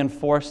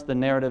reinforced the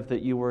narrative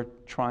that you were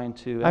trying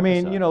to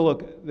emphasize.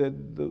 Look,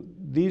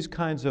 these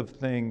kinds of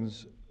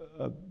things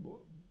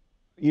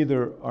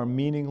either are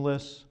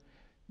meaningless,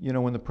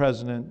 when the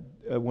president,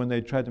 when they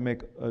tried to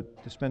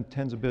spend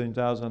tens of billions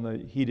of dollars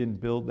on he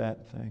didn't build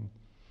that thing,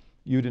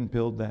 you didn't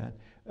build that.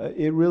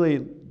 It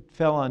really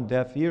fell on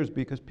deaf ears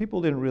because people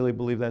didn't really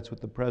believe that's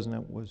what the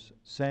president was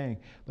saying.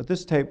 But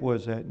this tape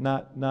was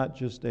not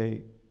just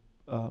a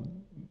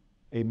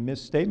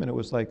misstatement, it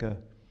was like a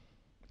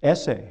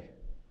essay.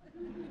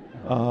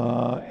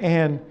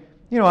 And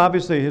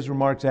obviously his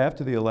remarks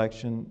after the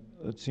election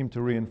seemed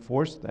to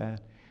reinforce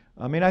that.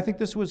 I think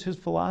this was his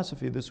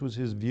philosophy, this was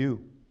his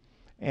view.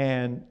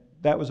 And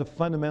that was a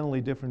fundamentally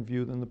different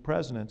view than the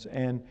president's.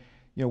 And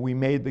we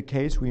made the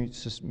case, we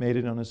made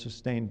it on a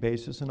sustained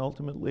basis, and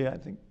ultimately I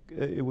think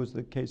it was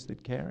the case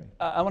that carried.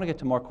 I want to get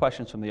to more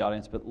questions from the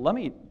audience, but let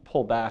me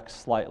pull back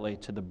slightly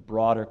to the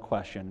broader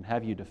question and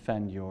have you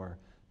defend your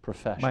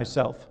profession.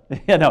 Myself.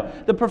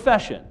 The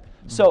profession.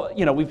 So,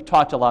 we've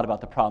talked a lot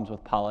about the problems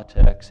with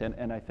politics,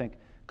 and I think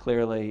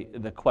clearly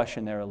the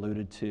question there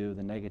alluded to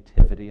the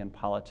negativity in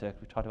politics.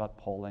 We talked about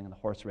polling and the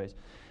horse race.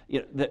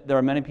 There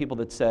are many people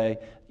that say,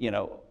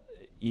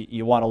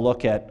 you want to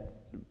look at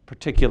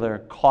particular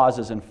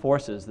causes and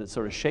forces that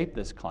sort of shape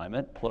this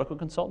climate. Political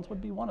consultants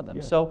would be one of them.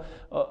 Yeah. So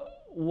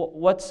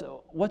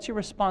What's your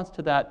response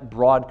to that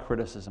broad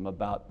criticism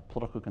about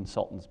political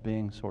consultants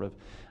being sort of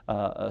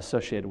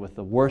associated with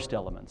the worst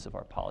elements of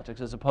our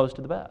politics as opposed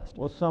to the best?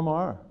 Well, some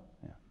are.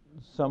 Yeah.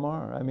 Some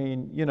are. I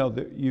mean, you know,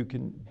 you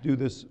can do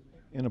this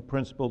in a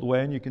principled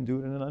way and you can do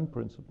it in an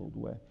unprincipled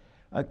way.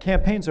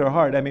 Campaigns are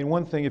hard. I mean,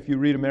 one thing, if you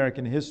read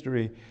American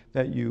history,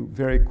 that you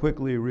very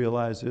quickly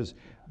realize is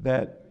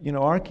that, you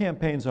know, our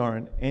campaigns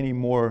aren't any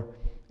more,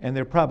 and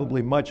they're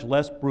probably much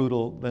less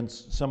brutal than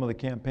some of the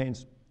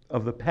campaigns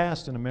of the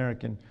past in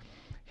American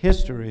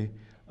history.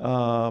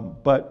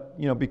 But,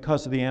 you know,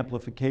 because of the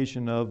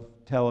amplification of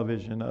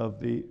television, of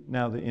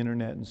now the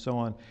internet and so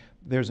on,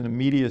 there's an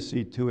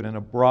immediacy to it and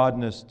a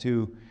broadness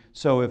to,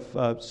 so if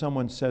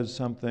someone says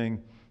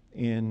something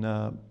in,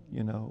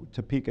 you know,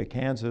 Topeka,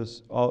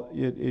 Kansas,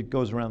 it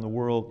goes around the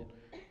world,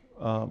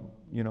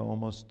 you know,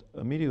 almost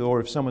immediately. Or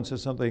if someone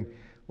says something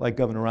like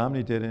Governor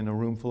Romney did in a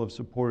room full of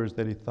supporters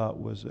that he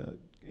thought was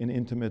an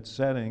intimate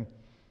setting,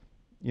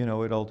 you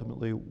know, it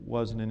ultimately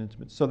wasn't an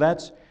intimate. So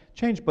that's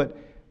changed. But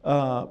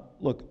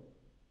look,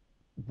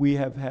 we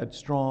have had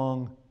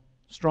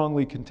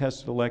strongly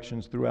contested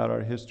elections throughout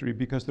our history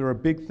because there are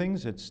big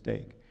things at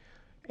stake.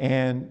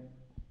 And,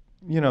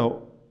 you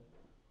know,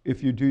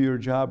 if you do your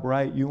job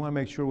right, you want to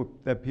make sure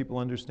that people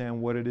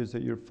understand what it is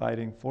that you're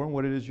fighting for and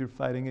what it is you're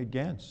fighting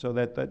against, so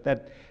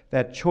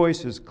that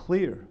choice is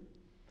clear.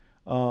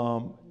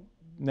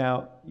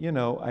 Now, you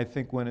know, I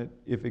think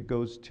if it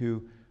goes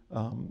to,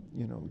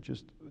 you know,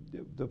 just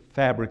the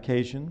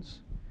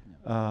fabrications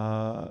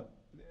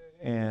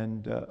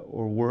and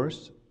or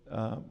worse,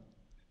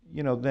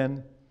 you know,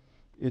 then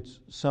it's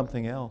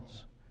something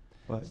else.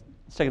 But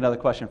let's take another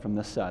question from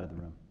this side of the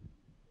room.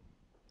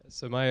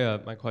 So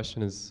my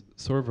question is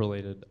sort of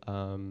related,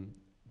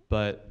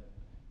 but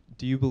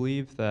do you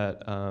believe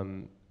that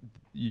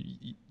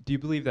do you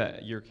believe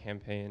that your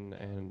campaign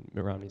and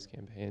Mitt Romney's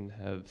campaign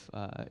have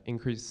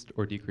increased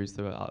or decreased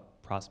the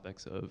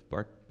prospects of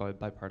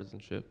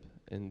bipartisanship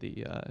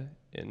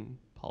in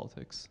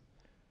politics?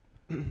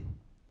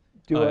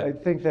 Do I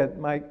think that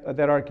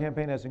that our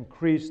campaign has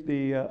increased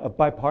the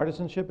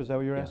bipartisanship? Is that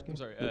what you're asking? I'm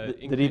sorry.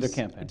 Did either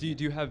campaign? Do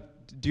you have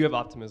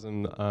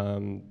optimism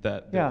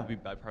that there will be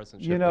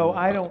bipartisanship? You know,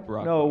 I don't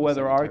know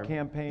whether our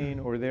campaign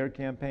or their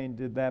campaign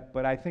did that,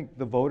 but I think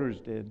the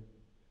voters did.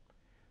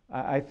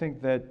 I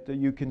think that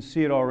you can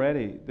see it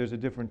already. There's a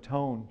different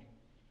tone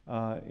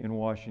in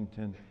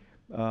Washington.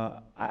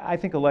 I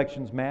think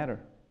elections matter.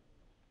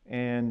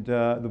 And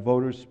the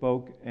voters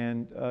spoke,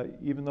 and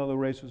even though the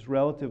race was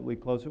relatively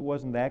close, it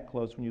wasn't that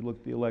close when you look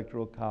at the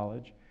Electoral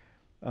College.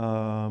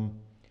 Even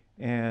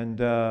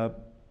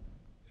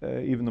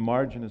the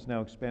margin has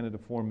now expanded to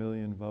 4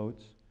 million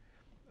votes.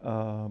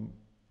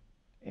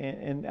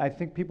 And I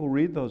think people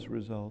read those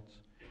results.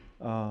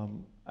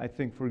 I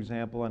think, for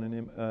example, on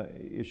an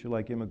issue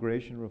like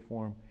immigration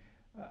reform,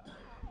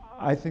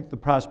 I think the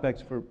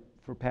prospects for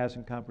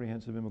passing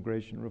comprehensive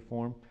immigration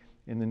reform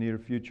in the near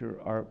future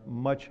are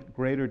much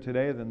greater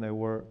today than they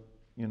were,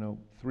 you know,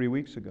 3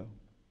 weeks ago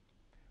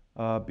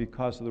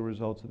because of the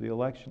results of the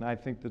election. I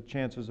think the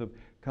chances of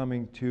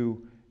coming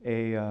to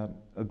a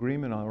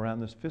agreement around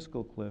this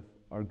fiscal cliff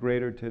are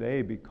greater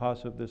today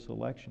because of this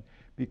election,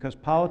 because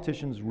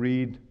politicians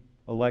read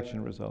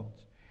election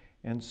results.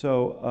 And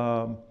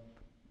so,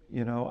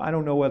 you know, I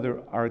don't know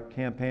whether our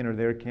campaign or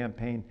their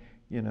campaign,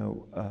 you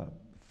know,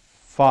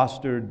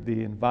 fostered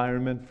the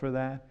environment for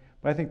that,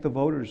 but I think the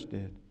voters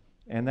did.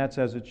 And that's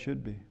as it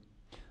should be.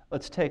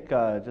 Let's take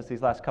just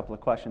these last couple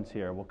of questions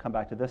here. We'll come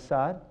back to this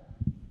side.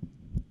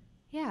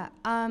 Yeah,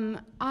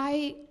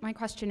 my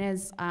question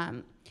is,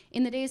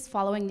 in the days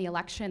following the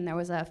election, there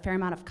was a fair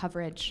amount of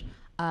coverage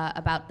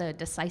about the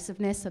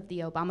decisiveness of the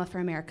Obama for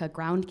America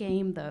ground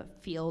game, the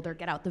field or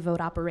get out the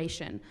vote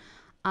operation.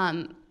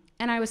 And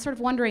I was sort of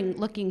wondering,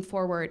 looking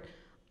forward,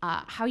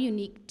 how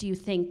unique do you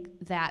think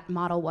that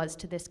model was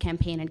to this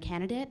campaign and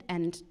candidate?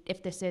 And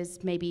if this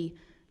is maybe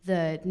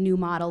the new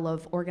model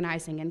of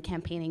organizing and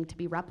campaigning to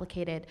be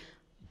replicated,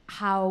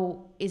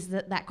 how is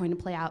that going to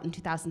play out in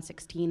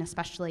 2016,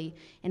 especially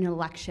in an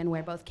election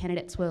where both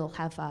candidates will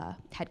have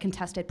had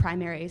contested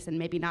primaries and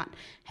maybe not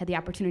had the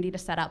opportunity to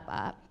set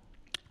up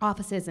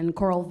offices in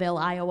Coralville,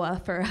 Iowa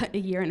for a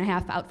year and a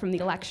half out from the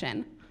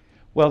election?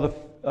 Well,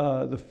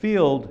 the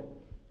field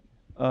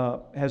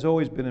has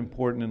always been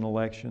important in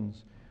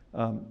elections.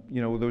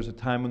 You know, there was a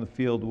time when the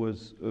field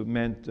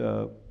meant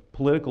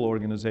political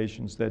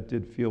organizations that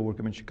did field work.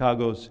 I mean,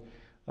 Chicago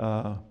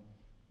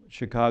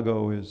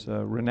is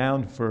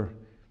renowned for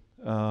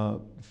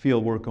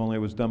field work, only it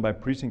was done by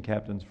precinct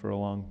captains for a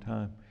long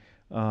time.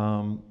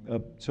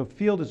 So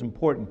field is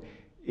important.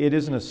 It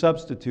isn't a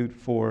substitute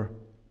for,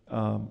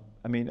 I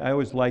mean, I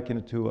always liken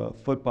it to a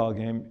football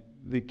game.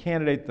 The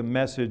candidate, the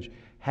message,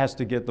 has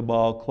to get the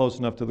ball close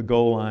enough to the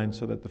goal line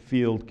so that the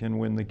field can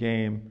win the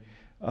game.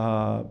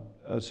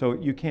 So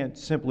you can't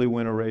simply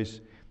win a race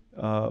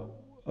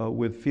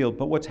with field.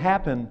 But what's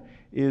happened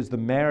is the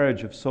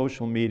marriage of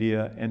social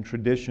media and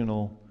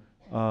traditional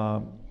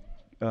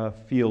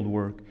field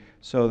work,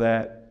 so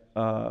that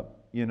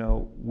you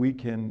know, we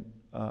can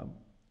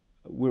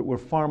we're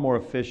far more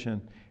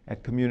efficient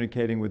at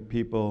communicating with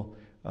people.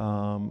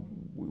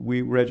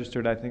 We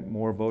registered, I think,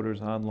 more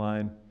voters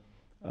online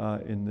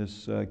in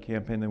this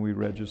campaign than we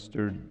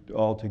registered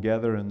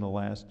altogether in the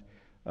last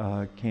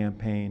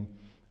campaign.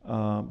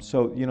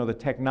 So, you know, the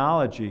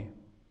technology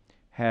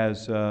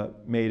has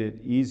made it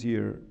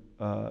easier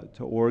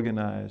to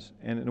organize.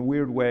 And in a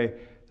weird way,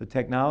 the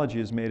technology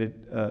has made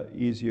it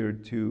easier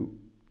to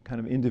kind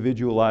of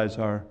individualize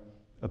our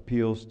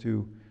appeals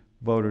to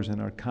voters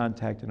and our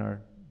contact and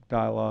our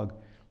dialogue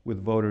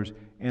with voters.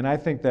 And I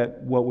think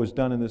that what was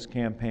done in this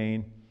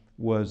campaign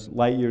was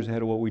light years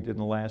ahead of what we did in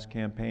the last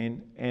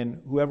campaign.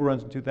 And whoever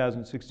runs in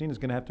 2016 is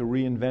going to have to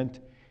reinvent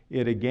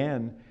it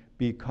again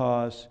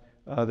because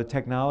the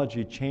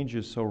technology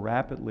changes so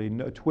rapidly.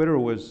 Twitter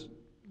was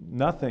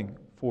nothing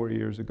 4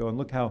 years ago, and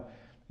look how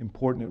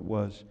important it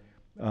was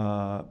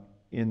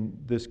in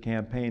this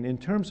campaign. In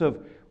terms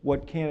of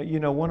what can, you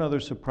know, one other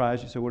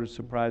surprise, you said what is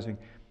surprising?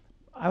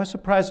 I was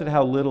surprised at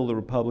how little the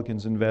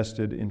Republicans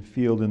invested in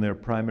field in their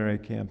primary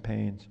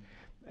campaigns.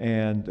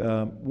 And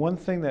one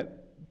thing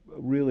that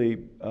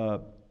really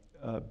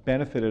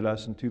benefited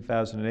us in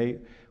 2008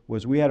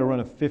 was we had to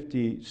run a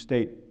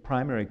 50-state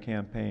primary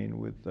campaign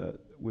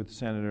with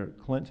Senator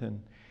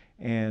Clinton.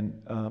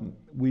 And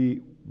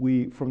we,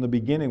 from the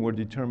beginning, were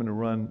determined to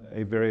run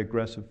a very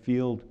aggressive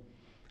field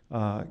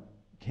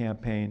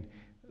campaign.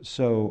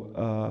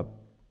 So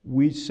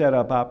we set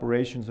up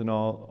operations in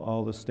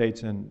all the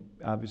states, and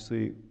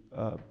obviously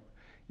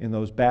in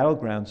those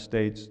battleground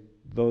states,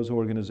 those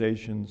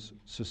organizations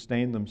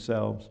sustained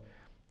themselves.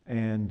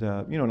 And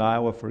you know, in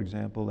Iowa, for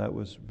example, that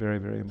was very,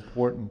 very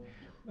important.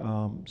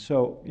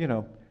 So, you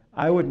know,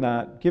 I would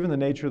not, given the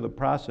nature of the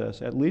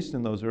process, at least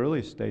in those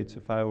early states,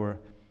 if I were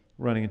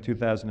running in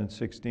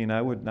 2016,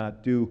 I would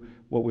not do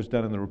what was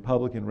done in the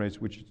Republican race,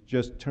 which is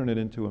just turn it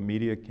into a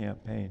media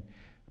campaign,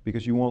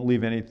 because you won't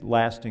leave any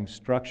lasting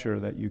structure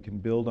that you can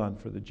build on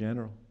for the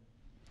general.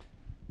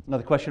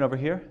 Another question over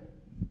here?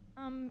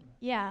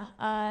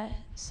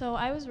 So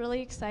I was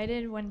really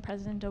excited when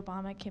President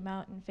Obama came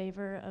out in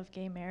favor of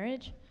gay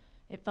marriage.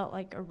 It felt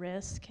like a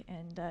risk,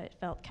 and it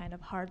felt kind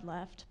of hard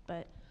left,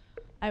 but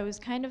I was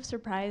kind of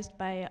surprised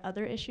by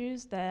other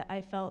issues that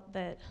I felt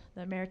that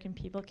the American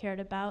people cared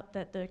about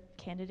that the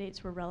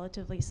candidates were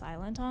relatively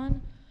silent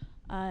on,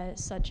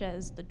 such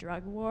as the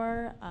drug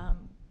war,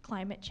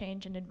 climate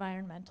change and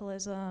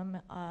environmentalism.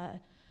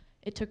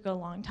 It took a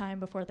long time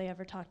before they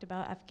ever talked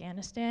about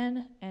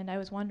Afghanistan, and I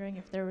was wondering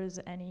if there was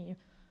any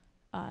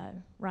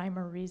rhyme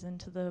or reason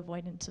to the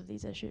avoidance of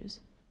these issues.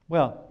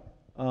 Well,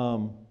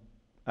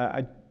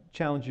 I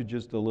challenge you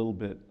just a little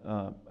bit.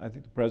 I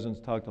think the President's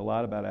talked a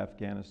lot about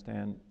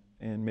Afghanistan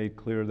and made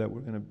clear that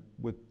we're going to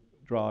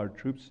withdraw our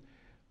troops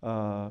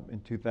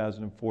in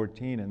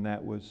 2014, and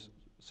that was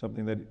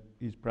something that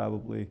he's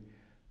probably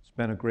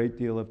spent a great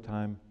deal of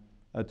time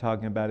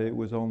talking about. It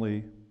was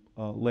only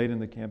late in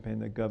the campaign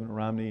that Governor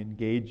Romney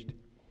engaged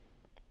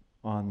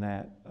on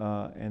that,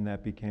 and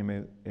that became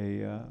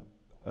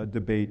a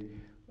debate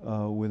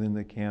within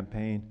the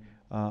campaign.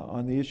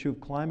 On the issue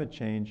of climate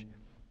change,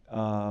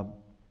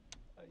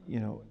 you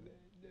know,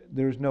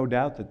 there's no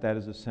doubt that that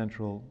is a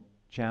central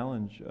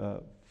challenge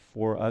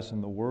for us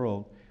in the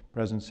world. The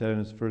President said in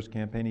his first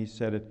campaign, he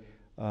said it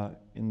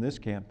in this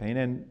campaign,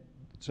 and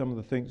some of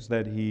the things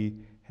that he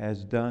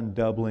has done,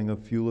 doubling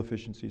of fuel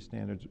efficiency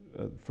standards,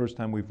 first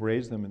time we've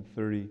raised them in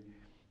 30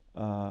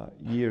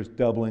 years,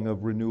 doubling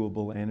of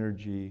renewable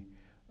energy.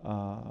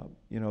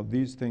 You know,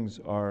 these things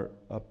are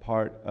a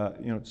part,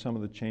 you know, some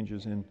of the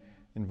changes in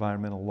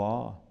environmental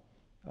law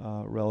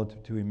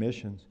relative to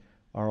emissions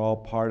are all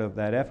part of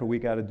that effort. We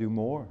got to do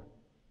more.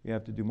 We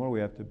have to do more. We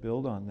have to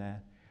build on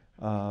that.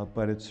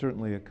 But it's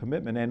certainly a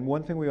commitment. And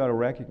one thing we ought to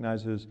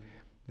recognize is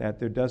that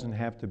there doesn't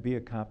have to be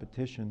a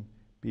competition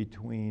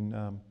between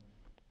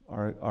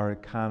our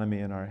economy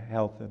and our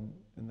health and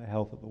the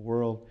health of the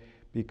world,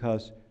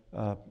 because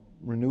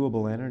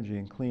renewable energy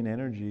and clean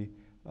energy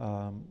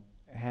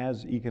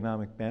has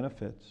economic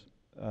benefits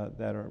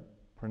that are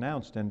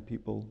pronounced, and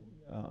people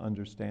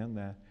understand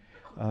that.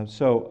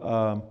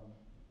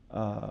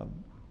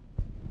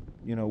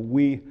 You know,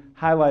 we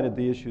highlighted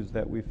the issues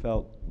that we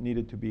felt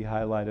needed to be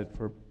highlighted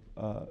for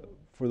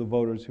the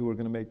voters who were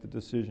going to make the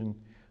decision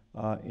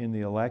in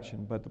the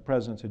election. But the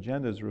President's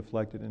agenda is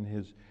reflected in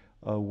his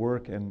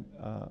work, and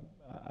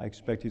I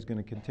expect he's going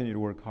to continue to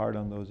work hard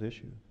on those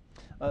issues.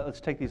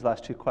 Let's take these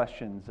last two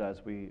questions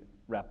as we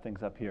wrap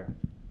things up here.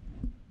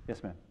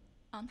 Yes, ma'am.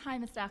 Hi,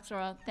 Mr.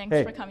 Axelrod.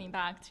 Thanks for coming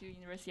back to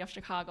University of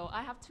Chicago.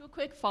 I have two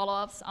quick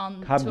follow-ups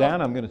on. Calm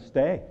down, I'm going to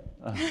stay.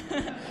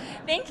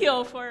 Thank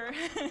you for.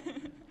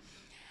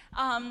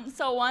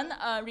 So one,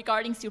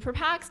 regarding super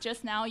PACs,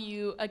 just now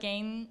you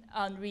again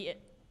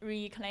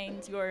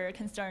reclaimed your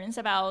concerns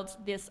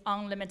about this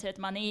unlimited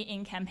money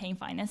in campaign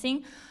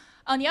financing.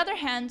 On the other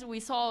hand, we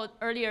saw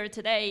earlier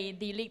today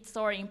the lead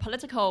story in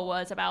Politico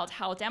was about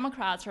how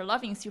Democrats are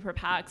loving super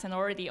PACs and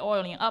already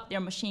oiling up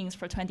their machines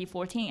for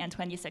 2014 and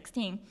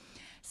 2016.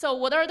 So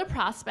what are the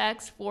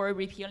prospects for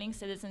repealing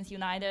Citizens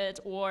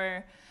United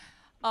or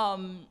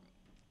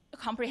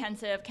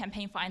comprehensive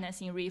campaign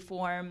financing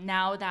reform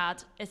now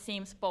that it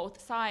seems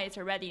both sides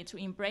are ready to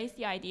embrace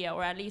the idea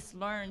or at least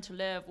learn to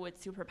live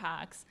with super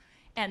PACs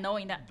and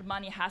knowing that the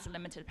money has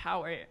limited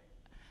power?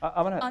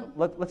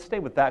 Let's stay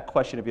with that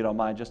question, if you don't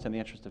mind, just in the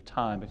interest of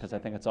time, because I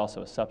think it's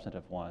also a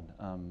substantive one.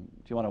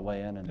 Do you want to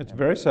weigh in? It's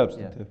very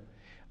substantive.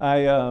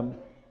 Yeah.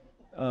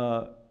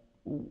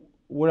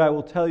 What I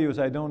will tell you is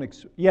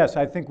yes,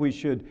 I think we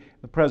should,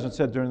 the President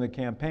said during the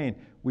campaign,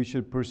 we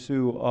should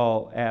pursue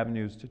all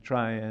avenues to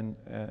try and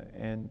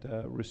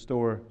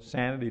restore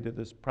sanity to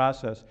this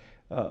process,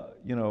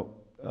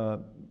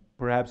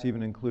 perhaps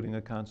even including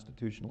a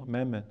constitutional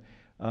amendment.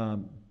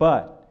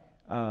 But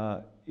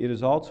it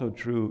is also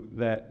true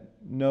that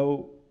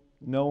no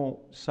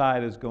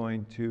side is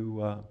going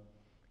to,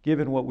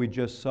 given what we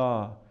just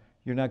saw,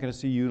 you're not going to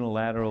see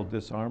unilateral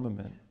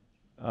disarmament.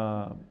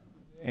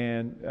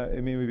 And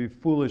it would be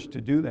foolish to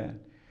do that.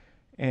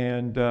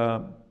 And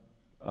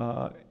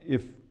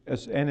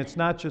and it's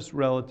not just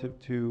relative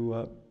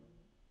to,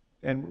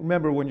 and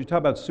remember, when you talk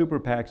about super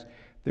PACs,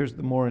 there's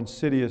the more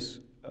insidious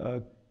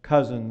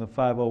cousin, the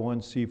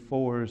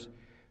 501c4s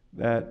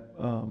that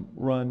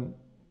run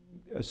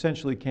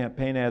essentially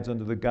campaign ads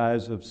under the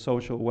guise of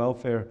social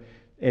welfare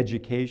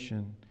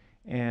education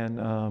and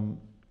are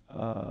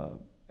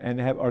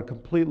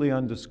completely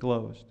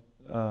undisclosed.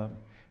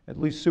 At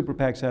least super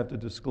PACs have to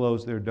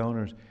disclose their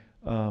donors.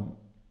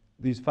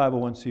 These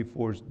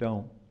 501c4s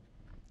don't.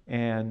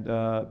 And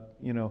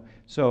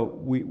so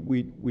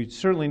we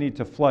certainly need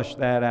to flush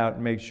that out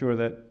and make sure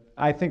that,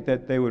 I think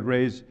that they would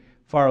raise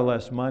far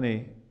less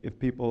money if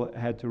people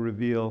had to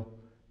reveal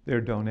their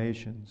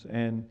donations.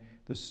 And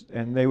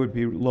they would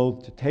be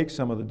loath to take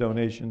some of the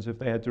donations if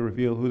they had to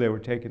reveal who they were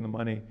taking the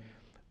money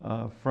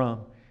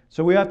from.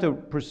 So we have to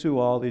pursue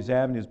all these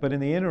avenues. But in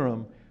the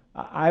interim,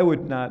 I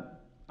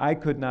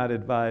could not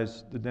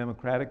advise the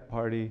Democratic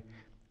Party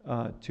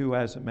to,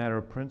 as a matter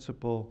of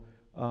principle,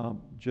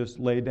 just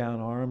lay down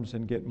arms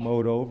and get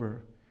mowed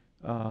over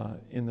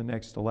in the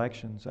next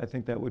elections. I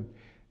think that would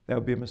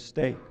be a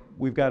mistake.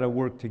 We've got to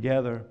work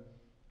together,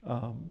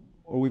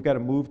 or we've got to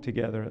move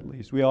together at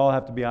least. We all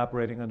have to be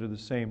operating under the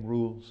same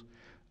rules,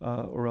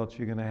 or else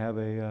you're going to have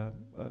a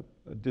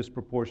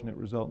disproportionate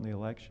result in the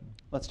election.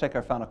 Let's take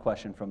our final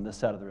question from this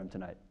side of the room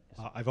tonight.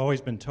 I've always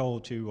been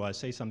told to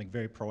say something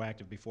very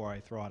proactive before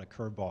I throw out a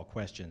curveball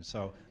question.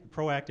 So the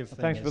proactive thing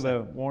thanks is for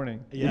the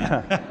warning.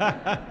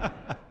 Yeah.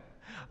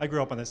 I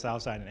grew up on the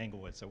south side in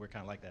Englewood, so we're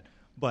kind of like that.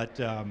 But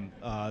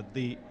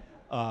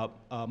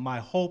my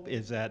hope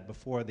is that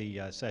before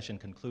the session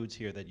concludes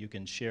here, that you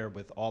can share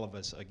with all of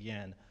us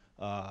again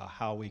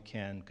how we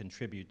can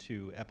contribute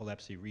to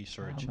epilepsy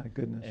research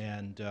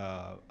and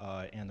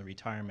the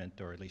retirement,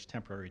 or at least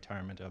temporary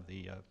retirement, of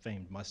the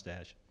famed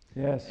mustache.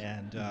 Yes.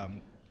 And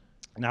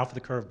now for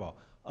the curveball.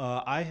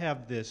 I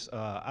have this,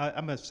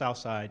 I'm a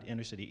Southside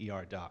inner city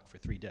ER doc for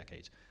 3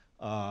 decades.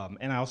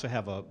 And I also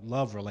have a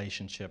love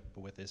relationship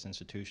with this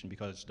institution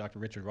because Dr.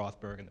 Richard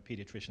Rothberg and the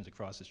pediatricians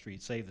across the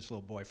street saved this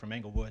little boy from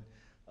Englewood,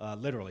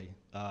 literally.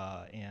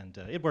 And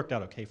it worked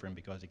out okay for him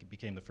because he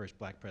became the first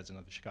black president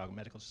of the Chicago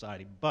Medical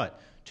Society. But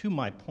to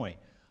my point,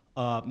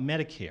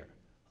 Medicare,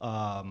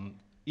 let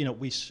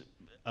me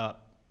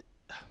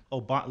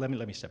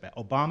step back.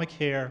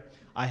 Obamacare,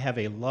 I have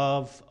a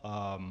love,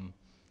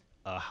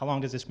 how long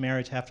does this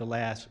marriage have to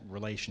last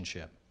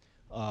relationship?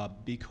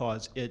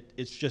 Because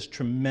it's just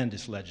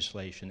tremendous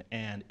legislation,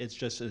 and it's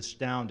just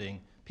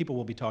astounding. People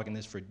will be talking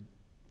this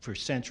for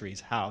centuries,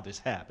 how this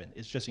happened.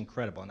 It's just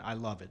incredible, and I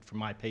love it for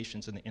my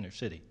patients in the inner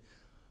city.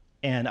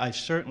 And I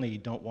certainly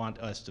don't want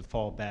us to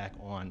fall back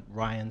on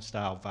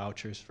Ryan-style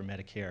vouchers for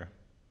Medicare.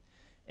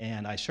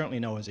 And I certainly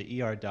know as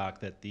an ER doc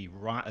that the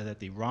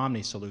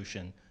Romney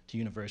solution to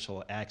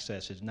universal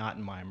access is not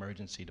in my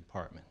emergency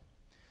department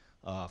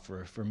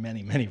for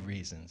many, many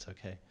reasons,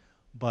 okay?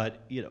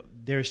 But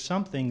there's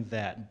something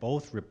that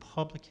both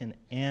Republican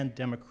and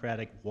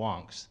Democratic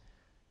wonks,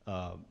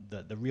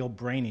 the real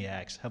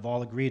brainiacs, have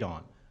all agreed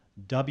on.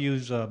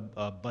 W's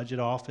budget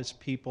office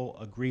people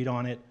agreed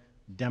on it.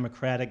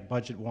 Democratic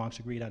budget wonks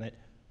agreed on it.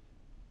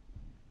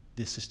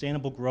 The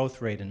sustainable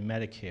growth rate in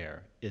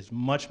Medicare is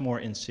much more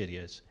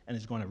insidious and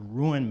is going to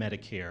ruin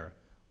Medicare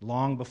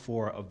long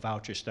before a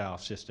voucher-style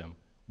system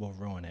will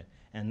ruin it.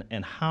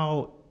 And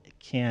how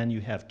can you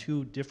have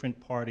two different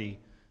parties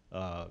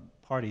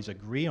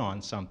agree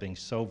on something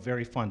so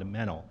very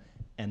fundamental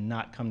and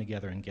not come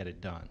together and get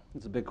it done?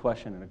 It's a big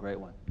question and a great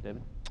one.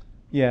 David?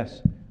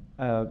 Yes,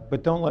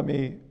 but don't let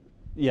me,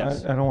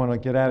 yes. I don't want to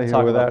get out of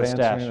here without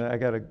answering that. I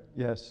got to,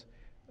 yes.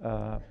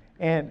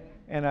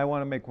 And I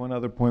want to make one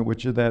other point,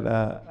 which is that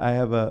I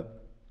have a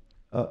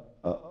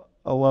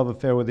love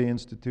affair with the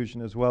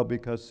institution as well,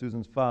 because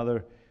Susan's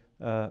father,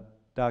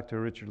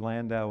 Dr. Richard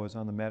Landau, was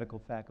on the medical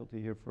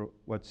faculty here for,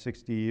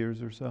 60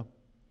 years or so?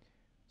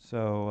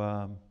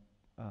 So,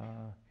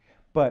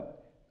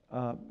 but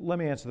let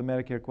me answer the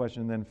Medicare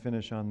question and then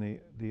finish on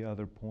the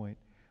other point.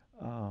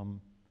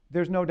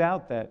 There's no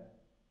doubt that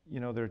the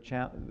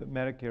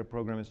Medicare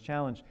program is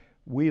challenged,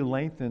 we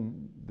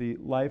lengthened the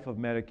life of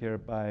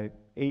Medicare by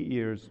 8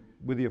 years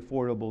with the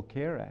Affordable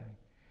Care Act.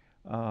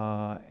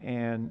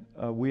 And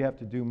we have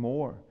to do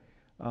more.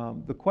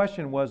 The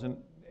question wasn't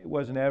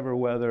ever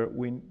whether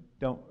we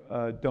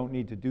don't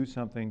need to do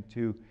something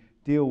to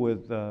deal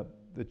with the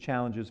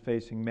challenges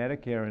facing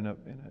Medicare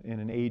in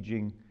an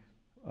aging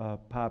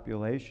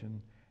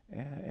population,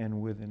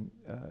 and within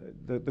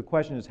the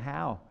question is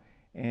how,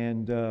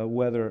 and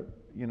whether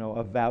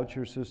a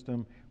voucher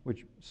system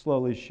which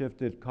slowly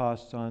shifted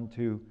costs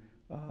onto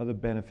the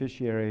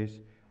beneficiaries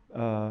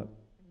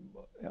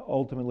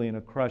ultimately in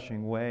a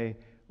crushing way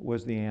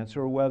was the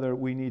answer, or whether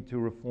we need to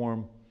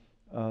reform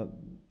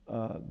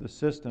the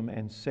system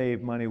and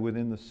save money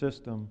within the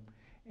system.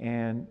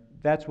 And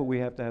that's what we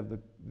have to have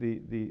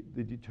the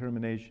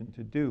determination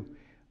to do.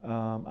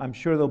 I'm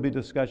sure there'll be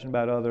discussion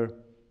about other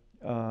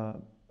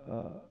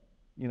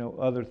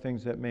other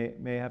things that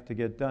may have to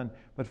get done.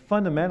 But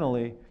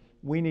fundamentally,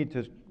 we need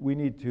to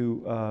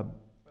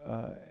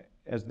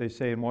as they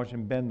say in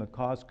Washington, bend the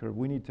cost curve.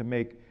 We need to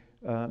make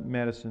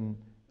medicine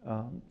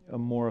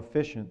more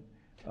efficient.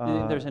 Do you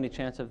think there's any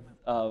chance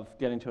of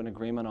getting to an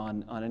agreement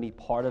on any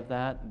part of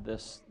that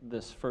this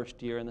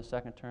first year in the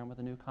second term with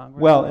the new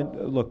Congress? Well,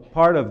 look,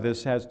 part of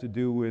this has to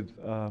do with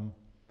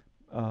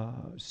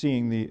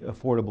seeing the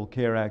Affordable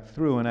Care Act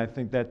through, and I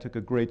think that took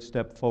a great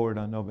step forward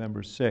on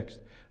November 6th.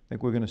 I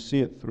think we're going to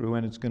see it through,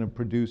 and it's going to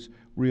produce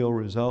real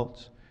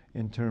results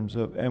in terms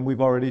of, and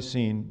we've already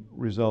seen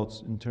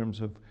results in terms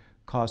of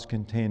cost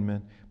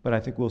containment, but I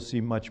think we'll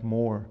see much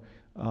more.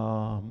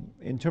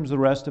 In terms of the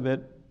rest of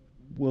it,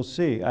 we'll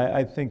see.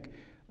 I think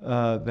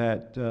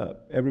that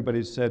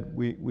everybody's said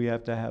we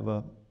have to have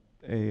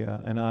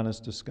an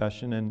honest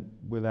discussion and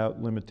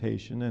without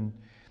limitation, and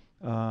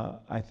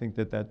I think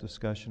that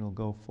discussion will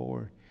go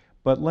forward.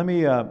 But let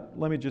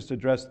me just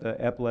address the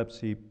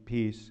epilepsy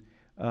piece.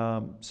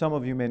 Some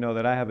of you may know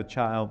that I have a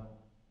child,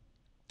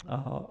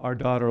 our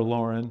daughter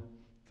Lauren,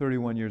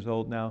 31 years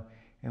old now,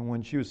 and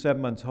when she was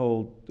 7 months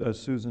old,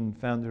 Susan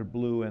found her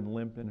blue and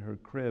limp in her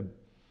crib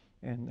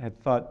and had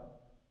thought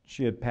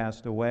she had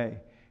passed away.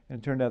 And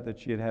it turned out that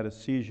she had had a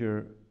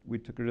seizure. We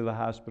took her to the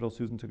hospital.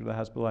 Susan took her to the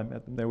hospital. I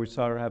met them there. We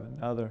saw her have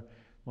another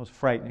most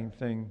frightening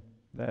thing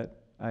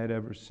that I had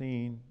ever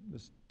seen,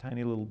 this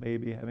tiny little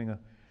baby having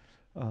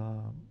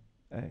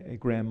a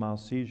grand mal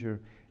seizure.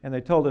 And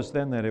they told us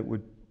then that it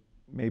would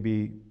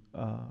maybe,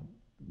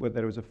 that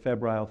it was a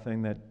febrile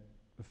thing, that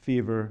a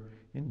fever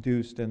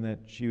induced, and that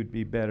she would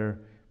be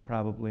better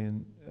probably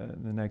in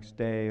the next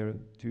day or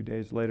 2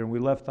 days later. And we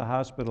left the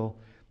hospital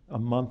a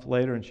month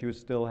later, and she was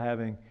still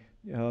having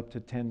up to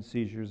 10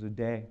 seizures a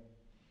day.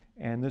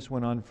 And this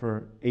went on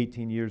for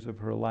 18 years of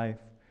her life,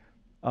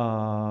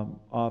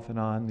 off and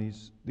on,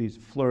 these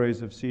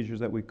flurries of seizures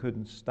that we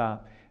couldn't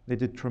stop. They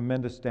did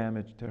tremendous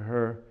damage to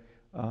her,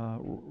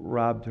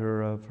 robbed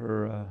her of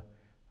her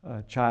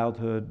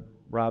childhood,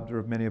 robbed her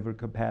of many of her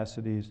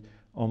capacities,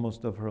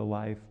 almost of her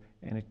life,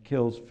 and it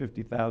kills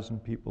 50,000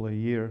 people a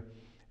year.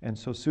 And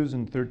so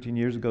Susan, 13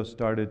 years ago,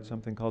 started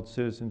something called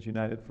Citizens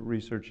United for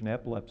Research in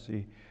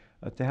Epilepsy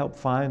to help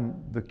find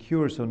the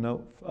cure so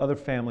no other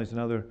families and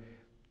other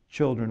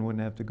children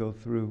wouldn't have to go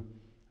through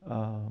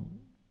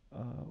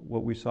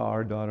what we saw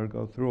our daughter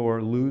go through,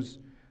 or lose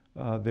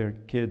their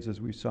kids, as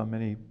we saw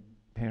many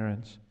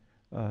parents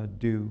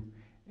do.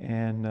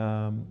 And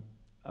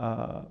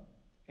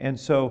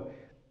so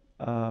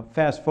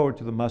fast forward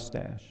to the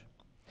mustache.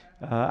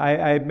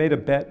 I made a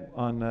bet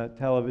on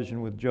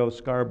television with Joe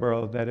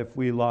Scarborough that if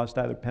we lost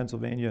either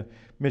Pennsylvania,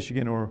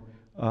 Michigan, or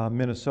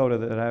Minnesota,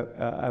 that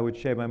I would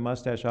shave my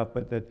mustache off,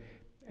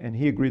 and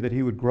he agreed that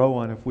he would grow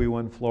one if we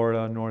won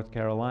Florida and North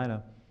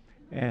Carolina.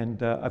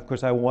 And of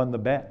course I won the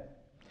bet.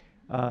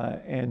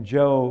 And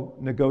Joe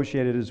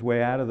negotiated his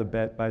way out of the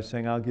bet by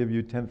saying, I'll give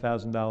you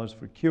 $10,000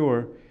 for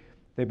cure.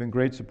 They've been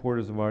great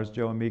supporters of ours,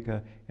 Joe and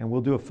Mika, and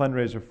we'll do a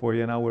fundraiser for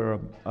you, and I'll wear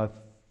a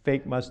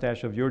fake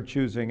mustache of your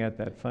choosing at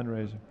that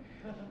fundraiser.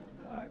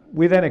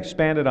 We then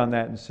expanded on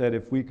that and said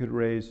if we could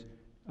raise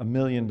 $1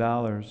 million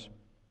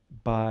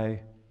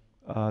by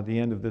the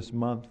end of this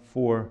month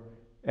for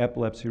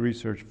epilepsy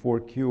research,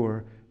 for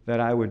cure, that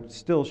I would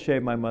still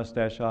shave my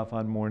mustache off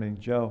on Morning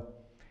Joe.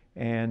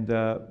 And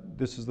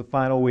this is the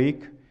final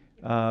week.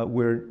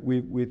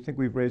 We think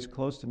we've raised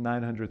close to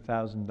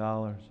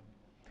 $900,000.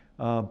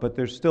 But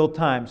there's still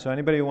time, so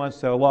anybody who wants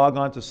to log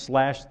on to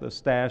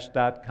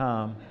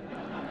slashthestash.com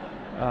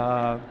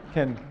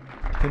can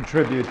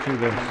contribute to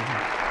this.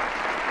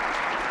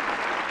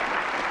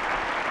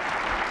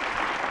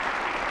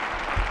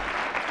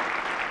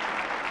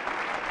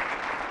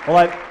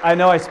 Well, I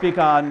know I speak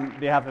on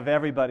behalf of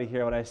everybody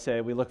here when I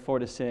say we look forward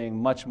to seeing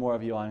much more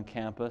of you on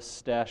campus,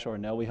 stash or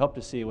no. We hope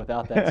to see you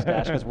without that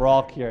stash because we're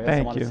all curious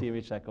and want to see you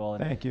reach that goal.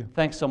 And thank you.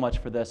 Thanks so much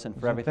for this and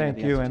for everything at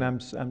the Thank you,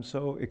 Institute. and I'm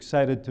so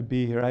excited to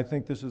be here. I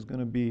think this is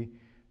going to be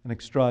an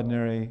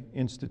extraordinary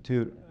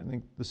institute. I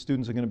think the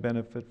students are going to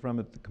benefit from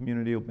it, the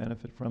community will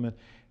benefit from it,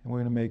 and we're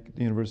going to make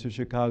the University of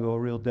Chicago a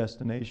real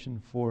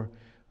destination for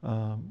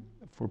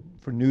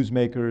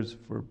newsmakers,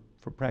 for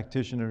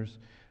practitioners,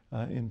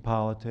 in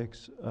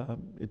politics.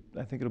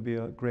 I think it'll be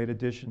a great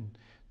addition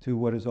to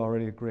what is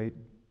already a great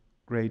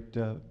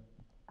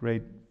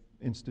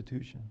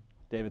institution.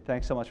 David,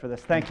 thanks so much for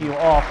this. Thank you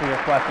all for your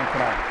questions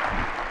tonight.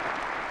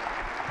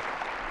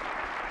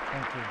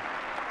 Thank you.